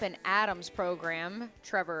Adams' Up and Adams program.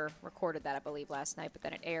 Trevor recorded that, I believe, last night, but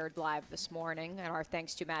then it aired live this morning. And our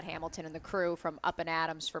thanks to Matt Hamilton and the crew from Up and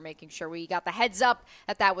Adams for making sure we got the heads up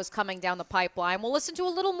that was coming down the pipeline. We'll listen to a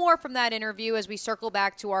little more from that interview as we circle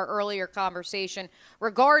back to our earlier conversation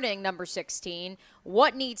regarding number 16.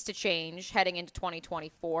 What needs to change heading into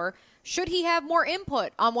 2024? Should he have more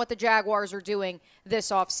input on what the Jaguars are doing this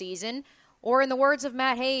offseason? Or in the words of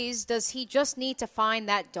Matt Hayes, does he just need to find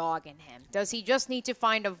that dog in him? Does he just need to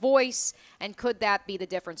find a voice? And could that be the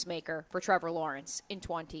difference maker for Trevor Lawrence in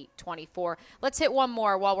 2024? Let's hit one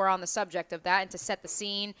more while we're on the subject of that and to set the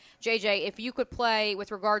scene. JJ, if you could play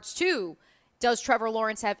with regards to, does Trevor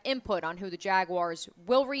Lawrence have input on who the Jaguars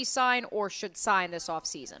will re-sign or should sign this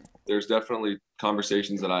offseason? There's definitely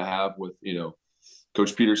conversations that I have with,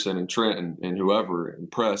 Coach Peterson and Trent and whoever and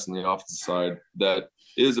press and the offensive side that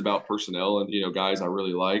is about personnel and, guys I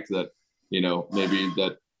really like that, maybe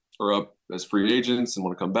that are up as free agents and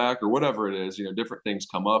want to come back or whatever it is, different things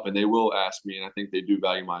come up and they will ask me. And I think they do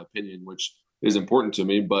value my opinion, which is important to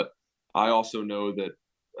me. But I also know that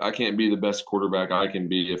I can't be the best quarterback I can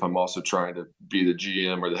be if I'm also trying to be the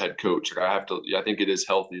GM or the head coach. I think it is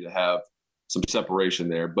healthy to have some separation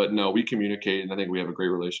there, but no, we communicate and I think we have a great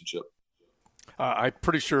relationship. I'm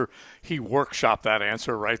pretty sure he workshopped that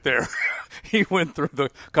answer right there. He went through the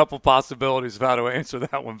couple possibilities of how to answer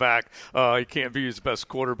that one back. He can't be his best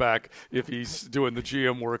quarterback if he's doing the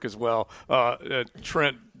GM work as well.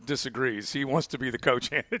 Trent disagrees. He wants to be the coach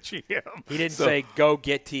and the GM. He didn't say, go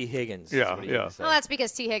get T. Higgins. Yeah. Well, that's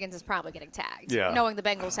because T. Higgins is probably getting tagged. Yeah. Knowing the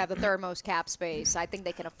Bengals have the third most cap space, I think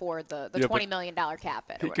they can afford the $20 million cap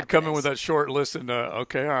it. He could come in with that short list and,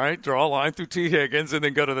 okay, all right, draw a line through T. Higgins and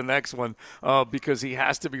then go to the next one because he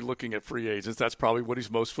has to be looking at free agents. That's probably what he's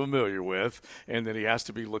most familiar with. And then he has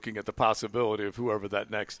to be looking at the possibility of whoever that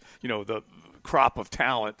next, the crop of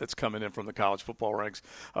talent that's coming in from the college football ranks.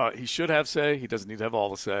 He should have say. He doesn't need to have all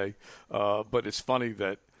the say. But it's funny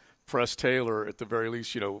that Press Taylor, at the very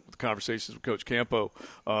least, the conversations with Coach Campo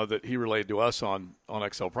that he relayed to us on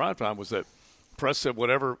XL Primetime was that Press said,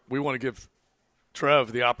 whatever, we want to give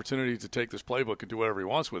Trev the opportunity to take this playbook and do whatever he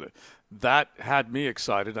wants with it. That had me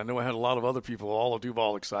excited. I know I had a lot of other people, all of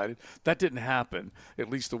Duval, excited. That didn't happen, at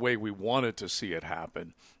least the way we wanted to see it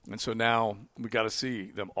happen. And so now we got to see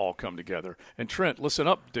them all come together. And Trent, listen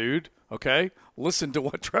up, dude, okay? Listen to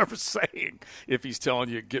what Trevor's saying. If he's telling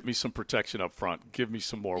you, get me some protection up front, give me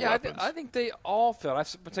some more weapons. I think they all failed.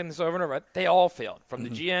 I've been saying this over and over. They all failed, from the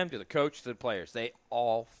GM to the coach to the players. They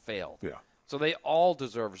all failed. Yeah. So they all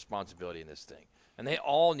deserve responsibility in this thing. And they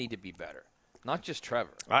all need to be better, not just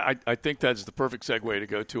Trevor. I think that's the perfect segue to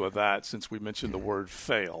go to that since we mentioned the word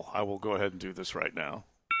fail. I will go ahead and do this right now.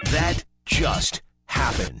 That just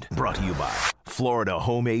happened. Brought to you by Florida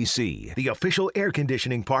Home AC, the official air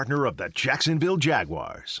conditioning partner of the Jacksonville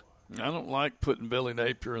Jaguars. I don't like putting Billy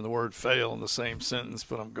Napier and the word fail in the same sentence,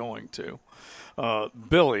 but I'm going to.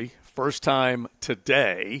 Billy, first time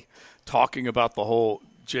today, talking about the whole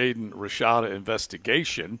Jaden Rashada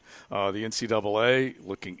investigation. The NCAA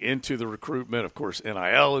looking into the recruitment. Of course,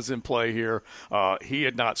 NIL is in play here. He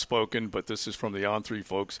had not spoken, but this is from the On3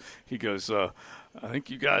 folks. He goes, I think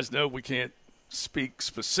you guys know we can't speak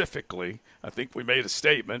specifically. I think we made a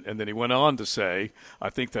statement, and then he went on to say, I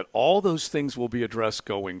think that all those things will be addressed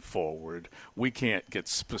going forward. We can't get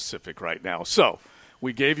specific right now. So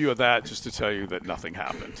we gave you that just to tell you that nothing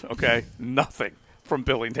happened, okay? Nothing from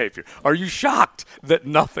Billy Napier. Are you shocked that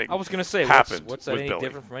nothing happened? I was going to say, what's that any Billy?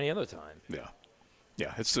 Different from any other time?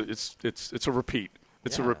 Yeah. It's a repeat.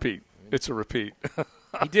 It's a repeat. It's a repeat.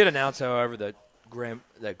 He did announce, however, that Graham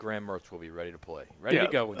Mertz will be ready to play, ready to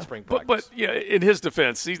go with spring practice. But in his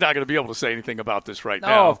defense, he's not going to be able to say anything about this right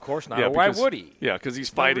now. No, of course not. Why would he? Yeah, because he's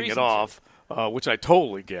fighting it off, which I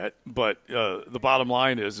totally get. But the bottom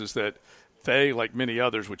line is that they, like many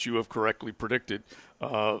others, which you have correctly predicted,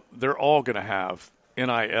 they're all going to have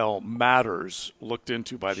NIL matters looked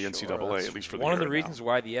into by the NCAA, at least for the one of the reasons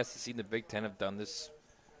why the SEC and the Big Ten have done this,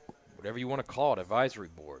 whatever you want to call it, advisory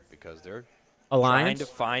board, because they're trying to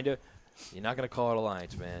find a. You're not going to call it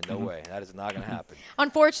alliance, man. No way. That is not going to happen.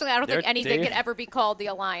 Unfortunately, I don't think anything could ever be called the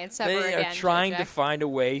alliance ever again. They are trying to find a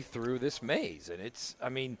way through this maze,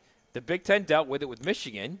 and the Big Ten dealt with it with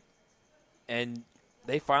Michigan, and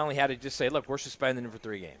they finally had to just say, look, we're suspending him for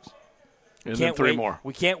 3 games. And then 3 more.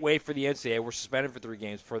 We can't wait for the NCAA. We're suspended for 3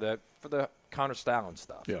 games for the counter style and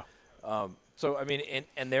stuff. Yeah.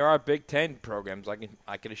 And there are Big Ten programs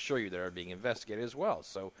I can assure you that are being investigated as well.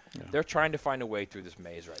 So they're trying to find a way through this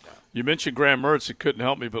maze right now. You mentioned Graham Mertz. It couldn't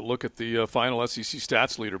help me but look at the final SEC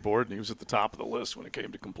stats leaderboard, and he was at the top of the list when it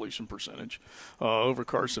came to completion percentage over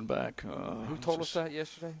Carson Beck. Who told us that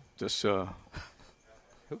yesterday? Just.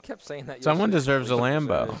 Who kept saying that? Someone deserves a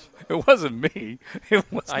Lambo. It wasn't me.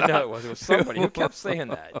 I know it was. It was somebody. Who kept saying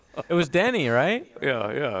that? It was Denny, right?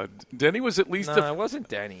 Yeah. Denny was at least. No, it wasn't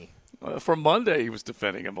Denny. From Monday, he was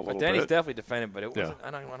defending him a little bit. Denny's definitely defending, but it wasn't. I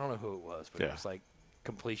don't know who it was, but it was like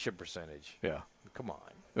completion percentage. Yeah. Come on.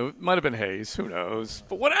 It might have been Hayes. Who knows?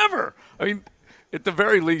 But whatever. I mean, at the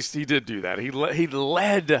very least, he did do that. He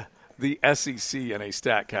led the SEC in a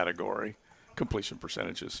stat category. Completion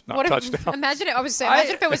percentages, not what touchdowns. If, imagine it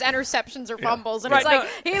if it was interceptions or fumbles, and Right, it's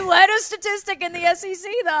like he led a statistic in the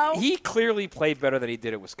SEC though. He clearly played better than he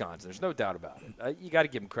did at Wisconsin. There's no doubt about it. You got to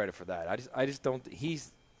give him credit for that. I just don't.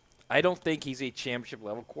 I don't think he's a championship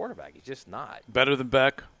level quarterback. He's just not. Better than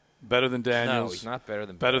Beck. Better than Daniels. No, he's not better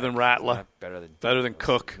than Better Beck. than Rattler. Not better than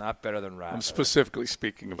Cook. Not better than Rattler. I'm specifically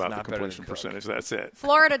speaking about the completion Cook. percentage. That's it.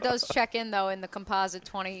 Florida does check in, though, in the composite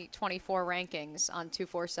 2024 rankings on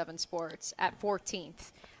 247 Sports at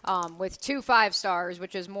 14th with 2 5-stars,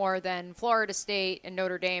 which is more than Florida State and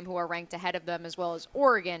Notre Dame, who are ranked ahead of them, as well as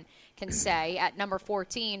Oregon, can say. At number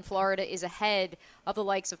 14, Florida is ahead of the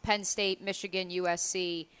likes of Penn State, Michigan,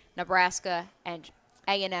 USC, Nebraska, and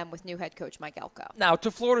A&M with new head coach Mike Elko. Now, to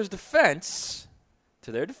Florida's defense,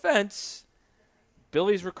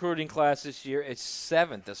 Billy's recruiting class this year is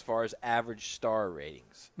 7th as far as average star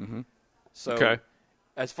ratings. Mm-hmm. So,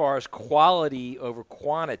 as far as quality over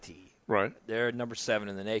quantity, right, they're number 7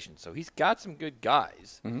 in the nation. So he's got some good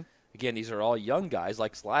guys. Mm-hmm. Again, these are all young guys,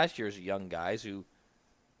 like last year's young guys who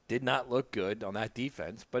did not look good on that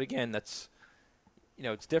defense. But again, that's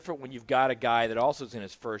it's different when you've got a guy that also is in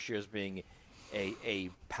his first year as being a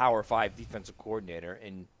Power 5 defensive coordinator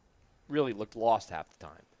and really looked lost half the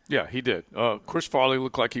time. Yeah, he did. Chris Farley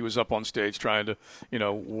looked like he was up on stage trying to,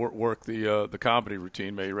 work the comedy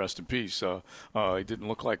routine. May he rest in peace. He didn't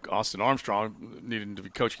look like Austin Armstrong needing to be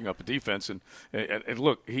coaching up a defense. And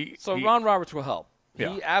look, Ron Roberts will help.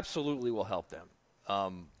 Yeah. He absolutely will help them.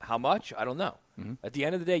 How much? I don't know. Mm-hmm. At the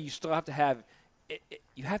end of the day, you still have to have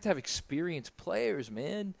experienced players,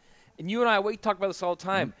 man. And you and I, we talk about this all the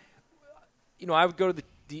time. Mm-hmm. I would go to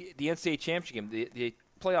the NCAA championship game, the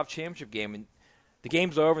playoff championship game, and the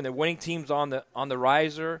game's over, and they're winning teams on the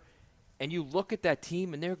riser, and you look at that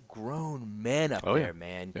team, and they're grown men up there,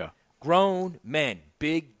 man. Yeah. Grown men,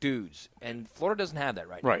 big dudes, and Florida doesn't have that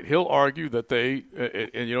right now. Right. He'll argue that they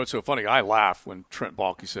and it's so funny. I laughed when Trent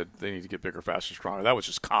Baalke said they need to get bigger, faster, stronger. That was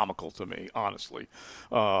just comical to me, honestly.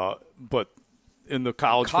 But in the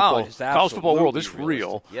college football world, it's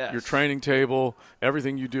real. Yes. Your training table,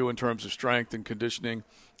 everything you do in terms of strength and conditioning.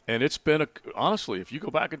 And it's been, honestly, if you go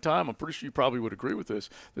back in time, I'm pretty sure you probably would agree with this.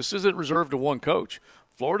 This isn't reserved to one coach.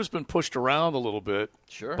 Florida's been pushed around a little bit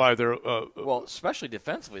by their well, especially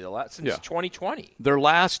defensively, since 2020. Their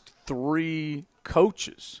last 3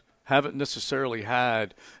 coaches haven't necessarily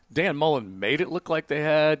had. Dan Mullen made it look like they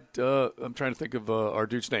had. I'm trying to think of our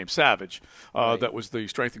dude's name, Savage. That was the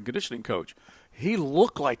strength and conditioning coach. He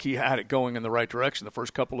looked like he had it going in the right direction the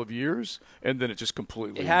first couple of years, and then it just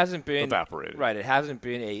completely evaporated. Right. It hasn't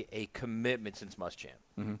been a commitment since Muschamp.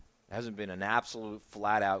 Mm-hmm. It hasn't been an absolute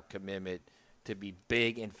flat-out commitment to be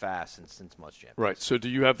big and fast since Muschamp. Right. So do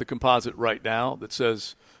you have the composite right now that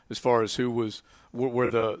says as far as where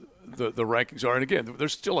the rankings are? And again,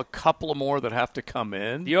 there's still a couple of more that have to come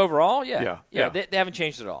in. The overall, yeah. They haven't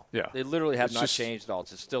changed at all. Yeah. They literally have not changed at all.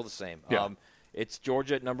 It's still the same. Yeah. It's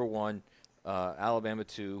Georgia at number 1. Alabama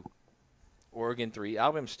 2, Oregon 3.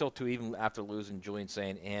 Alabama still 2 even after losing Julian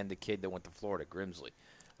Sain and the kid that went to Florida, Grimsley.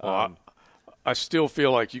 I still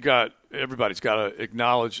feel like everybody's got to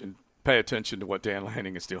acknowledge and pay attention to what Dan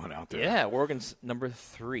Lanning is doing out there. Yeah, Oregon's number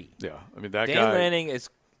 3. Yeah, I mean that Dan guy. Lanning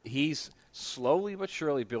he's slowly but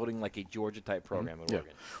surely building like a Georgia-type program at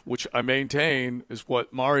Oregon. Which I maintain is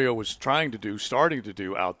what Mario was starting to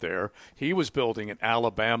do out there. He was building an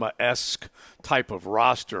Alabama-esque type of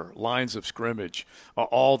roster, lines of scrimmage,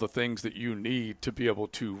 all the things that you need to be able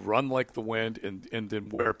to run like the wind and then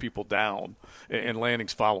wear people down. And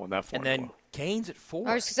Lanning's following that formula. And then Canes at 4.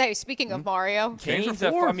 I was going to say, speaking of Mario, Canes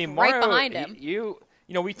at 4. I mean, Mario, right behind him.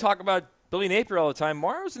 We talk about Billy Napier all the time.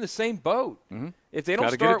 Mario's in the same boat. Mm-hmm. If they don't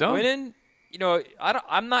start winning,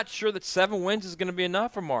 I'm not sure that 7 wins is going to be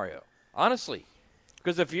enough for Mario, honestly.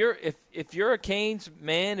 Because if you're a Canes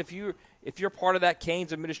man, if you're part of that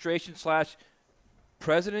Canes administration /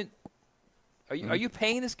 president, are you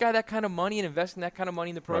paying this guy that kind of money and investing that kind of money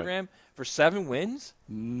in the program for 7 wins?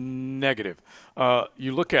 Negative.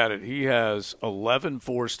 You look at it. He has 11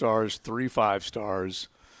 4-stars, 3 5-stars.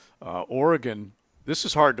 Oregon. This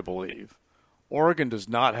is hard to believe. Oregon does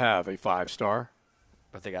not have a 5-star.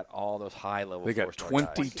 But they got all those high-level 4-star They got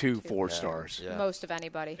 22 4-stars. Yeah. Most of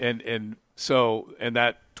anybody. And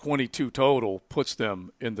that 22 total puts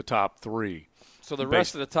them in the top 3. So the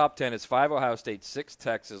rest of the top 10 is 5 Ohio State, 6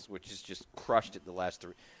 Texas, which has just crushed it the last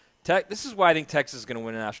 3. This is why I think Texas is going to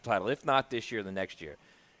win a national title, if not this year, the next year.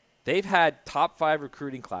 They've had top 5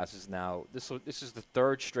 recruiting classes now. This is the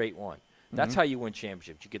 3rd straight one. That's how you win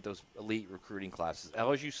championships. You get those elite recruiting classes.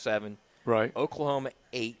 LSU 7, right? Oklahoma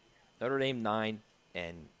 8, Notre Dame 9,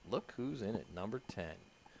 and look who's in it, number 10.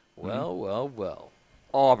 Well.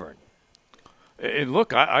 Auburn. And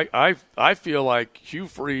look, I feel like Hugh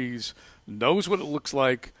Freeze knows what it looks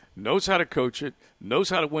like, knows how to coach it, knows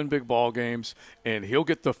how to win big ball games, and he'll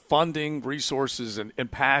get the funding, resources,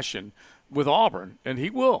 and passion with Auburn, and he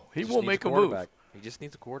will. He will make a move. He just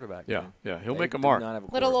needs a quarterback. Yeah, he'll make a mark.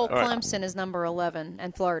 Little old Clemson is number 11,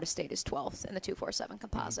 and Florida State is 12th in the 247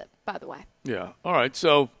 composite, by the way. Yeah, all right,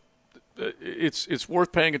 so it's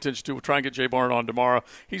worth paying attention to. We'll try and get Jay Barn on tomorrow.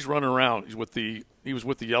 He's running around. He was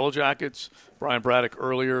with the Yellow Jackets, Brian Braddock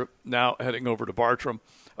earlier, now heading over to Bartram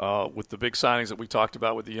with the big signings that we talked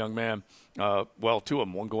about with the young man. Well, two of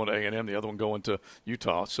them, one going to A&M, the other one going to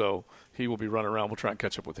Utah. So he will be running around. We'll try and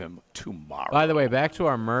catch up with him tomorrow. By the way, back to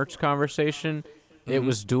our merch conversation, it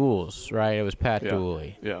was Duels, right? It was Pat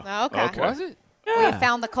Dooley. Yeah. Okay. Was it? We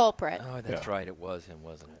found the culprit. Oh, that's right. It was him,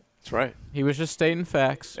 wasn't it? That's right. He was just stating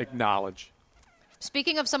facts. Acknowledge.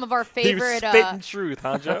 Speaking of some of our He was favorite, spitting truth,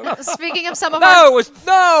 huh, Joe? speaking of some of it was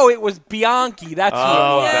Bianchi. That's who it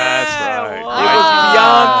was. That's right. It was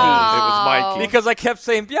Bianchi. It was Mikey. Because I kept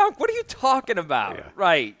saying, Bianchi, what are you talking about? Yeah.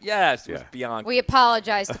 Right. Yes, it was Bianchi. We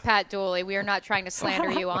apologize to Pat Dooley. We are not trying to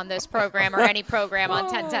slander you on this program or any program on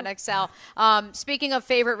 1010XL. Speaking of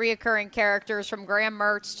favorite reoccurring characters, from Graham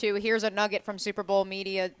Mertz to here's a nugget from Super Bowl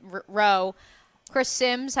Media Row. Chris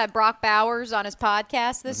Sims had Brock Bowers on his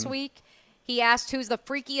podcast this week. He asked who's the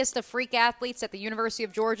freakiest of freak athletes at the University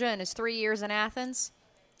of Georgia in his 3 years in Athens.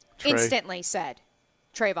 Instantly said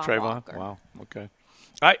Trayvon Walker. Wow. Okay.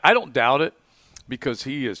 I don't doubt it because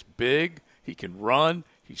he is big. He can run.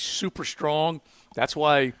 He's super strong. That's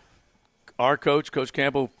why our coach, Coach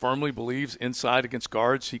Campbell, firmly believes inside against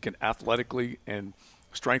guards he can athletically and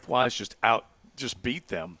strength-wise just beat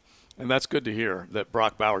them. And that's good to hear that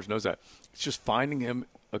Brock Bowers knows that. It's just finding him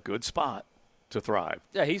a good spot to thrive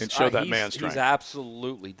and show that man's strength. He's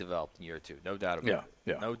absolutely developed in year two, no doubt about it.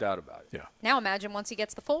 Yeah. No doubt about it. Yeah. Now imagine once he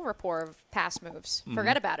gets the full rapport of pass moves.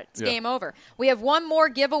 Forget about it. It's game over. We have one more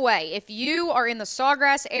giveaway. If you are in the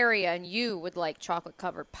Sawgrass area and you would like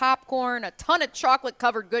chocolate-covered popcorn, a ton of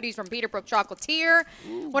chocolate-covered goodies from Peterbrook Chocolatier.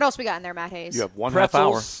 What else we got in there, Matt Hayes? You have one half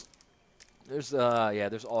hour. There's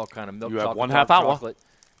all kind of milk you chocolate. Have one half hour. Chocolate.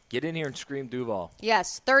 Get in here and scream Duval.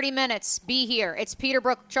 Yes, 30 minutes. Be here. It's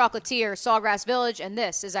Peterbrook Chocolatier, Sawgrass Village, and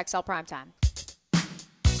this is XL Primetime.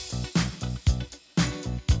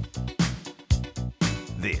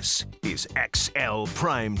 This is XL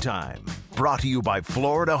Primetime, brought to you by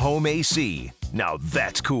Florida Home AC. Now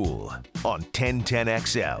that's cool on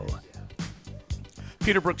 1010XL.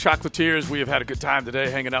 Peterbrook Chocolatiers, we have had a good time today,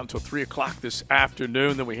 hanging out until 3 o'clock this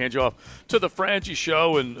afternoon. Then we hand you off to the Frangie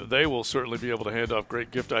Show, and they will certainly be able to hand off great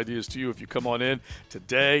gift ideas to you if you come on in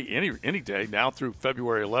today, any day, now through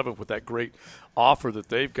February 11th with that great offer that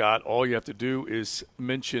they've got. All you have to do is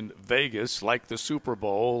mention Vegas, like the Super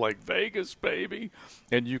Bowl, like Vegas, baby,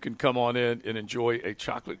 and you can come on in and enjoy a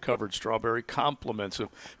chocolate-covered strawberry compliments of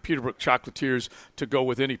Peterbrook Chocolatiers to go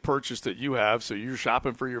with any purchase that you have. So you're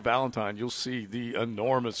shopping for your Valentine, you'll see the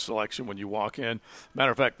enormous selection when you walk in.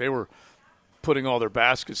 Matter of fact, they were putting all their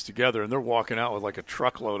baskets together, and they're walking out with like a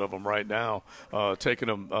truckload of them right now, taking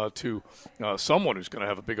them to someone who's going to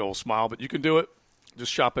have a big old smile. But you can do it.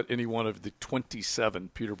 Just shop at any one of the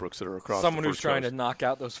 27 Peterbrooks that are across Someone the who's trying coast. to knock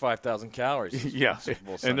out those 5,000 calories. Yeah,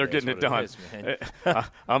 and they're getting it done.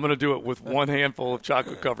 I'm going to do it with one handful of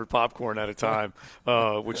chocolate-covered popcorn at a time,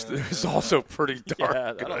 which is also pretty dark.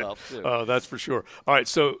 Yeah, that'll help, too. That's for sure. All right,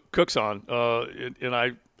 so Cook's on, and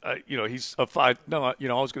I he's a I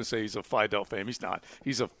was going to say he's a Fidel fame. He's not.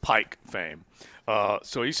 He's a Pike fame.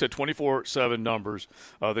 So he said 24/7 numbers.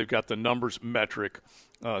 They've got the numbers metric.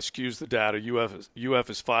 Skews the data. UF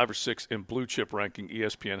is 5 or 6 in blue chip ranking.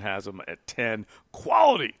 ESPN has them at 10.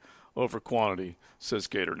 Quality over quantity, says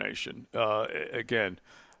Gator Nation. Again,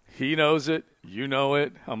 he knows it. You know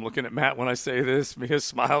it. I'm looking at Matt when I say this. Mia's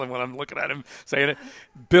smiling when I'm looking at him saying it.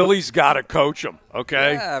 Billy's got to coach him,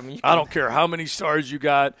 okay? Yeah, I don't care how many stars you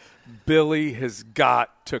got. Billy has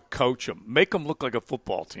got to coach him. Make them look like a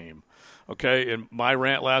football team. Okay, and my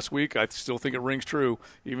rant last week, I still think it rings true,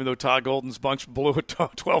 even though Todd Golden's bunch blew a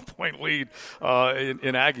 12-point lead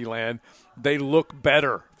in Aggie Land. They look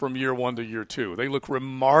better from year one to year two. They look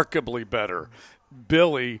remarkably better.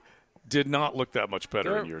 Billy did not look that much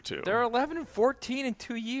better in year two. They're 11-14 in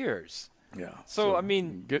 2 years. Yeah. So I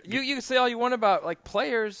mean, you can say all you want about, like,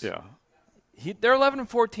 players. Yeah. They're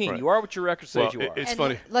 11-14. Right. You are what your record says you are. It's and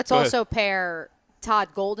funny. Let's also pair Todd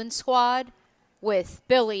Golden's squad with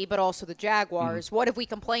Billy, but also the Jaguars. What have we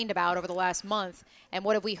complained about over the last month, and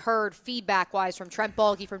what have we heard feedback-wise from Trent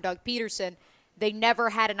Baalke, from Doug Peterson? They never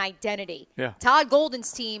had an identity. Yeah. Todd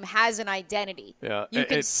Golden's team has an identity. Yeah. You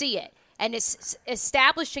can see it. And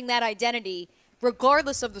establishing that identity,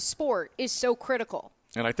 regardless of the sport, is so critical.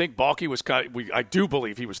 And I think Balky was I do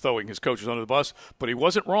believe he was throwing his coaches under the bus, but he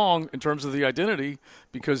wasn't wrong in terms of the identity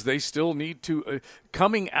because they still need to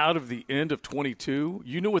coming out of the end of 22,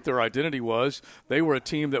 you knew what their identity was. They were a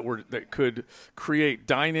team that could create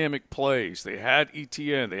dynamic plays. They had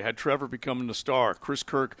ETN, they had Trevor becoming the star. Chris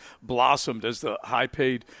Kirk blossomed as the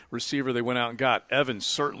high-paid receiver they went out and got. Evans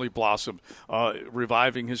certainly blossomed,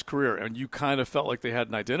 reviving his career, and you kind of felt like they had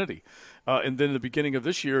an identity. And then at the beginning of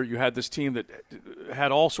this year, you had this team that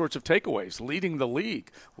had all sorts of takeaways, leading the league,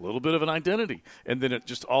 a little bit of an identity. And then it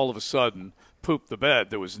just all of a sudden pooped the bed.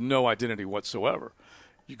 There was no identity whatsoever.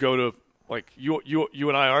 You go to, like, you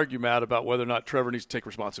and I argue, Matt, about whether or not Trevor needs to take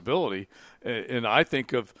responsibility. And I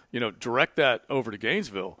think of, direct that over to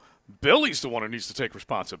Gainesville. Billy's the one who needs to take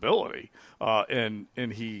responsibility. And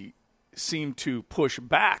he seemed to push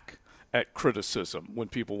back at criticism when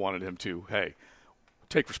people wanted him to, hey,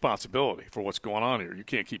 take responsibility for what's going on here. You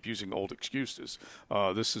can't keep using old excuses.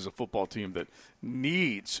 This is a football team that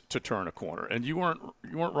needs to turn a corner. And you weren't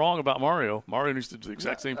wrong about Mario. Mario needs to do the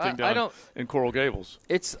exact same thing down in Coral Gables.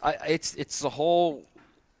 It's the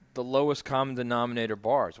lowest common denominator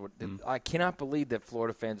bars. I cannot believe that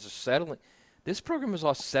Florida fans are settling. This program has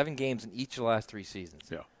lost 7 games in each of the last 3 seasons.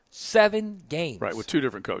 Yeah, 7 games. Right, with 2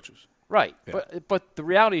 different coaches. Right, yeah. but the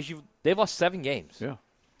reality is they've lost 7 games. Yeah,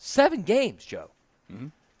 7 games, Joe. Mm-hmm.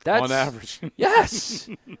 That's on average. Yes.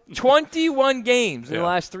 21 games in the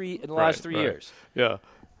last 3 years. Yeah.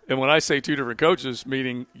 And when I say 2 different coaches,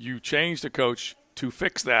 meaning you changed a coach to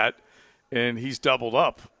fix that, and he's doubled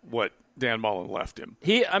up what Dan Mullen left him.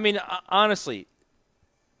 Honestly,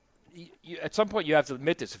 at some point you have to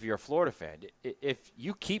admit this if you're a Florida fan. If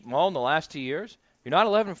you keep Mullen the last 2 years, you're not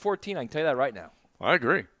 11-14, I can tell you that right now. I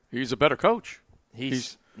agree. He's a better coach.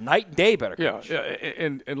 He's night and day better coach. Yeah,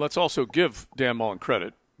 and let's also give Dan Mullen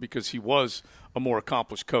credit because he was a more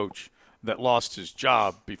accomplished coach that lost his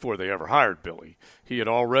job before they ever hired Billy. He had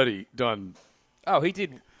already done – Oh, he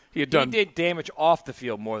did – He did damage off the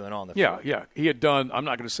field more than on the field. Yeah. He had done, I'm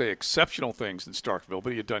not going to say exceptional things in Starkville,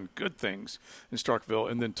 but he had done good things in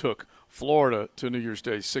Starkville and then took Florida to New Year's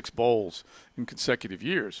Day 6 bowls in consecutive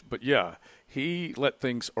years. But, yeah, he let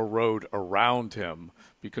things erode around him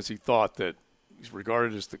because he thought that he's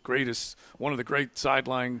regarded as one of the great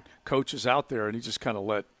sideline coaches out there, and he just kind of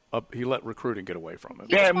let recruiting get away from him.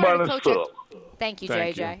 Thank you,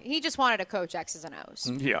 JJ. He just wanted to coach X's and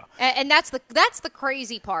O's. Yeah, and that's the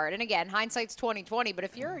crazy part. And again, hindsight's 20/20. But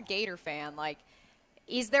if you're a Gator fan, like,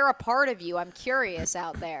 is there a part of you? I'm curious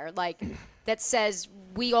out there, like, that says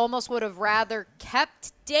we almost would have rather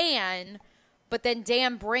kept Dan, but then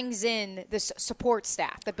Dan brings in this support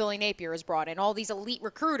staff that Billy Napier has brought in, all these elite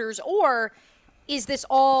recruiters, or is this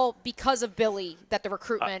all because of Billy that the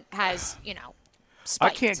recruitment has, spiked? I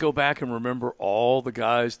can't go back and remember all the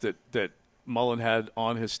guys that Mullen had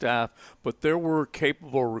on his staff, but there were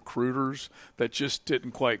capable recruiters that just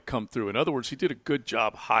didn't quite come through. In other words, he did a good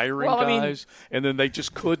job hiring guys, and then they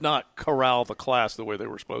just could not corral the class the way they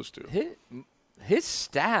were supposed to. His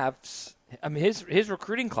staffs, his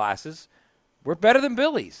recruiting classes were better than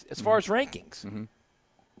Billy's as far as rankings. Mm-hmm.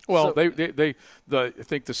 Well, I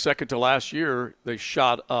think the second to last year they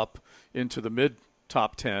shot up into the mid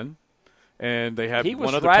top 10, and they had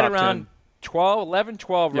one of the top 10. 12, 11,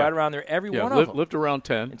 12, right around there, every one of them. Lived around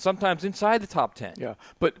 10. And sometimes inside the top 10. Yeah,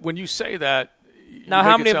 but when you say that, now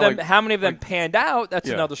how many of them panned out, that's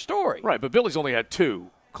another story. Right, but Billy's only had 2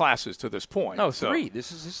 classes to this point. No, 3.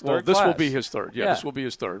 This is his third Well, this class. will be his third. Yeah, this will be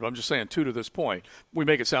his third. But I'm just saying 2 to this point. We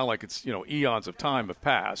make it sound like it's, eons of time have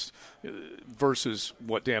passed versus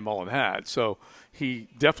what Dan Mullen had. So he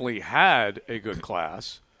definitely had a good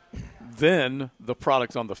class. Then the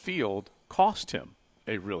product on the field cost him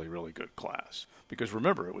a really, really good class. Because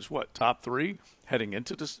remember, it was top 3 heading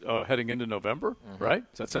into November, right?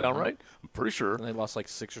 Does that sound right? I'm pretty sure. And they lost like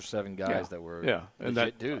 6 or 7 guys that were and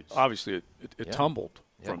legit dudes. Obviously, it tumbled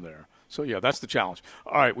from there. So, that's the challenge.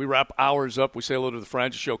 All right, we wrap hours up. We say hello to the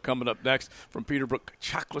Francis Show coming up next from Peterbrook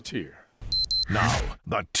Chocolatier. Now,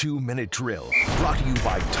 the 2-minute drill brought to you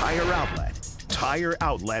by Tire Outlet. Tire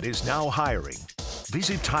Outlet is now hiring.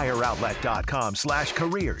 Visit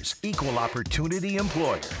TireOutlet.com/careers. Equal opportunity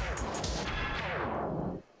employer.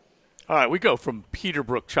 All right, we go from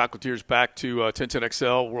Peterbrook Chocolatiers back to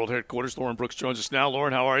 1010XL World Headquarters. Lauren Brooks joins us now.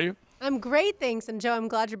 Lauren, how are you? I'm great, thanks. And, Joe, I'm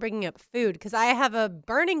glad you're bringing up food because I have a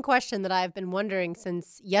burning question that I've been wondering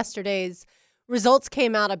since yesterday's results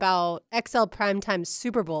came out about XL Primetime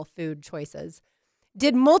Super Bowl food choices.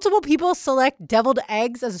 Did multiple people select deviled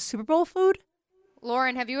eggs as a Super Bowl food?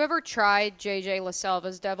 Lauren, have you ever tried JJ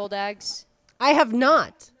LaSelva's deviled eggs? I have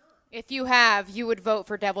not. If you have, you would vote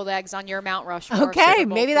for deviled eggs on your Mount Rushmore. Okay,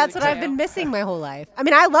 maybe that's what I've been missing my whole life. I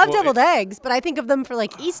mean, I love deviled eggs, but I think of them for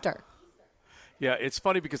like Easter. Yeah, it's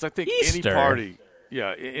funny because I think Easter.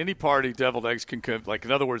 any party, deviled eggs can come. Like,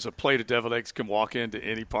 in other words, a plate of deviled eggs can walk into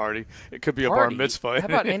any party. It could be a bar mitzvah. How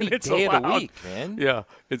about any day of the week, man? Yeah,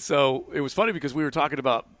 and so it was funny because we were talking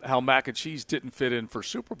about how mac and cheese didn't fit in for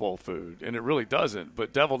Super Bowl food, and it really doesn't.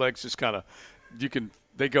 But deviled eggs just kind of,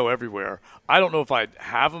 they go everywhere. I don't know if I'd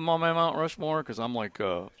have them on my Mount Rushmore because I'm like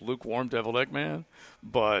a lukewarm deviled egg man,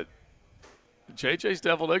 but JJ's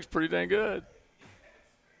deviled eggs pretty dang good.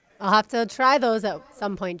 I'll have to try those at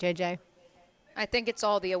some point, JJ. I think it's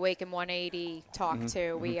all the Awaken 180 talk,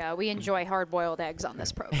 too. We enjoy hard-boiled eggs on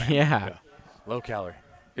this program. Yeah. Low calorie.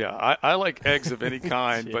 Yeah, I like eggs of any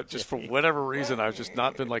kind, but just for whatever reason, I've just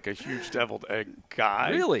not been like a huge deviled egg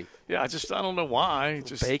guy. Really? Yeah, I don't know why.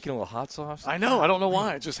 Just bacon, a little hot sauce? I know. I don't know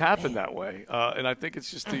why. It just happened that way. And I think it's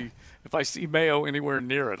just if I see mayo anywhere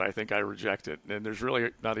near it, I think I reject it. And there's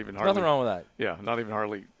really not even hardly. Nothing wrong with that. Yeah, not even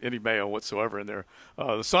hardly any mayo whatsoever in there.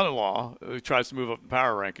 The son-in-law, who tries to move up in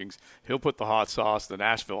power rankings, he'll put the hot sauce, the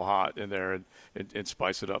Nashville hot, in there and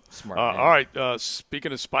spice it up. Smart man. All right,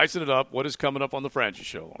 speaking of spicing it up, what is coming up on the Frangie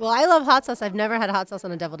Show? Well, I love hot sauce. I've never had hot sauce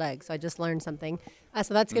on a deviled egg, so I just learned something.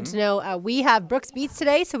 So that's good to know. We have Brooks Beats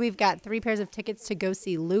today, so we've got 3 pairs of tickets to go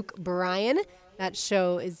see Luke Bryan. That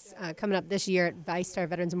show is coming up this year at ViStar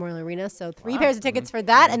Veterans Memorial Arena. So 3 pairs of tickets for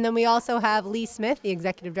that. And then we also have Lee Smith, the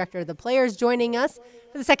executive director of the Players, joining us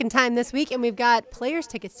for the second time this week. And we've got Players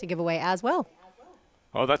tickets to give away as well.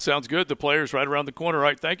 Oh, that sounds good. The Players right around the corner. All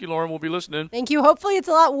right, thank you, Lauren. We'll be listening. Thank you. Hopefully it's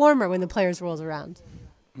a lot warmer when the Players rolls around.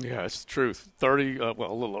 Yeah, it's the truth. 30, a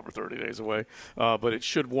little over 30 days away. But it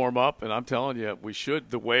should warm up, and I'm telling you, we should.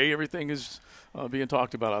 The way everything is being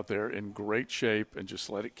talked about out there, in great shape, and just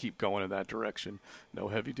let it keep going in that direction. No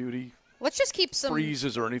heavy-duty Let's just keep some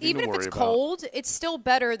freezes or anything to worry about. Even if it's cold, it's still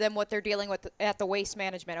better than what they're dealing with at the Waste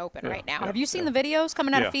Management Open right now. Have you seen the videos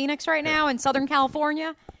coming out of Phoenix right now in Southern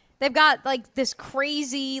California? They've got like this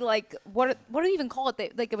crazy, like what do you even call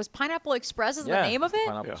it? It was Pineapple Express is the name of it?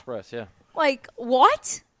 Pineapple Express, yeah. Like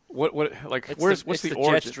what? What like what's the jet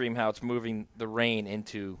origin? stream, how it's moving the rain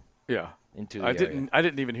into into the I area.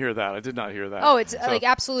 didn't even hear that. I did not hear that. Oh, it's like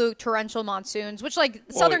absolute torrential monsoons, which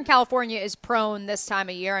Southern California is prone this time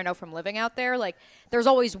of year. I know from living out there. Like there's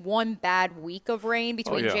always one bad week of rain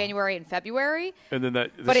between January and February. And then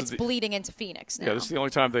but it's bleeding into Phoenix now. Yeah, this is the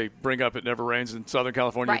only time they bring up it never rains in Southern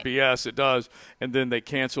California. Right. BS, it does. And then they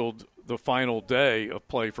canceled the final day of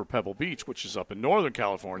play for Pebble Beach, which is up in Northern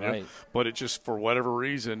California. Right. But it just, for whatever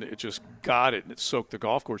reason, it just got it and it soaked the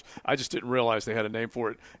golf course. I just didn't realize they had a name for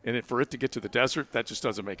it. And for it to get to the desert, that just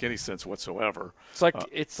doesn't make any sense whatsoever.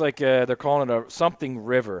 It's like they're calling it a something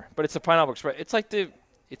river, but it's a Pineapple Express. It's like the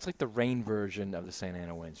rain version of the Santa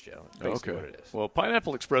Ana Winds, Joe. Basically what it is. Well,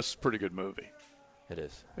 Pineapple Express is a pretty good movie. It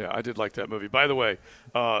is. Yeah, I did like that movie. By the way,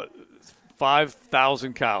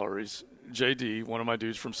 5,000 calories. JD, one of my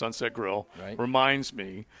dudes from Sunset Grill, reminds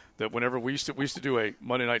me that whenever we used to do a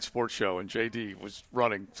Monday night sports show, and JD was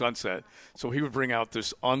running Sunset, so he would bring out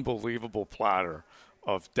this unbelievable platter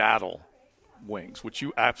of daddle wings, which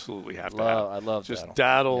you absolutely have to have. I love just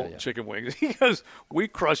daddle chicken wings. He goes, we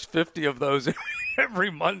crushed 50 of those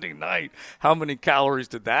every Monday night. How many calories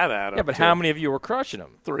did that add up? Yeah, but how many of you were crushing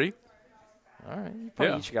them? 3. All right, you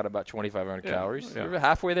probably each got about 2,500 calories. Yeah. You're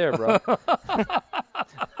halfway there, bro.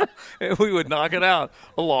 And we would knock it out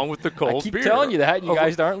along with the cold beer. I keep telling you that, and you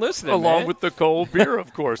guys aren't listening, Along with the cold beer,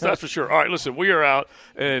 of course. That's for sure. All right, listen, we are out,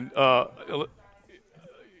 and the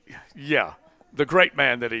great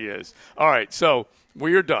man that he is. All right, so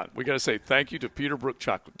we are done. We got to say thank you to Peterbrook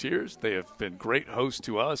Chocolatiers. They have been great hosts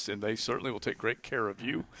to us, and they certainly will take great care of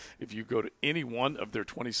you. If you go to any one of their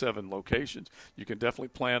 27 locations, you can definitely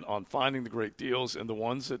plan on finding the great deals and the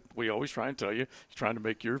ones that we always try and tell you, trying to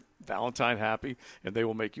make your Valentine happy, and they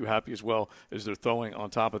will make you happy as well, as they're throwing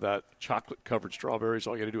on top of that chocolate-covered strawberries.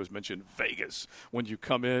 All you got to do is mention Vegas when you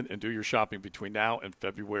come in and do your shopping between now and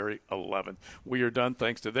February 11th. We are done.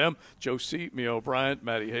 Thanks to them. Joe C., Mia O'Brien,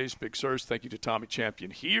 Matty Hayes, Big Sirs. Thank you to Tommy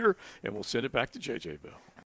Champion here, and we'll send it back to JJ Bill.